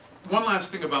 One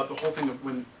last thing about the whole thing of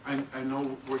when, I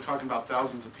know we're talking about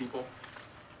thousands of people.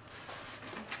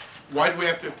 Why do we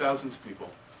have to have thousands of people?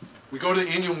 We go to the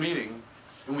annual meeting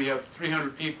and we have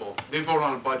 300 people, they vote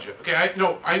on a budget. Okay, I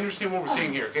understand what we're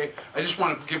saying here, okay? I just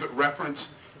want to give it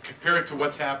reference, compare it to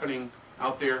what's happening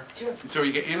out there. Sure. So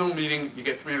you get annual meeting, you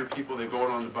get 300 people, they vote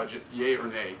on the budget, yay or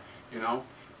nay,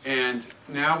 And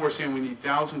now we're saying we need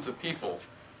thousands of people.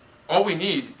 All we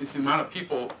need is the amount of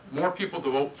people, more people to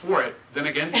vote for it than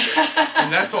against it,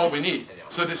 and that's all we need.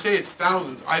 So to say it's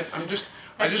thousands, I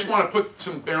just want to put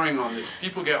some bearing on this.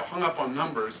 People get hung up on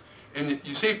numbers, and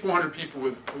you say 400 people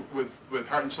with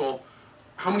heart and soul.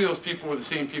 How many of those people were the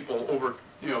same people over?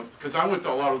 Because I went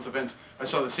to a lot of those events, I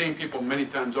saw the same people many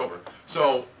times over.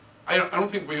 So I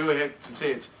don't think we really have to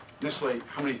say it's necessarily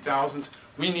how many thousands.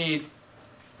 We need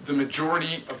the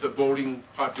majority of the voting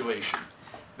population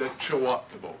that show up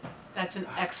to vote. That's an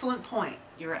excellent point.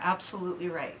 You're absolutely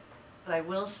right. But I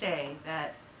will say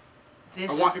that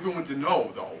this. I want everyone to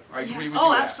know, though. I agree with you.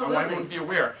 Oh, that. absolutely. I want everyone to be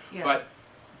aware. Yeah. But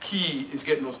key is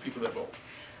getting those people that vote.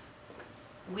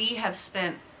 We have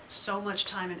spent so much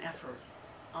time and effort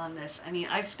on this. I mean,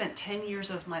 I've spent 10 years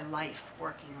of my life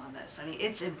working on this. I mean,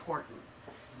 it's important.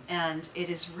 And it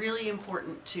is really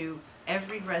important to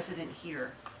every resident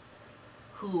here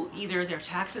who either their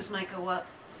taxes might go up,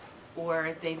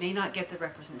 or they may not get the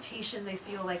representation they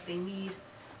feel like they need,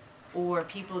 or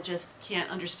people just can't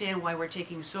understand why we're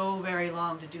taking so very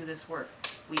long to do this work.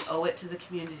 We owe it to the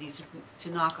community to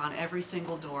knock on every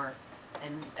single door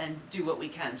and do what we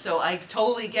can. So I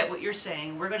totally get what you're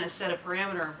saying. We're gonna set a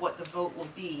parameter of what the vote will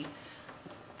be,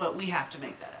 but we have to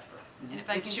make that effort. And if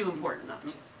I It's can- too important not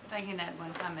to. If I can add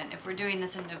one comment, if we're doing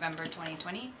this in November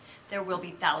 2020, there will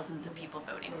be thousands of people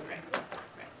voting.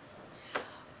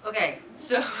 Okay,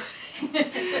 so.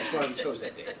 That's why we chose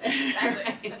that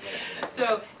date.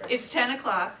 So it's 10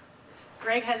 o'clock.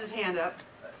 Greg has his hand up.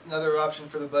 Another option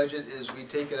for the budget is we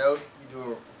take it out, you do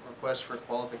a request for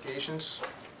qualifications.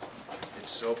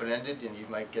 It's open-ended, and you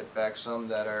might get back some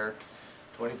that are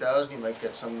 20,000, you might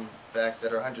get some back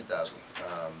that are 100,000.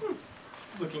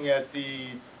 Looking at the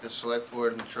select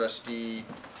board and trustee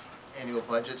annual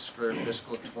budgets for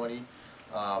fiscal '20, you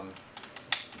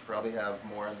probably have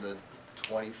more in the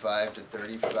 25 to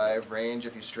 35 range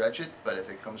if you stretch it, but if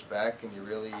it comes back and you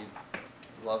really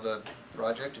love a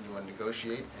project and you want to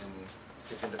negotiate and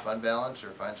dip into fund balance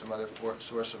or find some other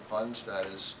source of funds, that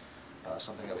is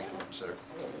something that we can consider.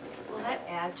 Will that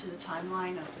add to the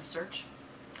timeline of the search?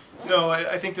 No,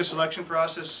 I think the selection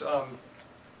process,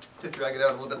 to drag it out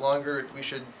a little bit longer, we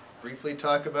should briefly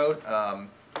talk about.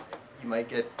 You might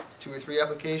get 2 or 3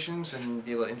 applications and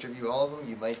be able to interview all of them.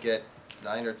 You might get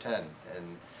 9 or 10.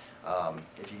 And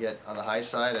if you get on the high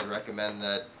side, I'd recommend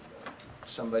that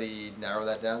somebody narrow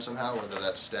that down somehow, whether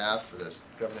that's staff or the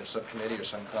governance subcommittee or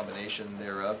some combination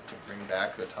thereof, to bring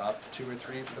back the top 2 or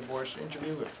 3 for the boards to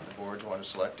interview if the boards want to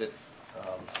select it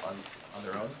on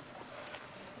their own.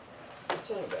 It's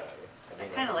not a bad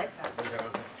idea. I kind of like that. What does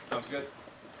everyone think? Sounds good.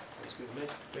 That's good to me.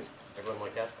 Good. Everyone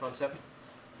like that concept?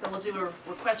 So we'll do a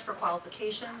request for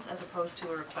qualifications as opposed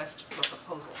to a request for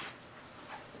proposals.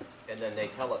 And then they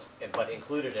tell us, but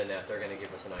included in that, they're gonna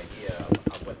give us an idea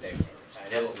of what they, an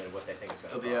estimate of what they think is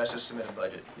gonna cost. They'll be asked to submit a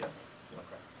budget, yeah.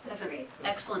 That's an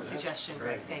excellent suggestion,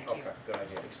 Greg, thank you. Okay, good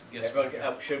idea. Yes.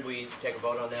 Everyone, should we take a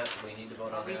vote on that? Do we need to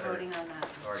vote I'll on be that? voting on that.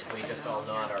 Or can we just all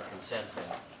nod our consent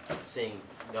and seeing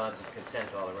nods of consent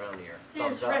all around here? It is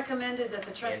Thumbs up. recommended that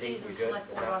the trustees Andy, and you good select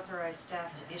with board that? authorize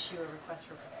staff to issue a request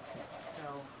for proposals.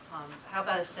 So, how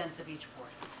about a sense of each board?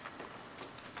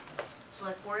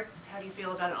 Select board, how do you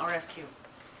feel about an RFQ?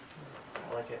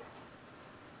 I like it.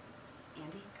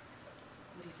 Andy,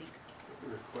 what do you think?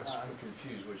 I'm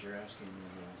confused what you're asking.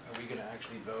 Are we gonna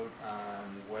actually vote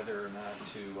on whether or not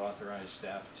to authorize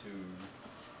staff to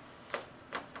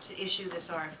To issue this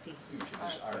RFP? issue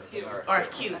this RFQ?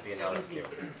 RFQ, It'd be an excuse me,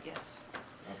 RFQ. yes.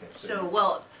 Okay, So,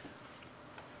 well,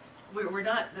 we're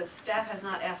not, the staff has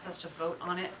not asked us to vote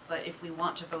on it, but if we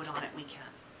want to vote on it, we can.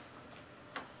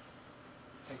 I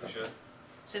think we should.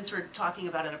 Since we're talking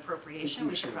about an appropriation,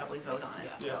 we should probably vote on it,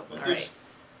 so, Yeah, all but right. there's-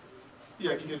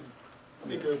 Yeah, you could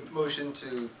make a motion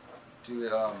to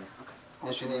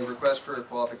issue the request for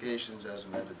qualifications as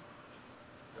amended.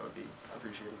 That would be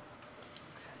appreciated.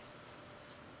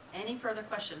 Any further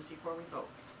questions before we vote?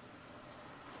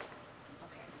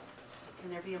 Okay.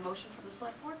 Can there be a motion from the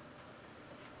select board?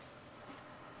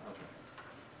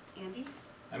 Andy?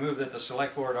 I move that the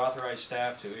select board authorize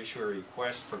staff to issue a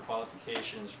request for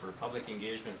qualifications for public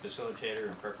engagement facilitator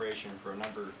in preparation for a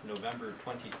November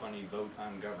 2020 vote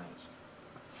on governance.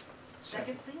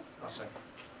 Second, please? I'll second.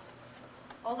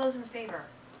 All those in favor?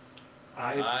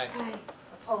 Aye.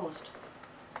 Opposed?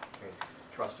 Okay.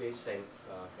 Trustees, same,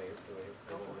 favor, do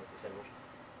they want to make the same motion?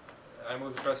 I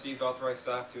move the trustees authorize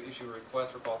staff to issue a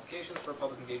request for qualifications for a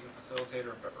public engagement facilitator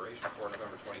in preparation for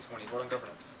November 2020 vote on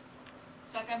governance.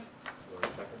 Second. 40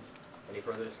 seconds. Any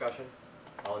further discussion?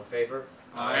 All in favor?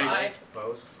 Aye.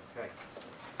 Opposed? Okay.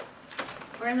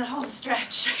 We're in the home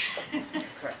stretch.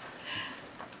 Okay.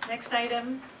 Next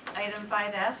item, item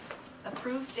 5F,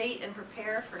 approve date and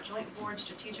prepare for joint board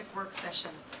strategic work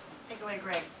session. Take away,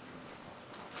 Greg.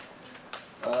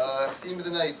 Theme of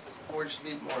the night, board should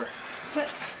meet more.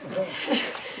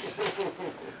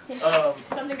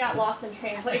 Something got lost in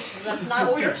translation. That's not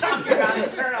what we were talking about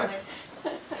internally.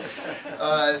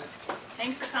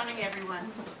 Thanks for coming,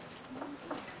 everyone.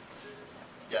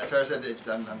 Yeah, Sarah said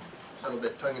I'm a little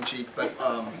bit tongue-in-cheek, but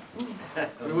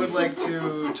we would like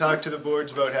to talk to the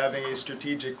boards about having a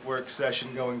strategic work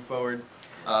session going forward.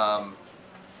 The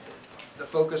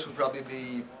focus would probably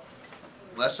be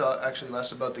less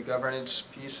about the governance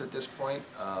piece at this point,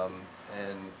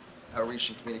 and outreach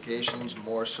and communications,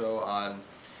 more so on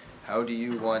how do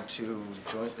you want to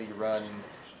jointly run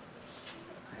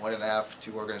 1.5,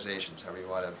 2 organizations, however you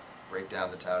want to break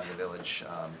down the town and the village.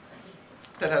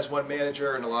 That has one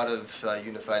manager and a lot of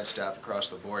unified staff across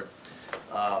the board.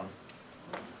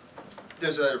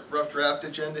 There's a rough draft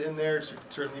agenda in there, to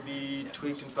certainly be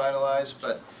tweaked and finalized,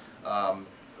 but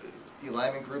the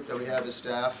alignment group that we have as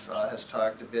staff has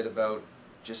talked a bit about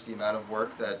just the amount of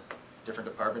work that different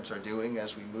departments are doing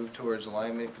as we move towards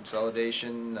alignment,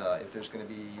 consolidation, if there's going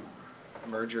to be a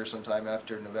merger sometime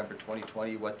after November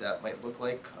 2020, what that might look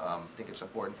like. I think it's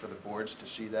important for the boards to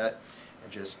see that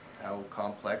and just how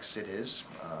complex it is.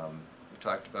 We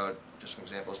talked about, just some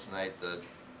examples tonight, the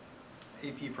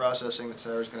AP processing that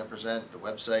Sarah's going to present, the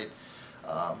website.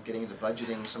 getting into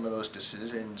budgeting, some of those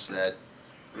decisions that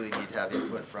really need to have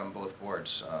input from both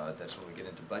boards. That's when we get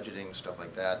into budgeting, stuff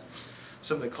like that.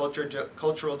 Some of the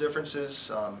cultural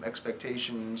differences,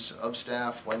 expectations of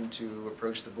staff, when to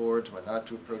approach the boards, when not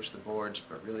to approach the boards,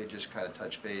 but really just kind of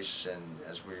touch base. And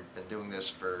as we've been doing this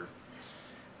for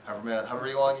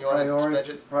however long you want to spend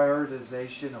it.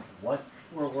 Prioritization of what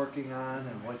we're working on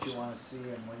and what you want to see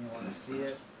and when you want to see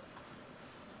it.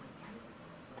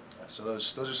 So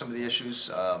those are some of the issues,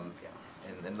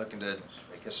 and looking to,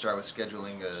 I guess, start with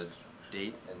scheduling a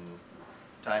date and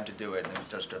time to do it, and then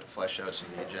just start to flesh out some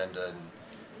of the agenda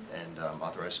and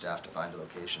authorize staff to find a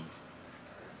location.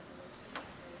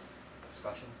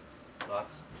 Discussion,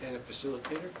 thoughts? And a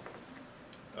facilitator?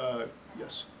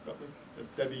 Yes, probably.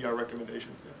 That'd be our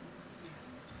recommendation, yeah.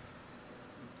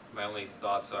 My only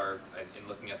thoughts are, in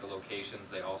looking at the locations,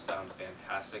 they all sound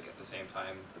fantastic. At the same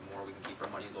time, the more we can keep our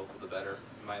money local, the better,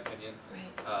 in my opinion.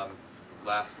 Right.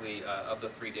 Lastly, of the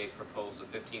 3 days proposed, the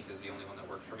 15th is the only one that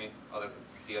worked for me.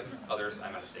 The others,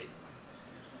 I'm out of state.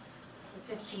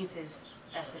 The 15th is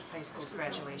Essex High School's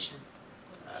graduation.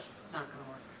 It's not gonna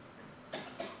work.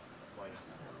 Why not?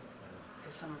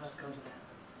 Because some of us go to that.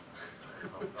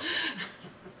 Oh, okay.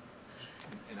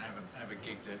 And I have a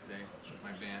gig that day with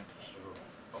my band.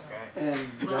 Okay. And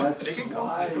that's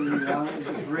why we wanted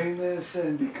to bring this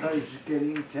in, because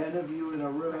getting 10 of you in a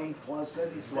room plus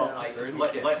any Well,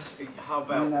 staff. how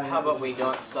about we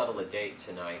not settle a date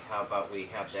tonight? How about we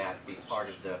have that be part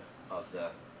of the How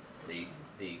about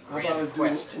grand a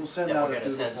quest we'll that send we're out a gonna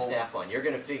doodle send poll. staff on? You're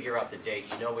gonna figure out the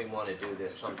date, you know we wanna do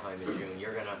this sometime in June.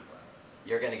 You're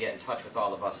gonna get in touch with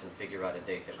all of us and figure out a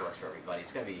date that works for everybody.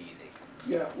 It's gonna be easy.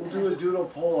 Yeah, we'll do a doodle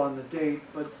poll on the date,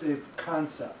 but the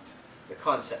concept. The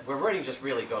concept, we're just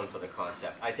really going for the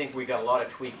concept. I think we got a lot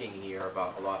of tweaking here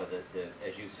about a lot of the,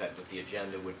 as you said, what the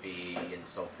agenda would be and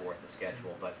so forth, the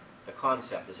schedule, but the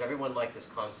concept, does everyone like this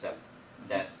concept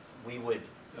that we would,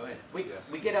 we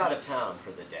get out of town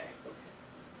for the day,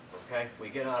 okay? We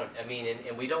get out of, I mean,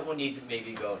 and we don't need to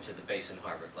maybe go to the Basin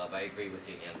Harbor Club, I agree with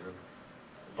you, Andrew,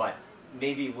 but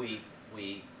maybe we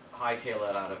hightail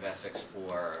it out of Essex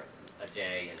for a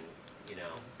day and, you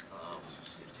know,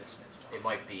 it's just, it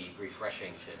might be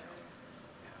refreshing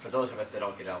for those of us that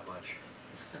don't get out much.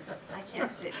 I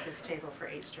can't sit at this table for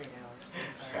 8 straight hours, I'm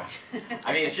sorry.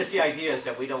 I mean, it's just the idea is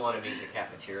that we don't want to meet in the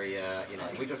cafeteria, you know,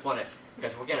 we just want to,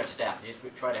 because we're getting our staff, we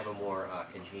try to have a more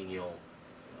congenial,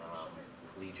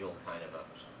 collegial kind of a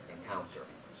encounter.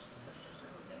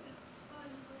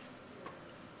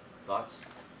 Thoughts?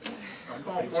 I'm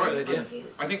all for it.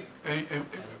 I think,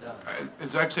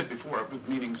 as I've said before, with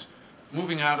meetings,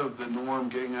 moving out of the norm,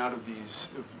 getting out of these,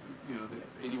 you know, the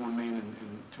 81 Main and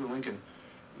 2 Lincoln,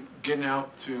 getting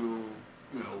out to,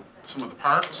 you know, some of the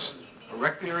parks, a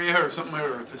rec area or something,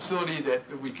 or a facility that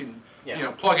we can, you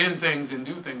know, plug in things and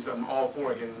do things, I'm all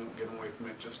for getting away from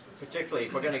it, just. Particularly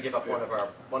if we're going to give up one of our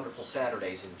wonderful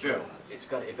Saturdays in June, it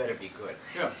better be good.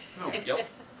 Yeah, no. Yep.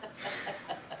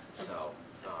 So,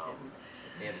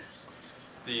 Andy.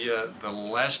 The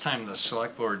last time the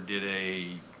select board did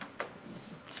a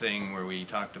thing where we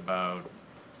talked about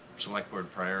select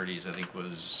board priorities, I think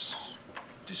was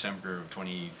December of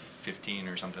 2015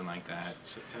 or something like that.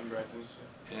 September, I think.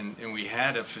 And we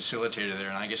had a facilitator there,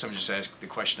 and I guess I'm just asking, the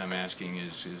question I'm asking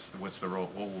is what's the role,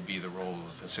 what will be the role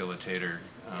of a facilitator?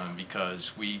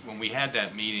 Because when we had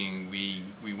that meeting, we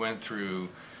went through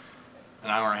an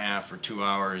hour and a half or 2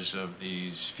 hours of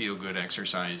these feel-good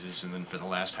exercises, and then for the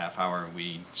last half hour,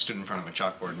 we stood in front of a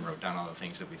chalkboard and wrote down all the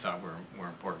things that we thought were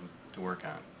important to work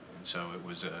on. And so it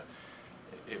was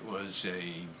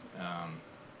a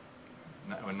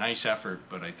nice effort,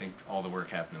 but I think all the work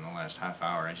happened in the last half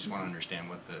hour. I just want to understand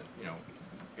what the, you know,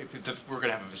 if we're going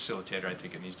to have a facilitator, I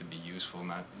think it needs to be useful,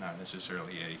 not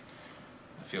necessarily a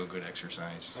feel-good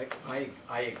exercise. I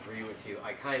agree with you.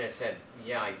 I kind of said,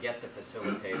 yeah, I get the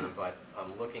facilitator, but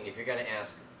I'm looking, if you're going to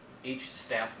ask each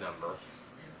staff member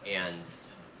and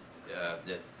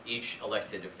each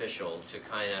elected official to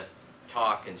kind of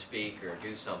talk and speak or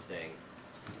do something,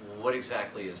 what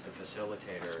exactly is the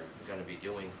facilitator going to be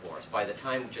doing for us? By the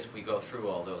time we go through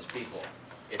all those people,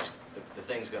 the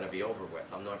thing's going to be over with.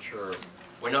 I'm not sure,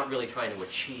 we're not really trying to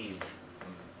achieve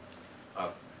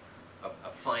a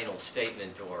final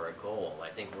statement or a goal. I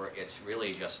think it's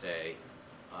really just a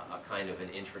kind of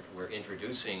we're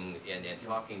introducing and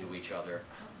talking to each other.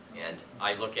 And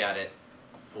I look at it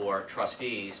for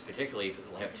trustees, particularly if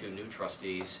we'll have 2 new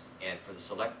trustees, and for the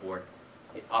select board,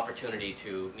 the opportunity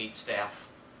to meet staff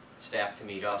to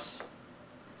meet us,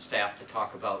 staff to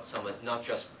talk about not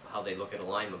just how they look at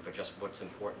alignment, but just what's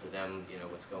important to them, you know,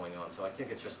 what's going on. So I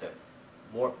think it's just the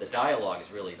dialogue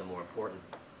is really the more important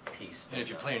piece. And if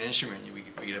you play an instrument, we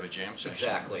could have a jam session.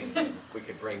 Exactly. We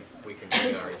can bring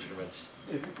our instruments.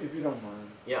 If you don't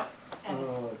mind. Yeah. I'm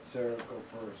gonna let Sarah go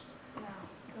first. No,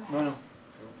 go ahead. No,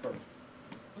 go first.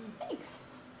 Thanks.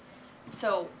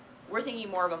 So we're thinking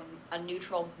more of a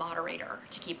neutral moderator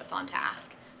to keep us on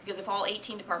task. Because if all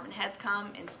 18 department heads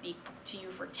come and speak to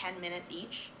you for 10 minutes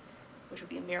each, which would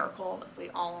be a miracle if we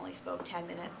all only spoke 10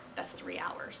 minutes, that's 3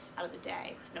 hours out of the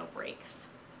day with no breaks.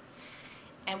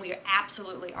 And we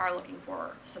absolutely are looking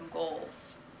for some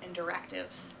goals and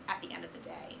directives at the end of the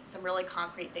day. Some really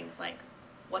concrete things like,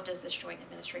 what does this joint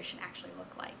administration actually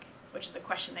look like? Which is a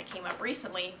question that came up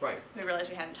recently. Right. We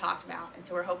realized we hadn't talked about. And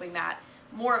so we're hoping that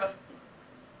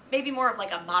maybe more of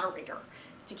like a moderator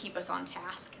to keep us on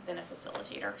task than a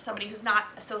facilitator. Somebody who's not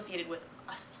associated with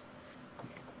us.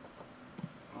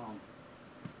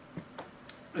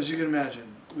 As you can imagine,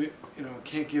 we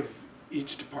can't give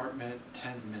each department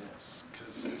 10 minutes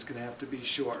because it's going to have to be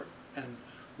short. And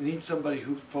we need somebody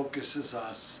who focuses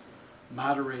us,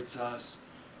 moderates us,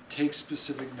 takes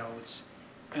specific notes,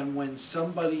 and when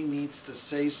somebody needs to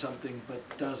say something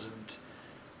but doesn't,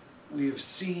 we have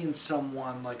seen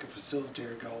someone like a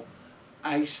facilitator go,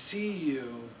 I see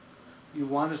you, you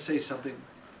want to say something,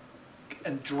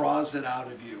 and draws it out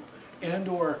of you. And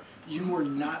or you were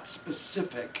not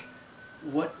specific.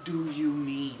 What do you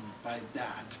mean by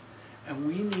that? And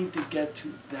we need to get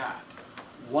to that.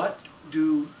 What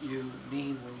do you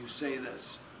mean when you say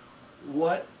this?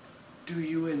 What do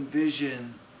you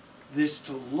envision this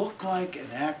to look like and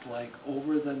act like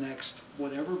over the next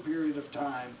whatever period of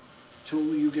time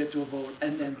till you get to a vote,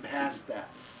 and then past that?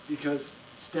 Because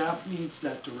staff needs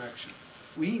that direction.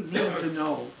 We need to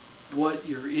know what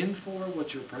you're in for,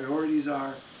 what your priorities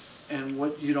are, and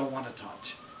what you don't want to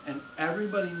touch. And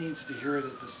everybody needs to hear it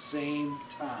at the same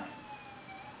time.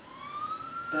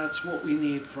 That's what we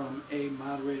need from a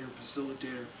moderator,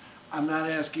 facilitator. I'm not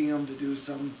asking them to do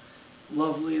some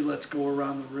lovely, let's go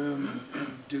around the room and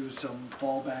do some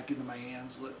fall back into my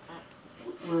hands.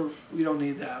 We don't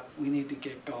need that. We need to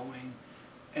get going.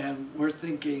 And we're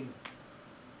thinking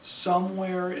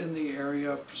somewhere in the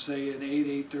area, say an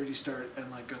 8:30 start and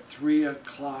like a 3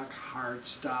 o'clock hard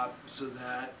stop so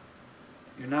that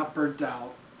you're not burnt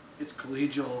out. It's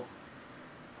collegial.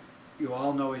 You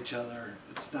all know each other.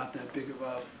 It's not that big of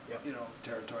a,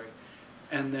 territory.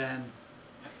 And then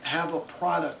have a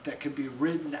product that can be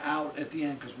written out at the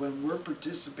end, because when we're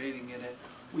participating in it,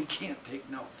 we can't take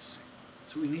notes.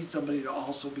 So we need somebody to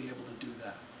also be able to do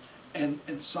that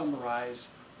and summarize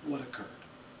what occurred.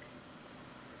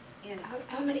 And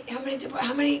how many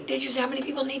did you say, how many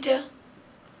people need to,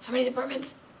 how many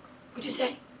departments would you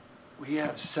say? We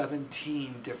have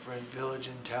 17 different village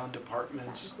and town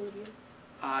departments.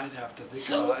 I'd have to think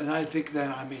about it, and I think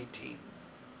then I'm 18.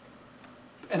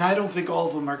 And I don't think all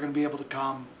of them are going to be able to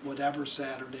come whatever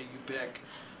Saturday you pick,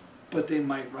 but they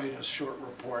might write a short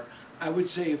report. I would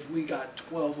say if we got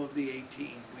 12 of the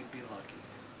 18, we'd be lucky.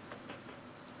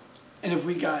 And if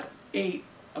we got 8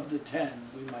 of the 10,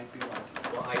 we might be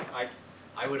lucky. Well,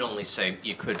 I would only say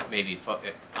you could maybe,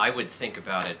 I would think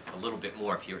about it a little bit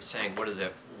more if you were saying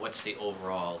what's the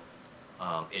overall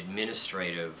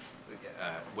administrative,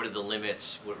 what are the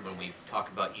limits when we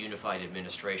talk about unified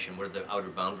administration, what are the outer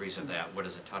boundaries of that, what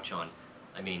does it touch on?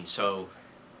 I mean, so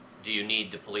do you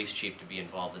need the police chief to be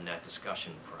involved in that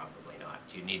discussion? Probably not.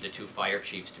 Do you need the 2 fire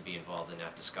chiefs to be involved in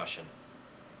that discussion?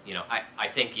 I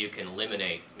think you can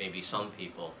eliminate maybe some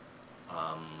people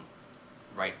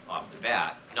right off the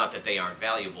bat. Not that they aren't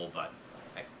valuable, but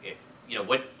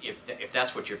if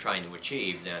that's what you're trying to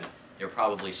achieve, then there are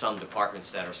probably some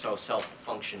departments that are so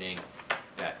self-functioning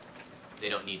that they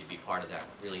don't need to be part of that,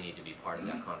 really need to be part of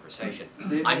that conversation.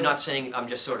 I'm not saying, I'm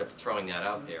just sort of throwing that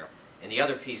out there. And the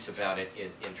other piece about it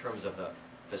is, in terms of the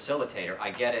facilitator,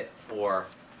 I get it for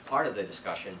part of the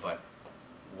discussion, but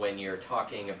when you're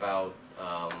talking about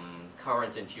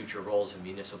current and future roles in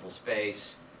municipal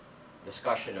space,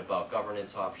 discussion about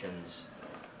governance options,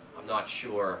 I'm not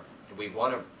sure, do we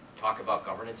want to talk about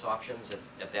governance options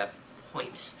at that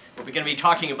point? We're going to be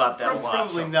talking about that a lot.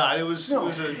 Probably not. It was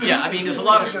a... Yeah, I mean, there's a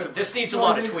lot of, this needs a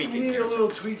lot of tweaking. We need here, a little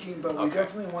tweaking, but we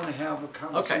definitely want to have a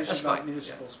conversation that's about fine.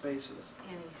 municipal spaces.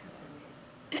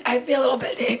 I feel a little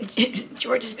bit,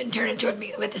 George has been turning toward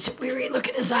me with this weary look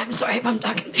in his eye. I'm sorry if I'm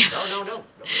talking to you.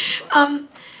 No.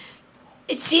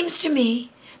 It seems to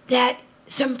me that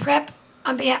some prep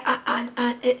on behalf,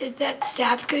 that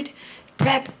staff could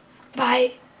prep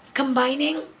by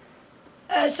combining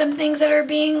some things that are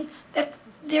that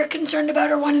they're concerned about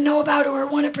or want to know about or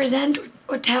want to present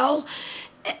or tell.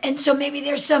 And so maybe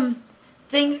there's some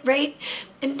thing, right?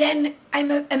 And then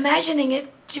I'm imagining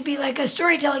it to be like a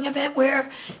storytelling event where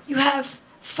you have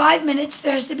 5 minutes,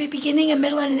 there has to be a beginning, a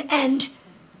middle, and an end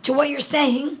to what you're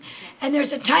saying, and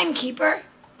there's a timekeeper,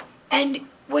 and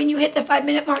when you hit the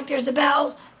 5-minute mark, there's a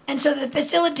bell, and so the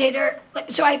facilitator,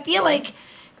 so I feel like,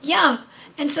 yeah,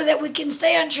 and so that we can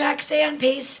stay on track, stay on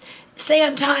pace, stay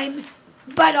on time,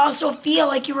 but also feel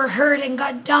like you were heard and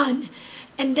got done.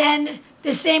 And then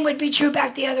the same would be true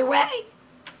back the other way.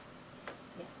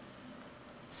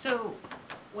 So,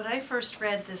 when I first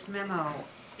read this memo,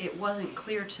 it wasn't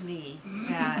clear to me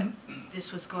that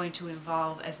this was going to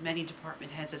involve as many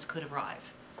department heads as could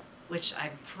arrive, which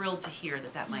I'm thrilled to hear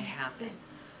that that might happen.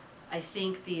 I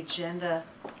think the agenda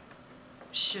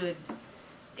should,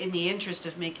 in the interest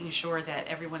of making sure that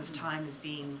everyone's time is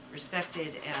being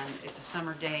respected and it's a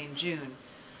summer day in June,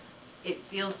 it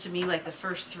feels to me like the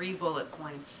first 3 bullet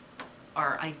points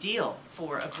are ideal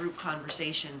for a group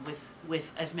conversation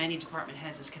with as many department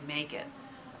heads as can make it.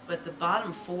 But the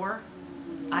bottom 4,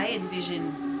 I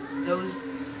envision those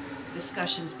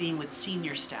discussions being with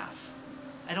senior staff.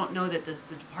 I don't know that the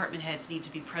department heads need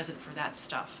to be present for that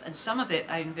stuff. And some of it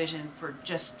I envision for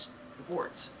just the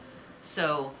boards.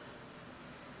 So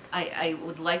I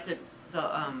would like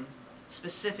the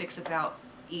specifics about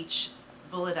each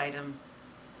bullet item,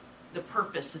 the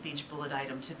purpose of each bullet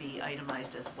item to be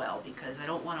itemized as well, because I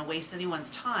don't want to waste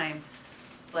anyone's time,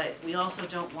 but we also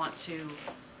don't want to,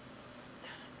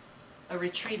 a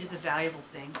retreat is a valuable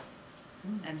thing,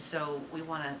 and so we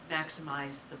want to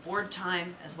maximize the board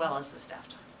time as well as the staff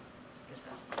time. I guess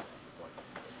that's what I'm saying.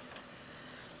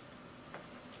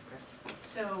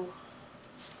 So,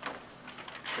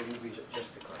 Maybe we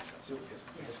just the concept. So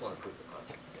we just want to prove the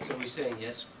concept. So are we saying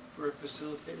yes for a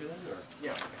facilitator then, or?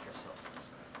 Yeah, I guess so.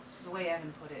 the way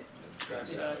Evan put it,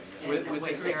 and With the the way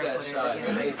group Sarah that put it. size,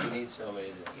 I yeah. think we need somebody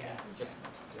to Yeah. just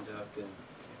conduct and.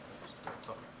 I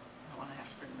don't want to have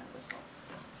to bring that whistle.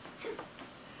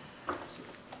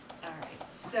 All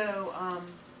right, so,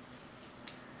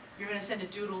 you're gonna send a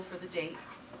doodle for the date,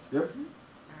 Yep.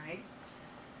 all right?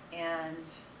 And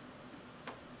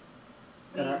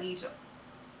And I- we need to,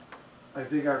 I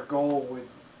think our goal would,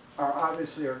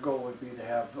 obviously our goal would be to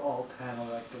have all 10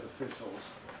 elected officials.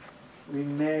 We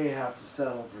may have to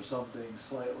settle for something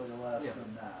slightly less Yeah.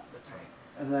 than that. That's right.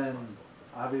 And then,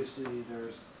 obviously,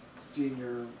 there's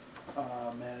senior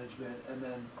management, and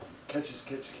then catch as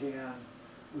catch can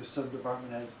with some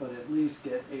department heads, but at least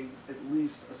get at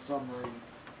least a summary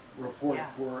report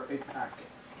Yeah. for a packet.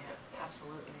 yeah,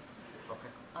 absolutely. Okay.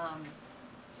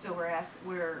 So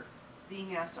we're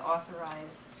being asked to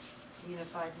authorize the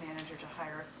unified manager to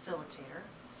hire a facilitator,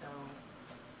 so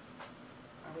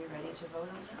are we ready to vote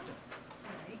on that?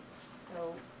 All right,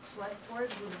 so select board,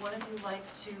 would one of you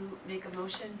like to make a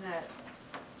motion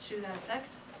to that effect?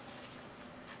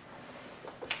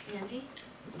 Andy?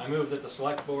 I move that the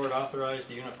select board authorize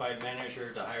the unified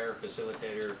manager to hire a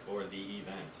facilitator for the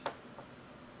event.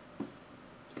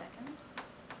 Second?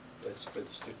 That's for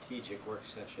the strategic work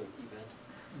session event.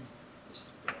 Just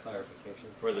for clarification.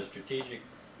 For the strategic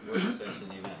work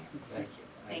session event. Thank you.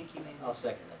 Thank you, Andy. I'll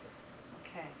second that.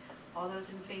 Okay, all those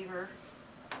in favor?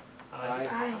 Aye.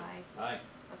 Aye. Aye.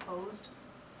 Opposed?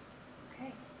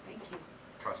 Okay, thank you.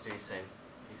 Trustees, same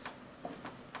piece.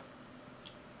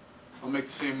 I'll make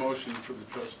the same motion for the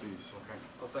trustees. Okay.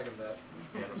 I'll second that.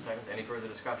 Yeah, no seconds. Any further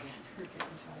discussion? We're getting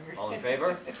tired. All in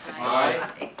favor?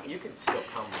 Aye. You can still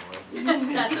come,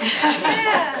 Maureen. That's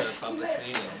okay. It's a public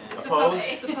meeting. Opposed?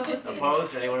 It's a public meeting.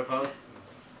 Opposed? Anyone opposed?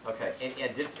 Okay,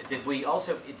 and did we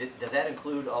also, does that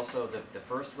include also the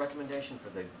first recommendation for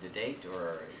the date,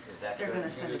 or is that? They're good? gonna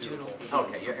send a doodle.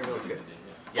 Okay, everyone's good.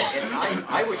 Yeah, and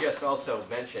I would just also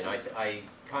mention, I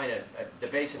kind of, the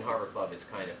Basin Harbor Club is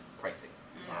kind of pricey,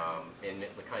 and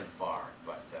kind of far,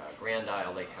 but Grand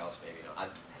Isle Lake House, maybe not.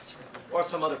 That's really Or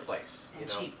some other place, you And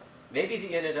know. cheap. Maybe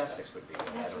the Inn at Essex would be good,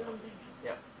 I don't know.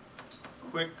 Yeah.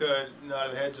 Quick nod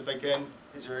of the heads if I can,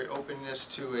 is there openness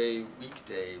to a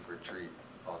weekday retreat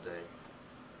all day?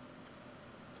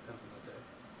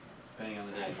 Depending on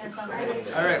the day. Depends on the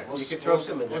day. All right, You can throw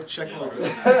some in there. We'll check Yeah. over.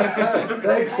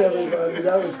 Thanks, everybody,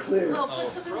 that was clear. Well, put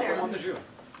something there.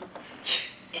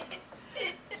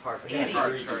 It's hard for Yeah. me.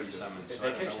 Jury's already summoned, so I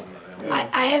don't know when they're-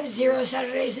 I have 0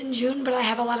 Saturdays in June, but I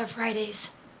have a lot of Fridays.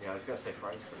 Yeah, I was gonna say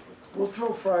Friday's pretty good. We'll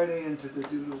throw Friday into the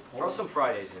doodle. Throw some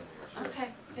Fridays in there. Okay,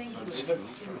 thank you. Sundays.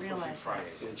 Didn't realize that.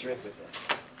 Fridays. Get a drink with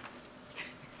that.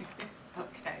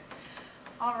 Okay.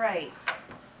 All right.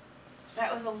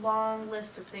 That was a long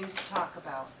list of things to talk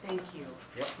about. Thank you.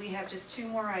 Yep. We have just 2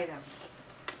 more items.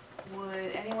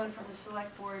 Would anyone from the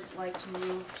select board like to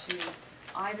move to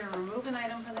either remove an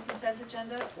item from the consent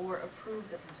agenda or approve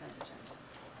the consent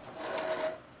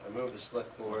agenda? I move the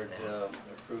select board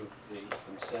approve the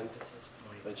consent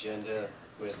agenda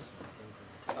with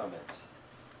comments.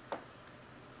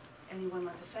 Anyone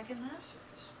want to second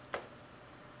that?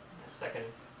 Second.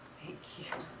 Thank you.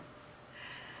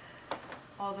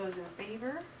 All those in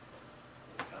favor?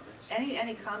 Comments?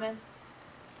 Any comments?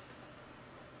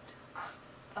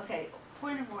 Okay,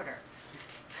 point of order.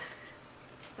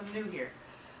 So I'm new here.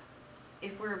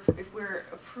 If we're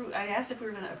I asked if we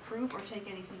were gonna approve or take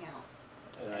anything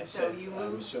out. And I And so said, you I'm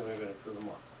moved- assuming we're gonna approve them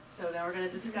all. So now we're gonna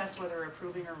discuss whether we're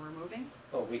approving or removing.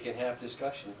 Well, we can have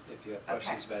discussion if you have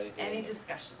questions Okay. about anything. Any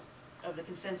discussion of the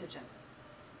consent agenda?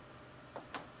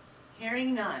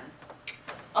 Hearing none.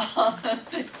 All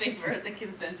those in favor of the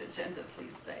consent agenda,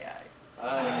 please say aye.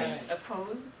 Aye.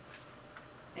 Opposed?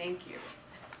 Thank you.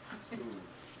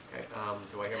 Okay,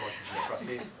 do I hear a motion from the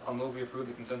trustees? I'll move we approve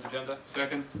the consent agenda.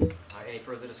 Second, Any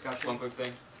further discussion? One quick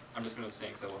thing, I'm just gonna abstain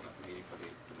because I wasn't at the meeting for the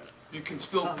minutes. you can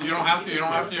still, you don't have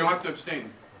to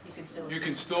abstain. You can still. You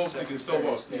can still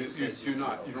vote. You do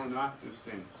not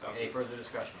abstain. Sounds Any good. further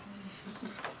discussion?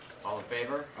 All in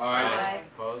favor? Aye.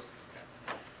 Opposed?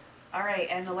 All right,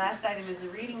 and the last item is the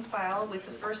reading file with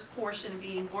the first portion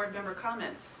being board member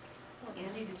comments.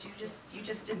 Andy, you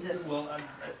just did this? Well,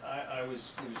 it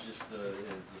was just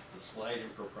a slight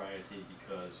impropriety,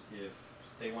 because if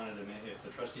the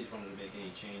trustees wanted to make any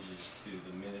changes to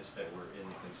the minutes that were in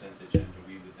the consent agenda,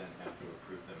 we would then have to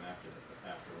approve them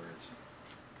afterwards.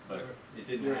 But it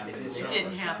didn't happen, so It didn't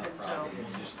it's not a happen, so, problem.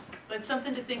 It just- but it's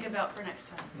something to think about for next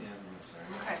time. Yeah, no,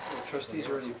 sorry. Okay. The trustees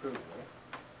already approved,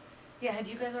 right? Yeah, had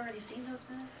you guys already seen those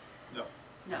minutes? No.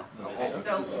 No. No, Okay,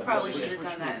 so probably should have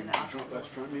done that in the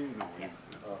Last joint meeting? No. Yeah.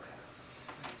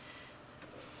 Okay.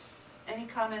 Any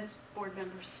comments, board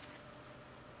members?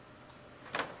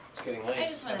 It's getting late. I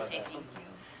just How wanna about say that? thank you.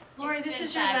 Lori, It's this been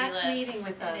is your last fabulous. meeting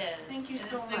with It us. is. Thank you And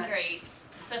so much. It's been great,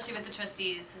 especially with the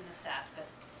trustees and the staff, but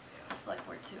the select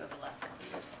board too over the last couple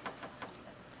of years.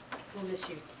 We'll miss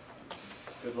you.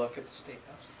 Good luck at the State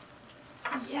House.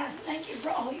 Yes, thank you for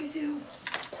all you do,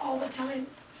 all the time.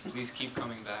 Please keep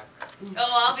coming back.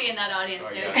 Oh, I'll be in that audience Oh,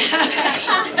 too. yeah.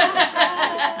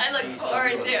 I look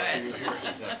forward to it.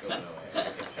 She's not going away, I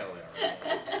can tell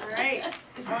that. All right,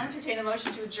 I'll entertain a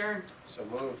motion to adjourn. So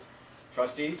moved.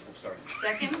 Trustees? Oh, sorry.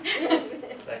 Second?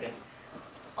 Second.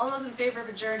 All those in favor of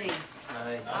adjourning?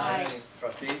 Aye. Aye.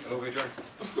 Trustees? Move adjourned.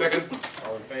 Second.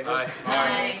 All in favor? Aye.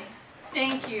 Bye.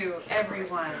 Thank you,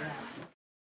 everyone.